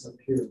China is up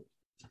here.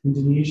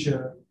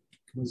 Indonesia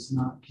was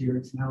not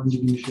here, now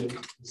Indonesia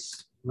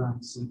is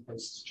around the same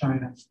place as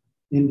China,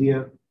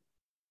 India.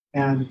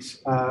 And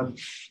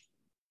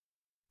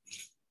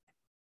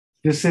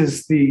this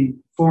is the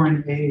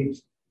foreign aid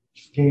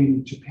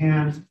gain.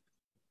 Japan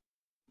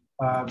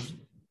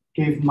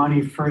gave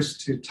money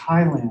first to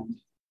Thailand.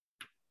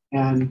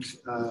 And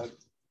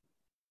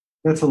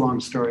that's a long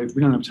story.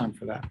 We don't have time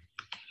for that.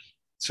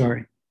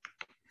 Sorry.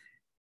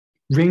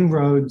 Ring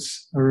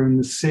roads are in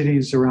the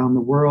cities around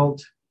the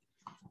world.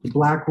 The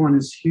black one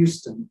is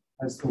Houston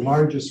as the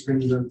largest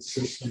ring road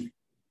system,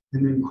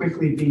 and then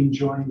quickly being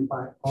joined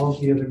by all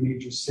the other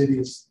major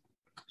cities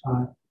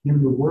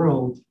in the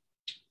world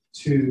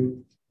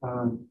to,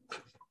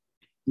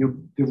 the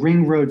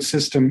ring road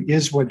system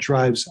is what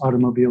drives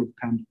automobile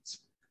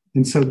dependence.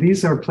 And so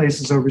these are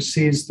places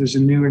overseas. There's a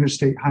new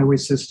interstate highway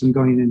system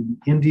going in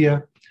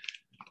India.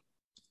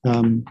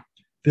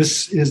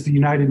 This is the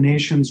United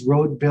Nations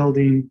road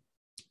building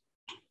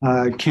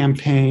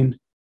campaign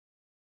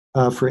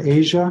for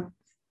Asia.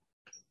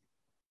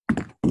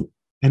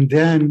 And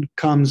then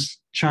comes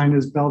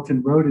China's Belt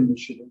and Road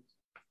Initiative.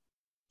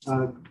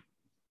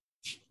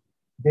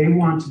 They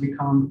want to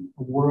become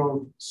a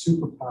world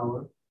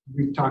superpower.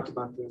 We've talked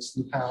about this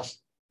in the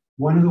past.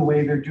 One of the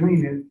ways they're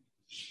doing it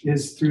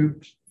is through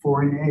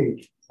foreign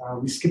aid.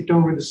 We skipped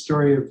over the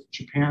story of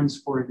Japan's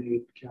foreign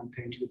aid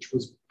campaign, which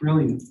was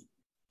brilliant.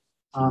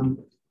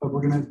 But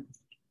we're going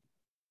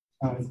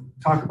to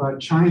talk about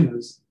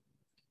China's.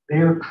 They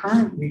are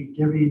currently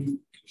giving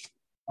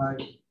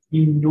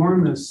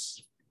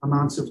enormous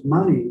amounts of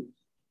money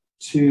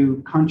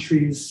to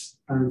countries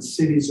and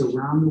cities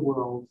around the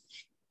world,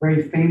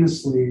 very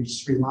famously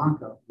Sri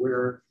Lanka,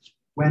 where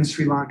when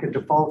Sri Lanka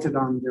defaulted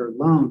on their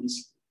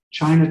loans,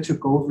 China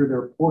took over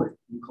their port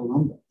in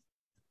Colombo.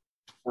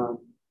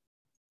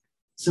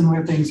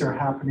 Similar things are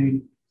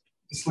happening.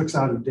 This looks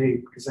out of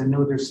date because I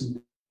know there's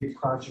some big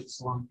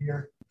projects along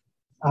here.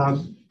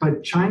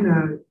 But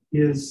China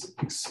is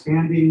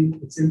expanding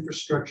its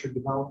infrastructure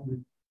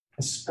development,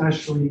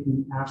 especially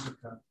in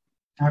Africa.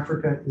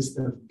 Africa is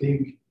the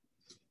big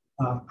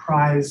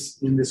prize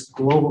in this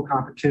global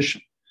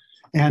competition.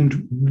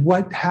 And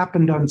what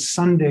happened on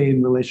Sunday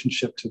in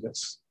relationship to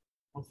this?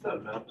 What's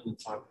that map in the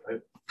top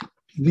right?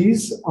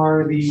 These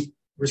are the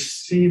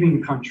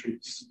receiving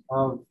countries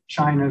of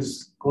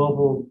China's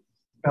global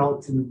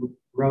Belt and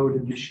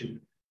Road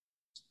Initiative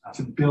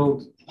to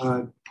build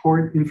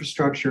port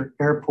infrastructure,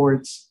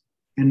 airports,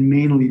 and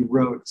mainly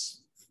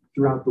roads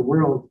throughout the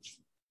world.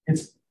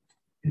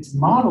 It's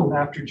modeled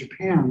after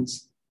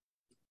Japan's.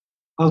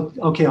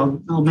 Okay,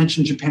 I'll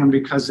mention Japan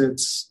because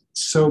it's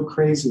so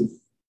crazy.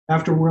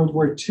 After World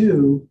War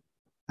II,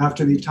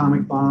 after the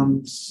atomic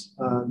bombs,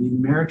 the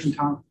American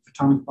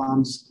atomic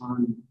bombs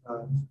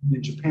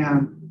in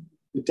Japan,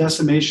 the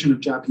decimation of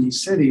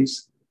Japanese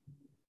cities,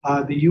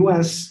 the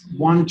US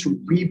wanted to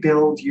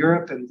rebuild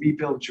Europe and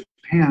rebuild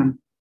Japan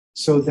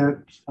so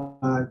that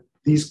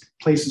these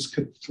places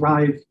could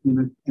thrive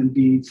and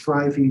be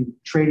thriving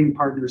trading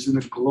partners in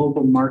a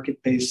global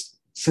market-based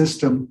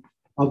system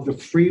of the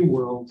free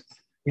world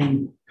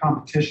in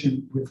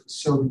competition with the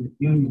Soviet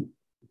Union,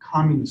 the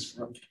communist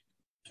world.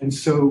 And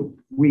so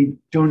we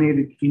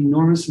donated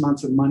enormous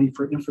amounts of money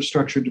for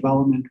infrastructure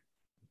development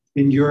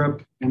in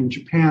Europe and in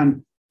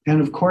Japan.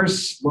 And of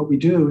course, what we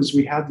do is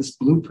we have this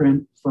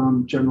blueprint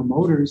from General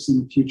Motors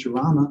in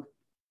Futurama,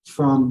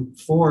 from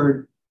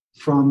Ford,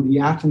 from the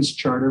Athens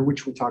Charter,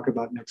 which we'll talk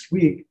about next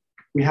week,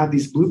 we have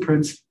these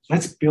blueprints.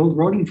 Let's build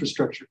road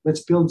infrastructure.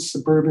 Let's build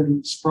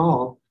suburban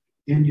sprawl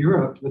in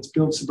Europe. Let's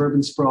build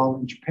suburban sprawl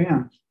in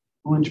Japan.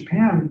 Well, in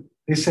Japan,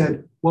 they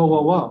said, whoa,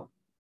 whoa, whoa.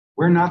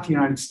 We're not the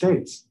United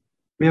States.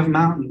 We have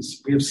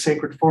mountains. We have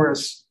sacred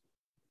forests.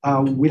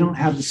 We don't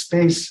have the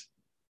space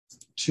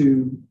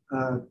to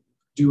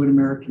do an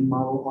American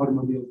model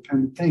automobile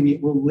dependent thing.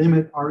 It will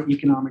limit our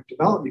economic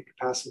development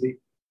capacity.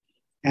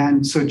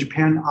 And so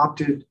Japan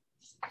opted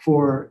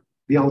for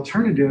the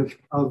alternative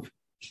of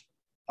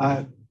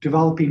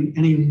developing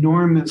an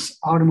enormous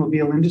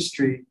automobile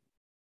industry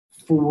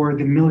for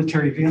the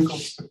military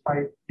vehicles to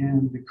fight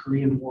in the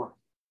Korean War.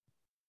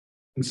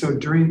 And so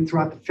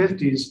throughout the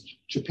 50s,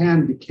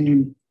 Japan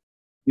became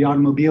the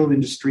automobile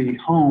industry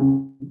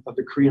home of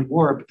the Korean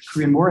War, but the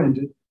Korean War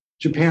ended.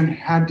 Japan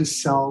had to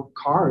sell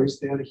cars.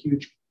 They had a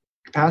huge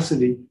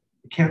capacity.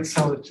 They can't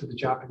sell it to the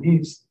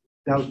Japanese.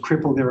 That would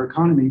cripple their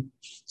economy.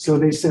 So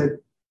they said,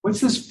 what's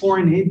this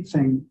foreign aid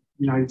thing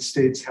the United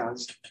States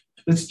has?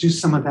 Let's do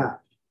some of that.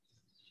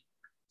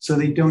 So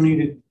they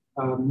donated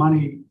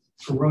money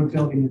for road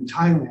building in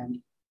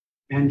Thailand.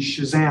 And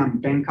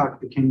Shazam,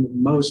 Bangkok became the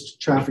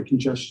most traffic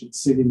congested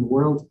city in the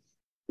world.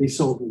 They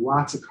sold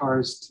lots of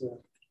cars to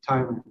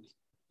Thailand.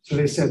 So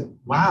they said,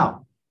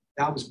 wow,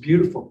 that was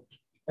beautiful.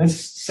 Let's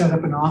set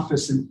up an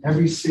office in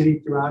every city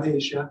throughout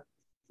Asia,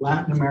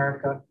 Latin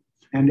America,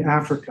 and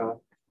Africa.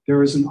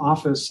 There is an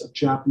office of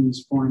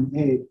Japanese foreign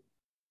aid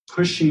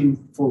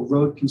pushing for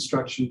road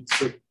construction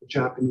so the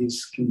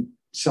Japanese can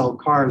sell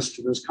cars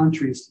to those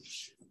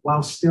countries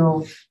while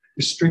still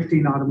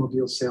restricting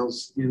automobile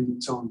sales in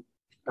its own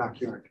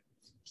backyard.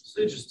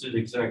 So they just did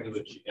exactly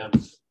what GM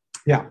did.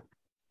 Yeah.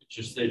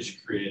 They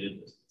just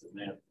created the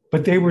demand.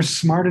 But they were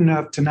smart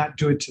enough to not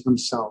do it to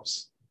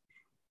themselves.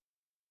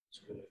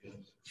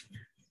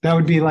 That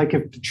would be like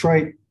if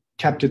Detroit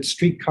kept its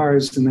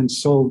streetcars and then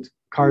sold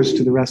cars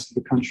to the rest of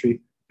the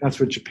country. That's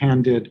what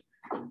Japan did.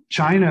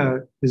 China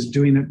is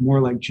doing it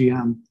more like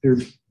GM. They're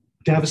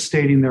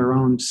devastating their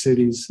own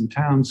cities and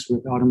towns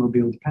with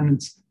automobile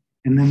dependence,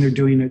 and then they're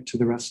doing it to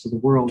the rest of the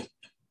world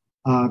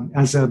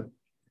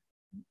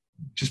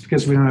just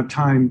because we don't have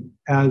time,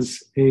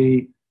 as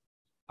a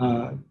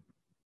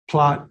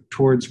plot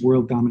towards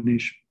world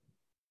domination.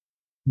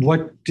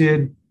 What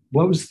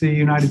was the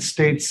United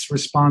States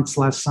response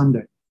last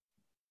Sunday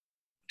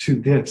to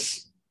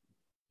this?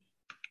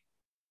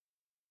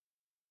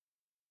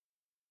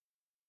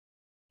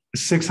 A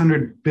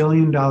 $600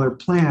 billion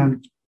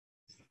plan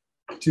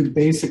to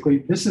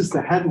basically, this is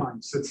the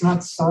headline, so it's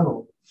not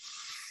subtle.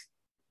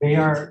 They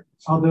are,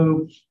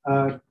 although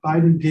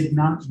Biden did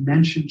not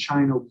mention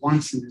China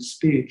once in his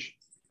speech,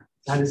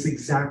 that is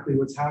exactly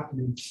what's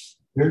happening.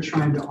 They're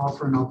trying to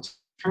offer an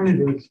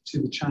alternative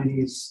to the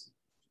Chinese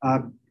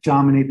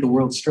dominate the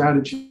world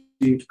strategy,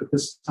 but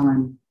this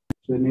time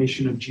the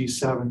nation of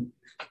G7,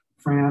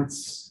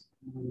 France,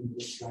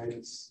 this guy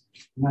is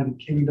United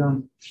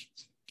Kingdom,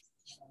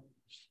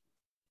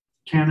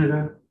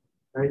 Canada,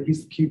 right?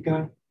 He's the cute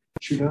guy,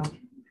 Trudeau.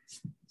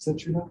 Is that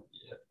Trudeau?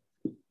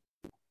 Yeah.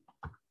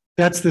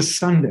 That's this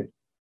Sunday.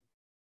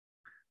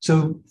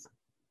 So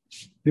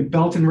the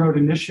Belt and Road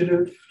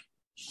Initiative,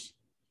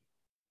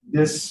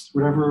 this,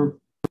 whatever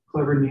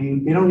clever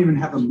name, they don't even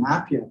have a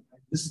map yet.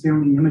 This is the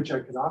only image I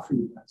could offer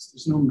you guys.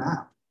 There's no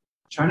map.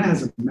 China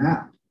has a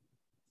map,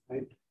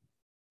 right?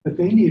 But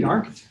they need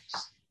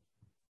architects.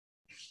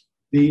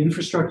 The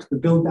infrastructure, the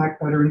Build Back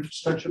Better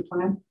infrastructure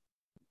plan,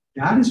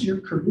 that is your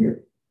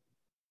career.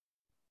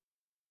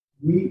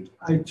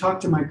 I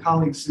talked to my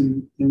colleagues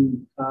in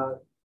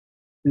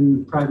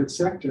the private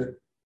sector.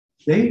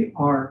 They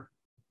are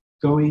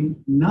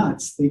going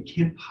nuts. They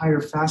can't hire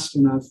fast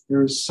enough.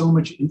 There is so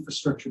much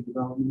infrastructure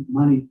development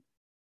money.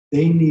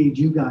 They need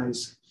you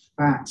guys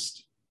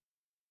fast.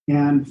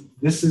 And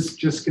this is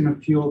just going to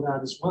fuel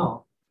that as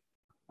well.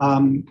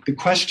 The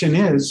question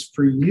is,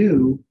 for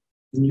you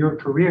in your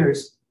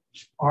careers,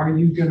 are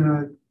you going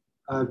to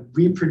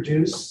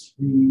reproduce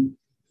and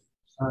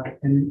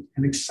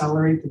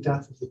accelerate the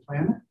death of the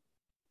planet?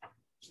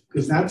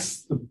 Because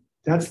that's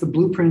the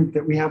blueprint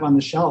that we have on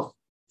the shelf.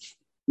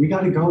 We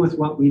got to go with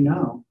what we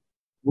know.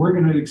 We're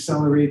going to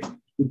accelerate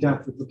the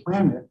death of the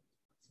planet.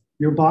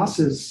 Your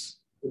bosses,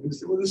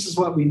 well, this is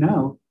what we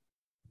know.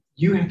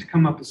 You have to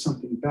come up with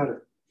something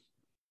better.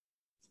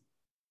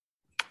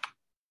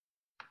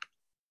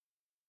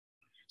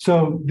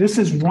 So this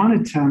is one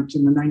attempt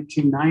in the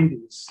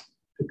 1990s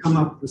to come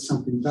up with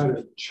something better.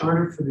 The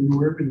Charter for the New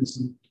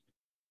Urbanism.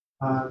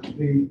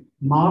 They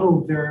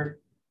modeled their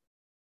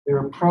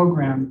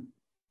program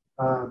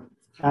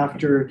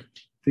after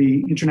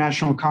the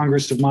International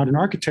Congress of Modern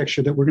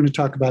Architecture that we're going to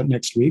talk about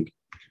next week.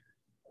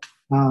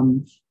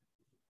 And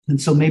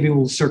so maybe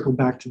we'll circle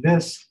back to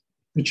this.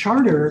 The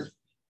Charter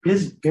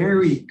is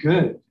very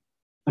good.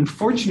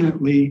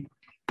 Unfortunately,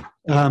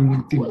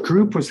 the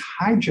group was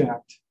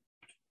hijacked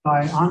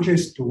by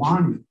Andres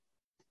Duany,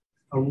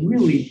 a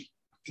really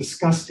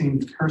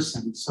disgusting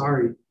person,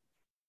 sorry,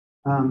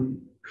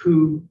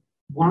 who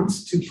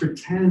wants to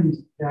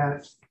pretend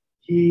that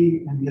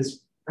he and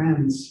his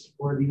friends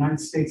or the United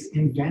States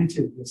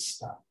invented this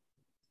stuff.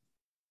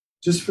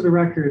 just for the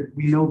record,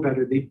 we know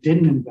better. They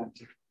didn't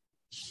invent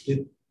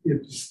it.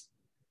 It's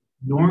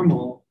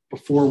normal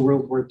before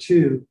World War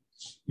II.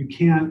 You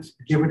can't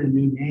give it a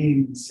new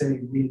name and say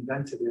we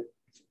invented it.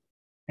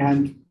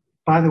 And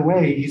by the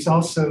way, he's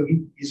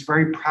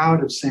very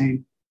proud of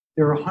saying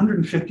there are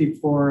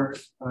 154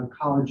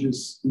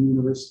 colleges and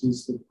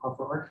universities that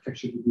offer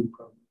architecture degree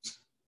programs.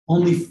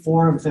 Only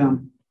 4 of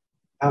them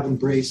have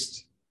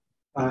embraced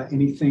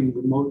anything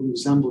remotely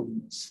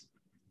resembling this.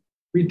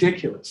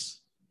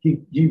 Ridiculous. He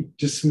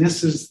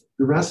dismisses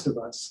the rest of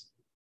us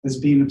as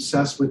being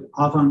obsessed with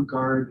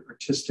avant-garde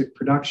artistic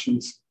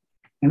productions.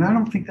 And I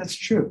don't think that's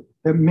true.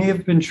 That may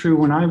have been true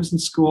when I was in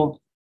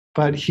school,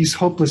 but he's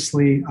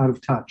hopelessly out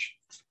of touch.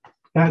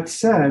 That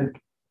said,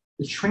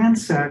 the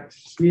transect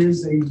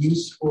is a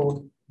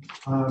useful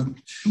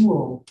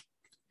tool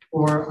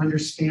for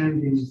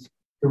understanding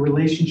the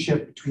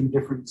relationship between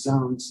different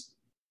zones.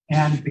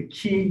 And the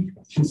key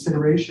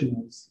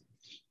consideration is,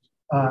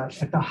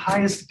 at the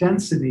highest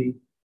density,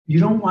 you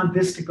don't want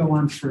this to go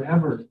on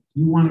forever.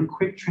 You want a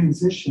quick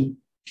transition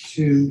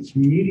to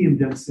medium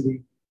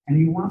density, and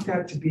you want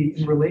that to be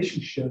in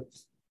relationship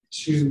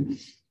to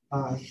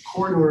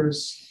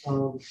corridors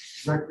of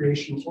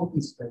recreational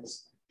open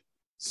space.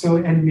 So,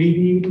 and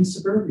maybe even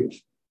suburbia.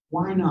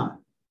 Why not?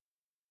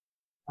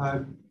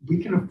 We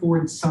can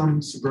afford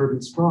some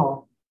suburban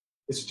sprawl.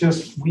 It's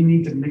just we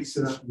need to mix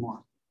it up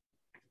more.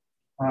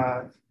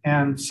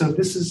 And so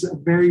this is a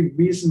very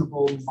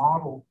reasonable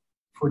model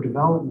for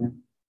development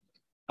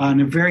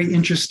and a very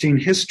interesting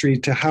history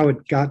to how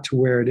it got to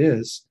where it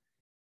is.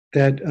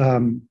 That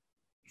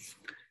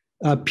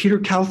Peter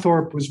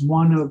Calthorpe was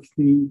one of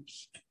the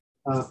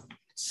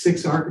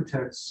 6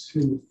 architects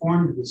who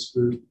formed this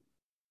group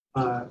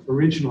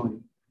originally.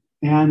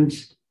 And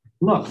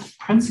look,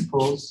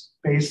 principles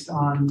based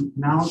on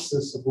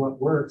analysis of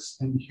what works,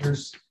 and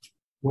here's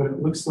what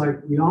it looks like.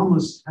 We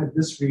almost had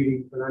this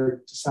reading, but I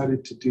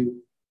decided to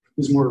do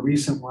this more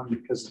recent one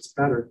because it's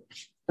better.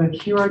 But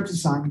here are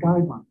design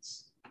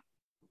guidelines.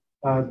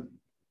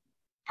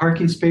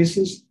 Parking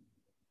spaces,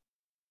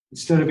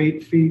 instead of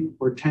 8 feet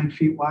or 10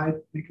 feet wide,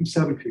 make them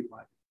 7 feet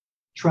wide.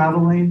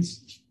 Travel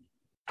lanes,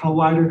 how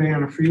wide are they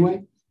on a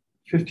freeway?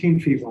 15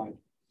 feet wide.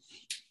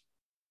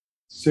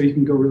 So you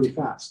can go really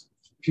fast.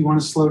 If you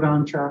want to slow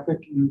down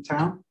traffic in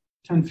town,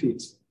 10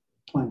 feet,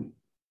 plenty.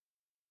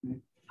 Okay.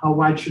 How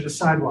wide should a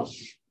sidewalk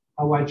be?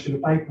 How wide should a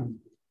bike lane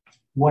be?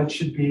 What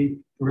should be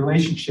the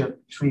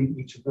relationship between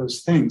each of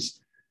those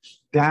things?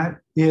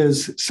 That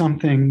is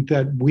something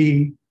that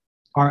we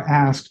are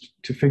asked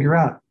to figure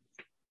out.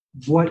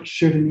 What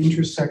should an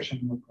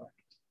intersection look like?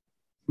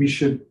 We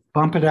should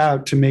bump it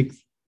out to make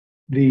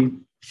the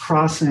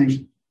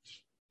crossing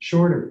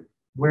shorter.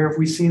 Where have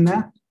we seen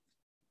that?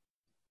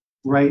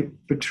 Right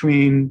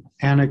between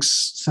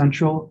Annex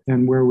Central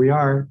and where we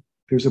are,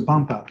 there's a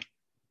bump out.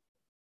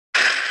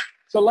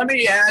 So let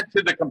me add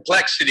to the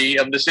complexity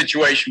of the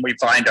situation we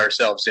find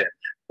ourselves in.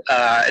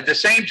 At the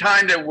same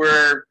time that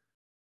we're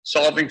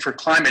solving for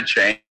climate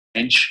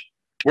change,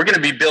 we're going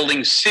to be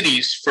building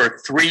cities for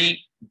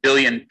 3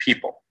 billion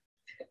people.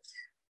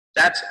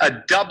 That's a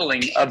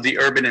doubling of the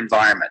urban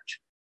environment.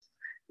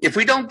 If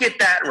we don't get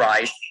that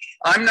right,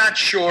 I'm not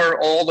sure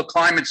all the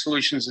climate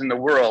solutions in the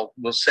world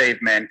will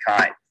save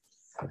mankind,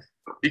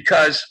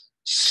 because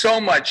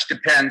so much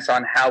depends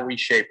on how we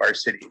shape our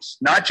cities,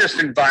 not just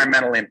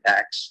environmental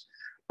impacts,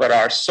 but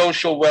our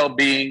social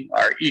well-being,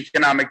 our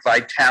economic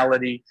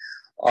vitality,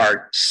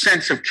 our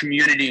sense of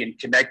community and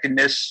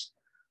connectedness.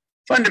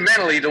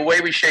 Fundamentally, the way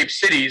we shape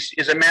cities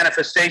is a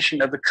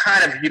manifestation of the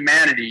kind of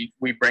humanity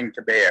we bring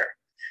to bear.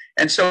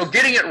 And so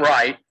getting it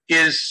right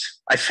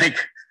is, I think,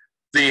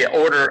 the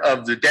order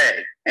of the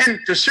day. And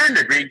to a certain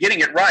degree, getting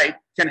it right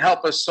can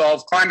help us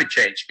solve climate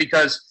change,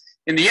 because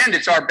in the end,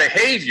 it's our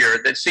behavior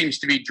that seems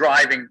to be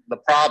driving the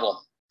problem.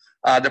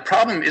 The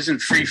problem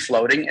isn't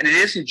free-floating, and it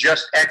isn't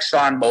just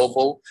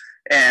ExxonMobil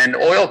and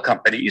oil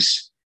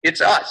companies.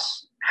 It's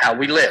us, how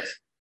we live.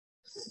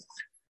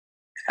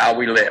 How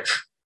we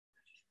live.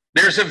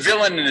 There's a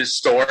villain in this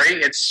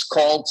story. It's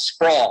called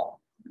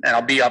sprawl, and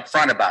I'll be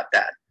upfront about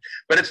that.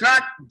 But it's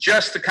not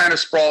just the kind of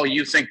sprawl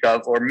you think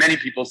of, or many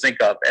people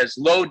think of, as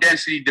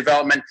low-density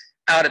development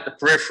out at the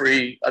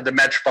periphery of the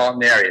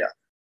metropolitan area.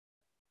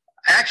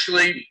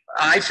 Actually,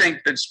 I think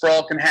that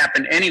sprawl can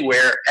happen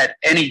anywhere at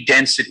any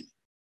density.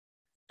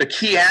 The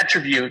key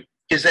attribute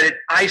is that it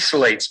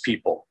isolates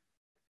people.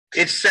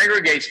 It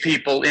segregates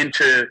people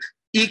into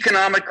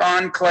economic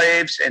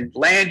enclaves and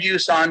land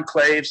use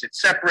enclaves. It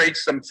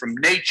separates them from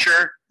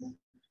nature.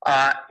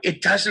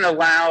 It doesn't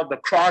allow the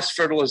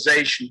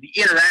cross-fertilization,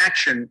 the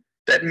interaction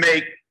that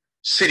make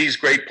cities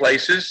great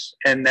places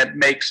and that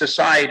make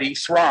society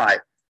thrive.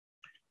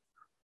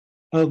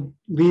 I'll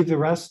leave the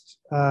rest.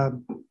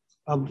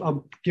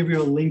 I'll give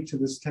you a link to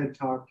this TED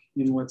Talk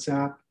in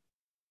WhatsApp.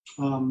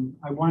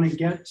 I want to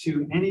get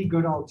to any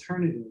good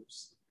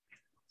alternatives.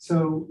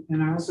 So,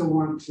 and I also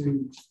want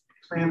to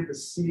plant the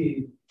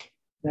seed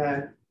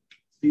that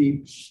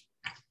the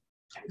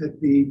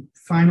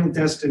final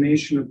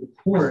destination of the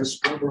course,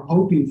 what we're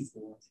hoping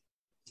for,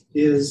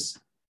 is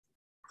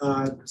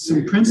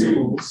some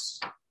principles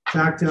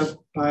backed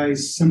up by a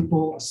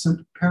simple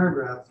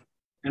paragraph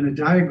and a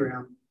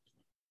diagram,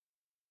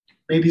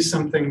 maybe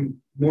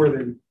something more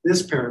than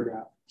this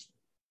paragraph,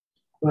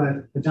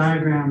 but the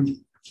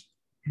diagram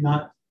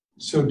not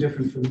so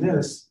different from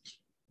this.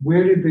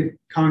 Where did the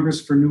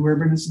Congress for New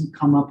Urbanism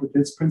come up with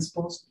its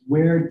principles?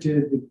 Where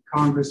did the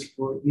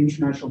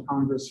International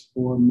Congress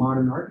for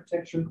Modern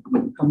Architecture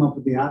come up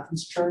with the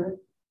Athens Charter?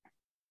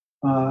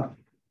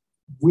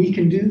 We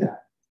can do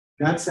that.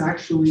 That's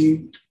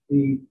actually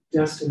the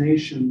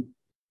destination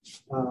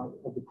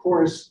of the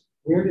course.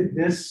 Where did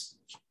this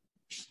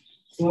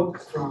book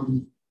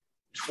from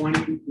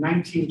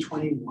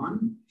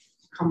 1921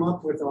 come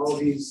up with all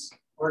these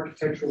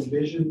architectural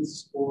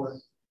visions for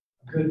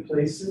good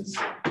places?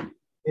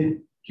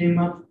 It came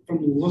up from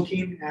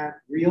looking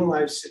at real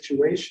life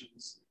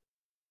situations,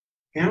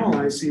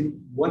 analyzing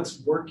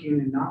what's working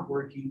and not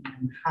working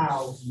and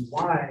how and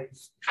why,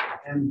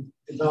 and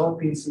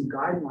developing some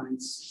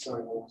guidelines.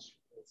 Sorry, I lost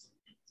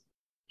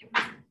your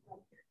place.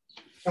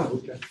 Oh,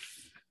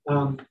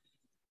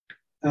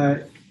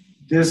 okay.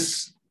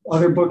 This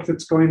other book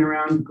that's going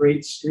around,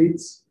 Great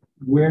Streets,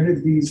 where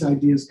did these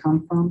ideas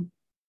come from?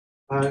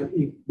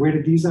 Where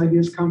did these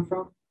ideas come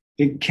from?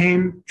 It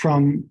came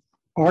from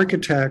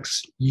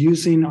architects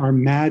using our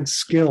mad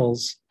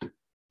skills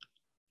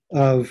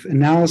of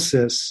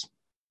analysis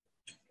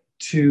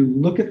to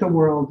look at the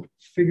world,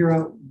 figure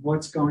out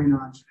what's going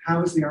on,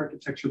 how is the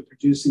architecture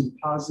producing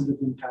positive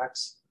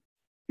impacts,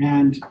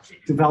 and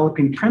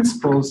developing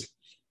principles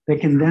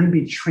that can then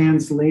be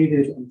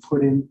translated and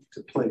put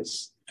into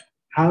place.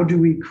 How do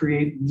we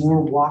create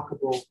more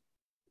walkable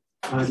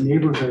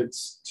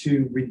neighborhoods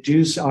to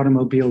reduce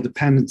automobile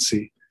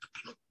dependency?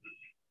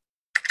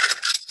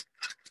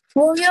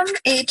 William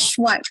H.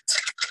 White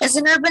is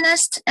an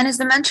urbanist and is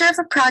the mentor of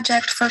a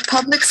project for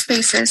public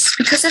spaces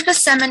because of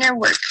his seminal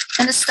work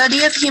and the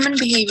study of human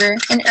behavior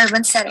in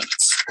urban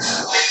settings.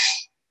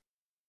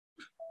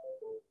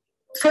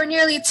 For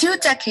nearly 2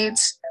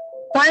 decades,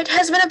 White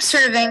has been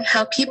observing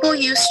how people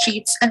use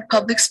streets and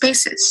public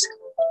spaces.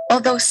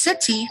 Although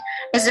City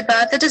is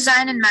about the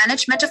design and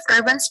management of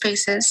urban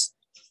spaces,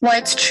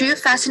 White's true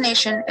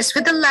fascination is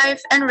with the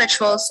life and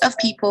rituals of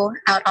people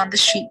out on the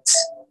streets.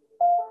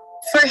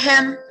 For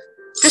him,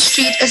 the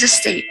street is a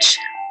stage.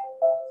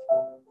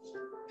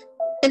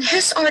 In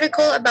his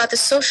article about the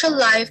social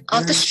life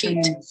of the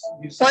street,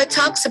 White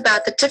talks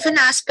about the different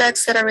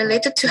aspects that are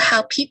related to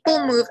how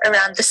people move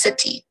around the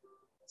city,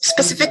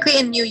 specifically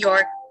in New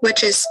York,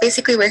 which is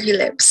basically where he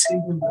lives.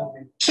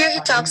 Here he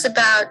talks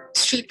about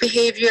street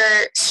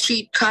behavior,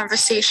 street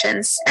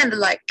conversations, and the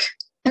like.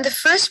 In the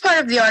first part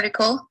of the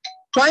article,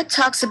 White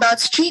talks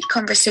about street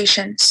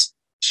conversations.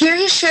 Here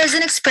he shares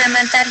an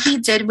experiment that he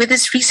did with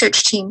his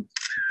research team,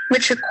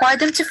 which required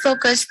them to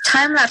focus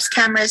time-lapse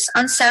cameras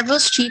on several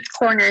street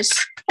corners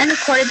and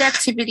recorded the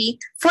activity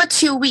for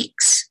 2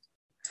 weeks.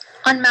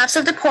 On maps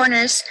of the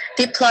corners,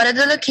 they plotted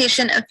the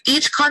location of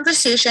each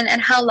conversation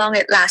and how long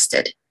it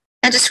lasted.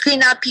 And to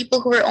screen out people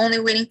who were only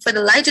waiting for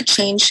the light to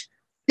change,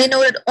 they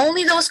noted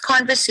only those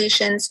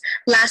conversations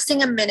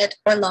lasting a minute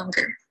or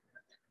longer.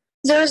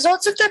 The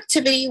results of the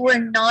activity were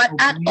not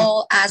at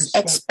all as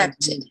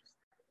expected.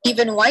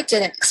 Even White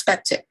didn't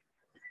expect it,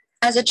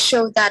 as it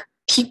showed that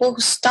people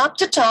who stopped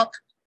to talk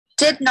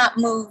did not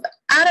move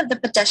out of the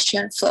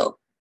pedestrian flow,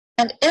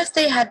 and if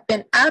they had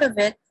been out of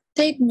it,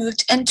 they'd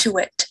moved into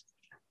it.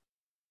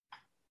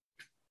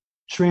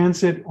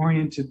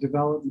 Transit-oriented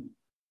development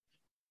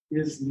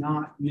is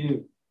not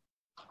new.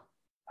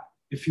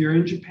 If you're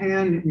in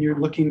Japan and you're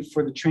looking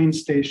for the train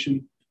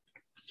station,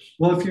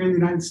 well, if you're in the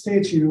United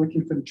States and you're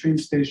looking for the train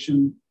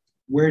station,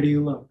 where do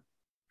you look?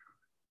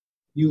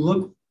 You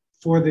look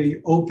for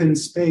the open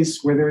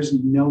space where there's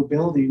no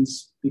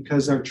buildings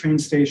because our train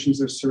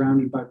stations are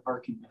surrounded by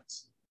parking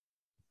lots.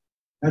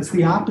 That's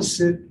the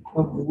opposite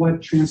of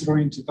what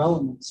transit-oriented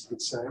developments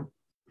would say.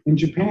 In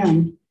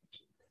Japan,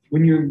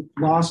 when you're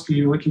lost and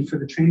you're looking for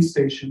the train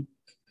station,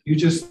 you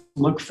just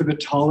look for the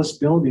tallest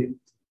building.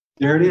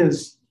 There it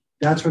is.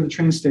 That's where the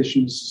train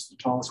station is, just the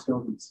tallest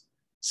buildings.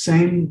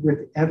 Same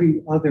with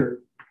every other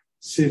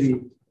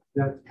city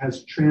that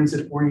has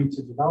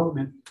transit-oriented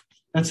development.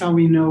 That's how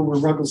we know where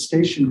Ruggles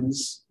Station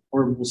is,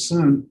 or will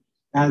soon,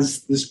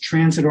 as this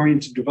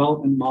transit-oriented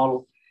development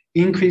model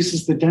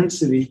increases the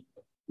density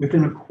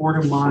within a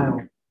quarter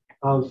mile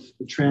of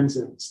the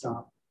transit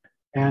stop,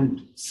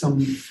 and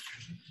some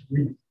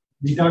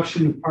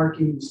reduction of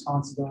parking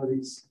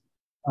responsibilities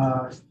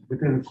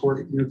within a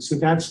quarter. So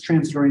that's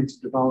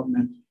transit-oriented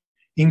development.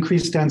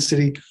 Increased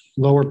density,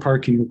 lower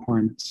parking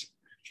requirements.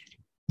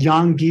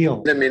 Jan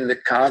Giel. Them in the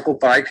cargo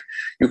bike.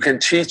 You can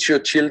teach your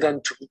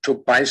children to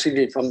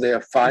bicycle from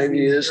their 5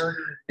 years.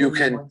 You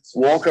can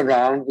walk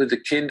around with the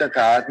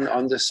kindergarten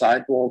on the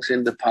sidewalks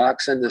in the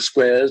parks and the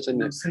squares and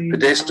the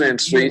pedestrian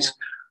streets.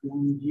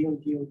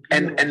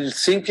 And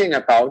thinking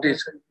about it,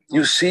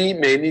 you see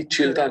many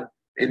children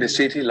in a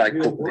city like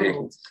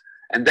Copenhagen.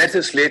 And that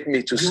has led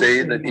me to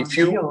say that if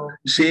you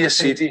see a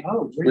city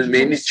with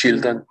many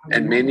children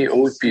and many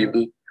old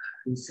people,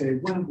 You say,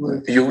 well,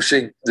 we're,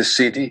 using the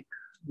city,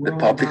 the we're all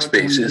public about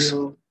spaces,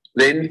 ideal-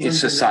 then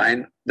it's a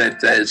sign that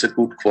there is a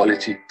good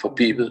quality for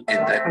people in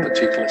that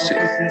particular city.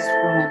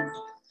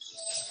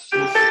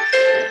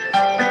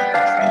 I'll put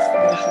this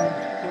from transformation of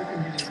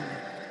Copenhagen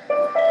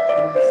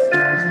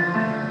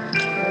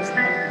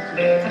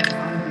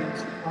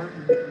is,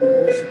 Department of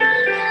University.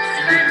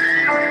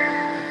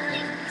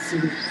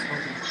 City.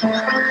 So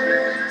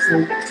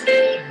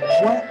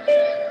what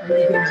are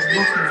you going to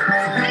look at for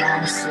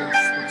analysis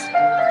that's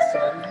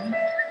going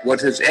What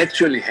has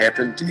actually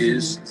happened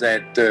is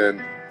that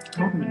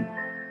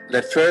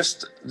that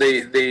first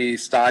they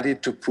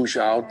started to push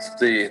out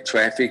the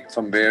traffic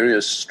from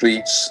various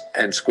streets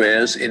and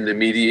squares in the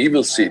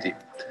medieval city.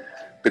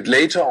 But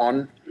later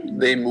on,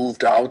 they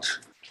moved out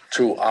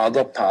to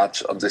other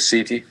parts of the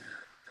city.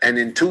 And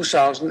in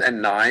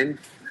 2009,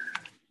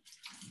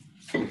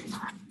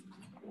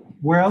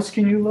 Where else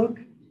can you look?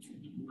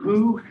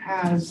 Who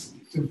has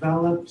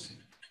developed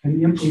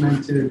and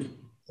implemented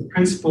the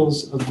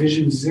principles of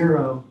Vision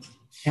Zero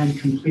and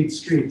complete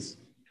streets?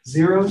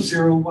 Zero,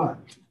 zero what?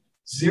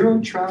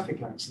 Zero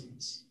traffic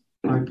accidents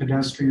by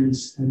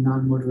pedestrians and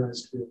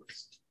non-motorized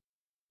vehicles.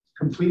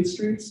 Complete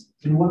streets?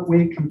 In what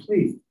way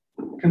complete?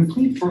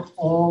 Complete for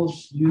all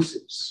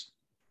users.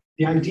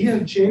 The idea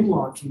of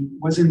jaywalking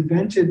was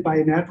invented by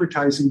an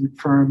advertising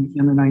firm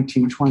in the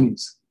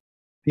 1920s.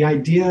 The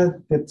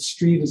idea that the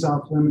street is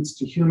off limits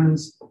to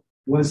humans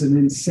was an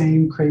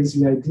insane,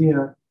 crazy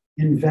idea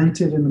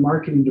invented in the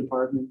marketing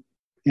department,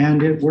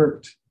 and it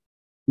worked.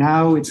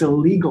 Now it's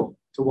illegal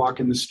to walk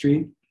in the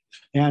street,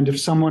 and if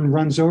someone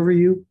runs over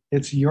you,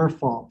 it's your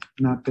fault,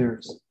 not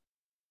theirs.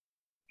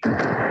 The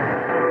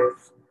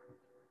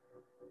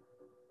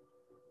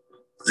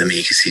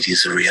megacity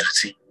is a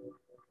reality,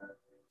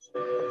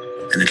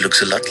 and it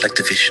looks a lot like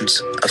the visions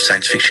of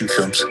science fiction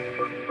films.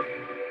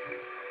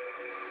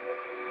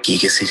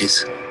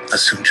 Gigacities are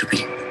soon to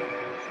be.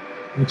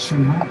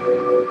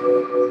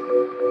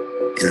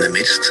 In the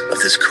midst of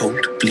this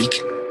cold,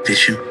 bleak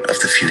vision of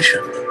the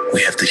future,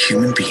 we have the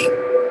human being.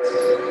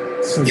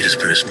 It is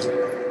personal,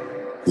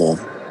 warm,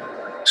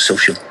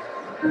 social.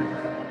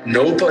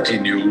 nobody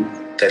knew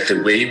that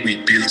the way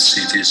we built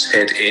cities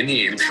had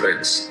any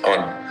influence on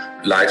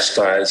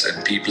lifestyles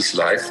and people's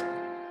life.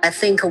 I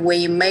think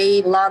we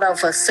made a lot of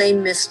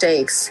same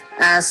mistakes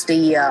as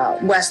the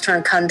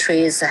Western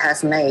countries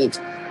has made.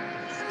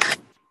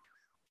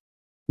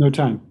 No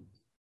time.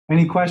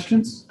 Any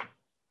questions?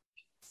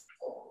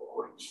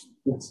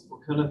 Yes.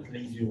 What kind of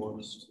thing do you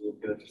want us to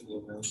look at for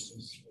the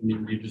analysis? I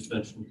mean, you just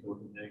mentioned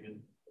Copenhagen.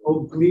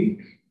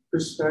 Oblique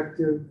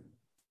perspective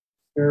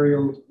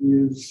aerial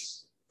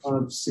views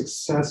of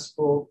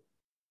successful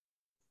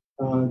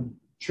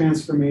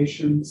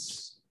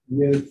transformations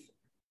with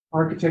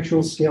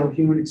architectural scale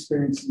human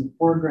experience in the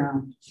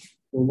foreground,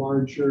 the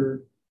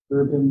larger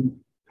urban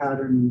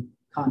pattern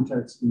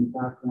context in the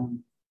background.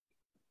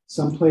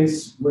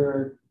 Someplace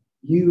where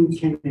you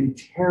can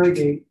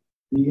interrogate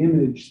the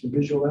image, the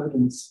visual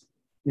evidence,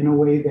 in a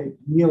way that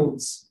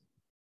yields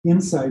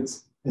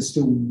insights as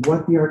to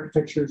what the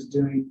architecture is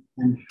doing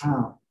and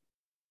how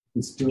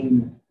it's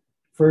doing it.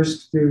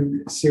 First,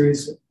 through a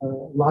series,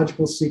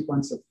 logical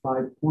sequence of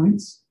 5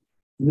 points,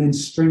 and then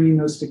stringing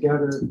those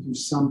together through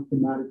some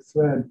thematic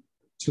thread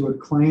to a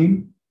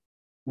claim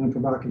and a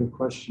provocative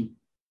question.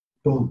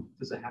 Boom.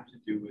 Does it have to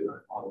do with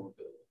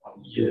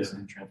automobiles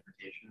and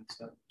transportation and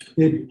stuff?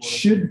 It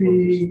should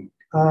be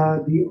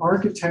the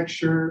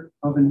architecture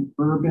of an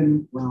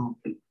urban realm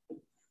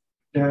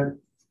that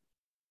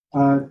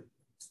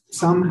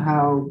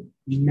somehow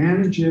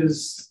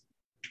manages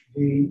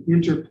the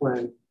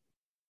interplay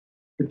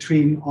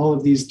between all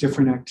of these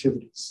different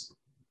activities.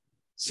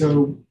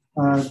 So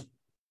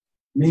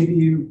maybe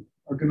you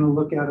are going to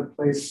look at a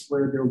place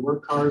where there were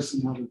cars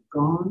and now they're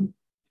gone,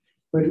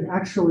 but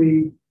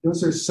actually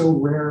those are so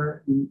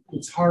rare, and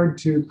it's hard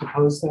to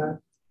propose that.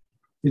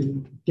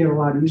 It'd get a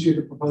lot easier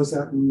to propose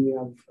that when we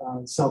have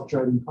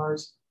self-driving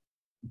cars.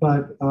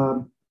 But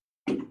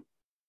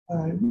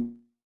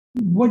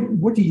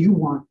what do you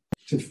want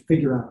to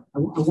figure out? I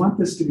want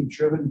this to be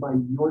driven by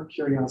your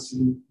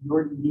curiosity,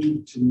 your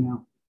need to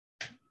know.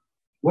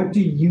 What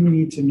do you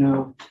need to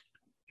know?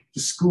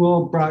 The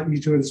school brought you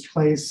to this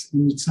place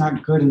and it's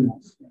not good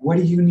enough. What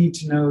do you need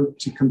to know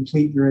to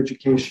complete your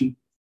education?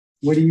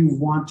 What do you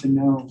want to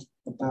know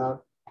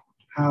about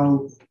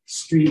how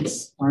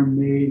streets are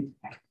made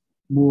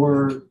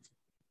more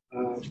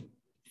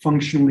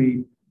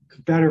functionally,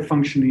 better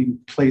functioning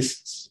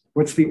places?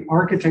 What's the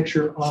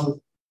architecture of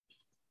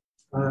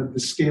the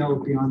scale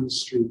beyond the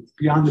street,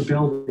 beyond the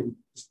building?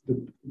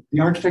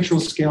 The architectural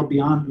scale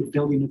beyond the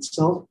building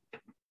itself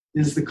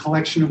is the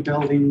collection of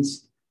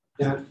buildings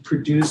that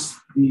produce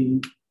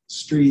the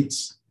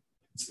streets.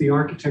 It's the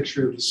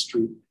architecture of the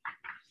street.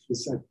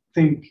 I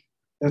think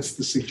that's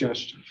the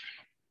suggestion.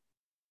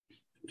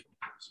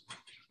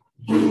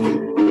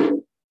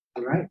 All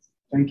right.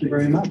 Thank you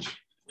very much.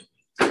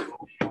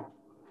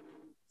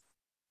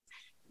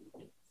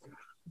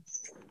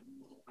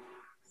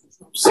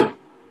 So,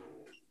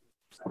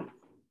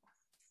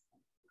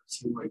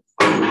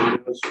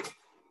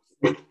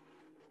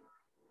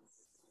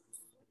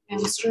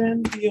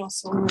 Amsterdam be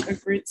also a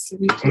great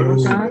city to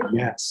look at.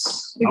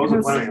 Yes.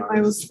 Because I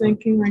was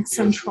thinking like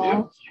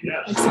Central.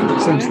 Like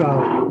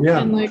Central, yeah.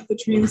 And like the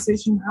train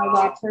station, how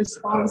that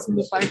corresponds and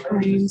the bike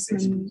lanes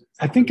and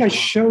I think I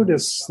showed a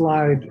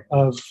slide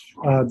of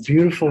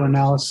beautiful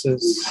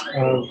analysis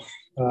of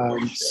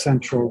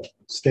Central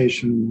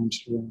Station in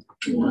Amsterdam.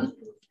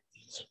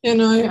 you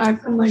know,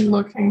 I've been like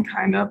looking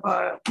kind of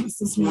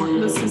this is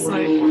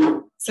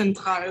like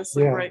Central is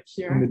like right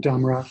here. In the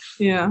Damrak.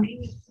 Yeah.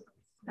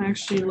 I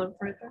actually live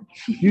right there.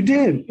 You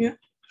did? Yeah.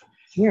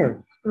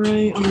 Where?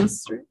 Right on the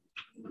street.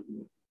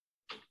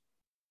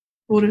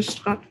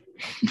 Woerdestraat.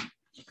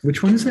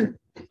 Which one is it?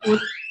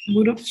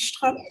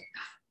 Woerdestraat.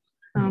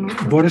 I don't know.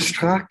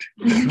 Woerdestraat?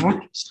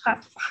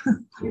 Straat.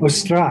 Oh,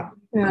 Straat.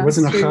 Yeah, It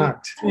wasn't a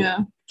Graat. Yeah.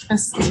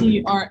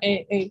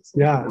 S-T-R-A-A.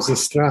 Yeah, it's a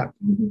Straat.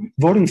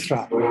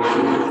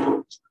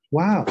 Woerdenstraat.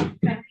 Wow.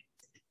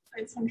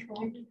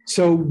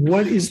 So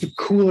what is the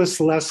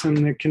coolest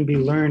lesson that can be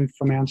learned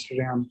from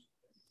Amsterdam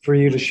for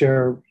you to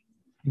share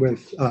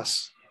with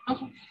us?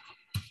 Okay.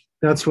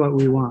 That's what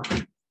we want.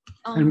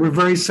 And we're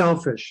very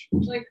selfish.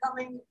 Like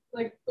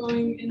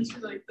going into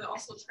like the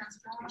also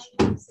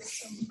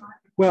transportation.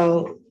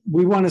 Well,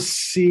 we want to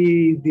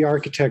see the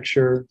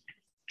architecture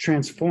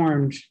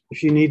transformed.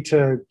 If you need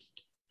to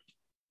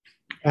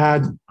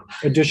add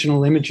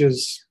additional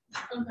images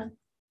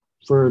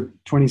for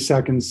 20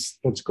 seconds,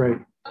 that's great.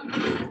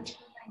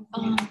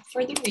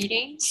 For the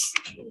readings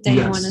that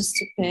you want us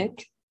to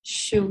pick,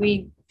 should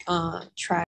we try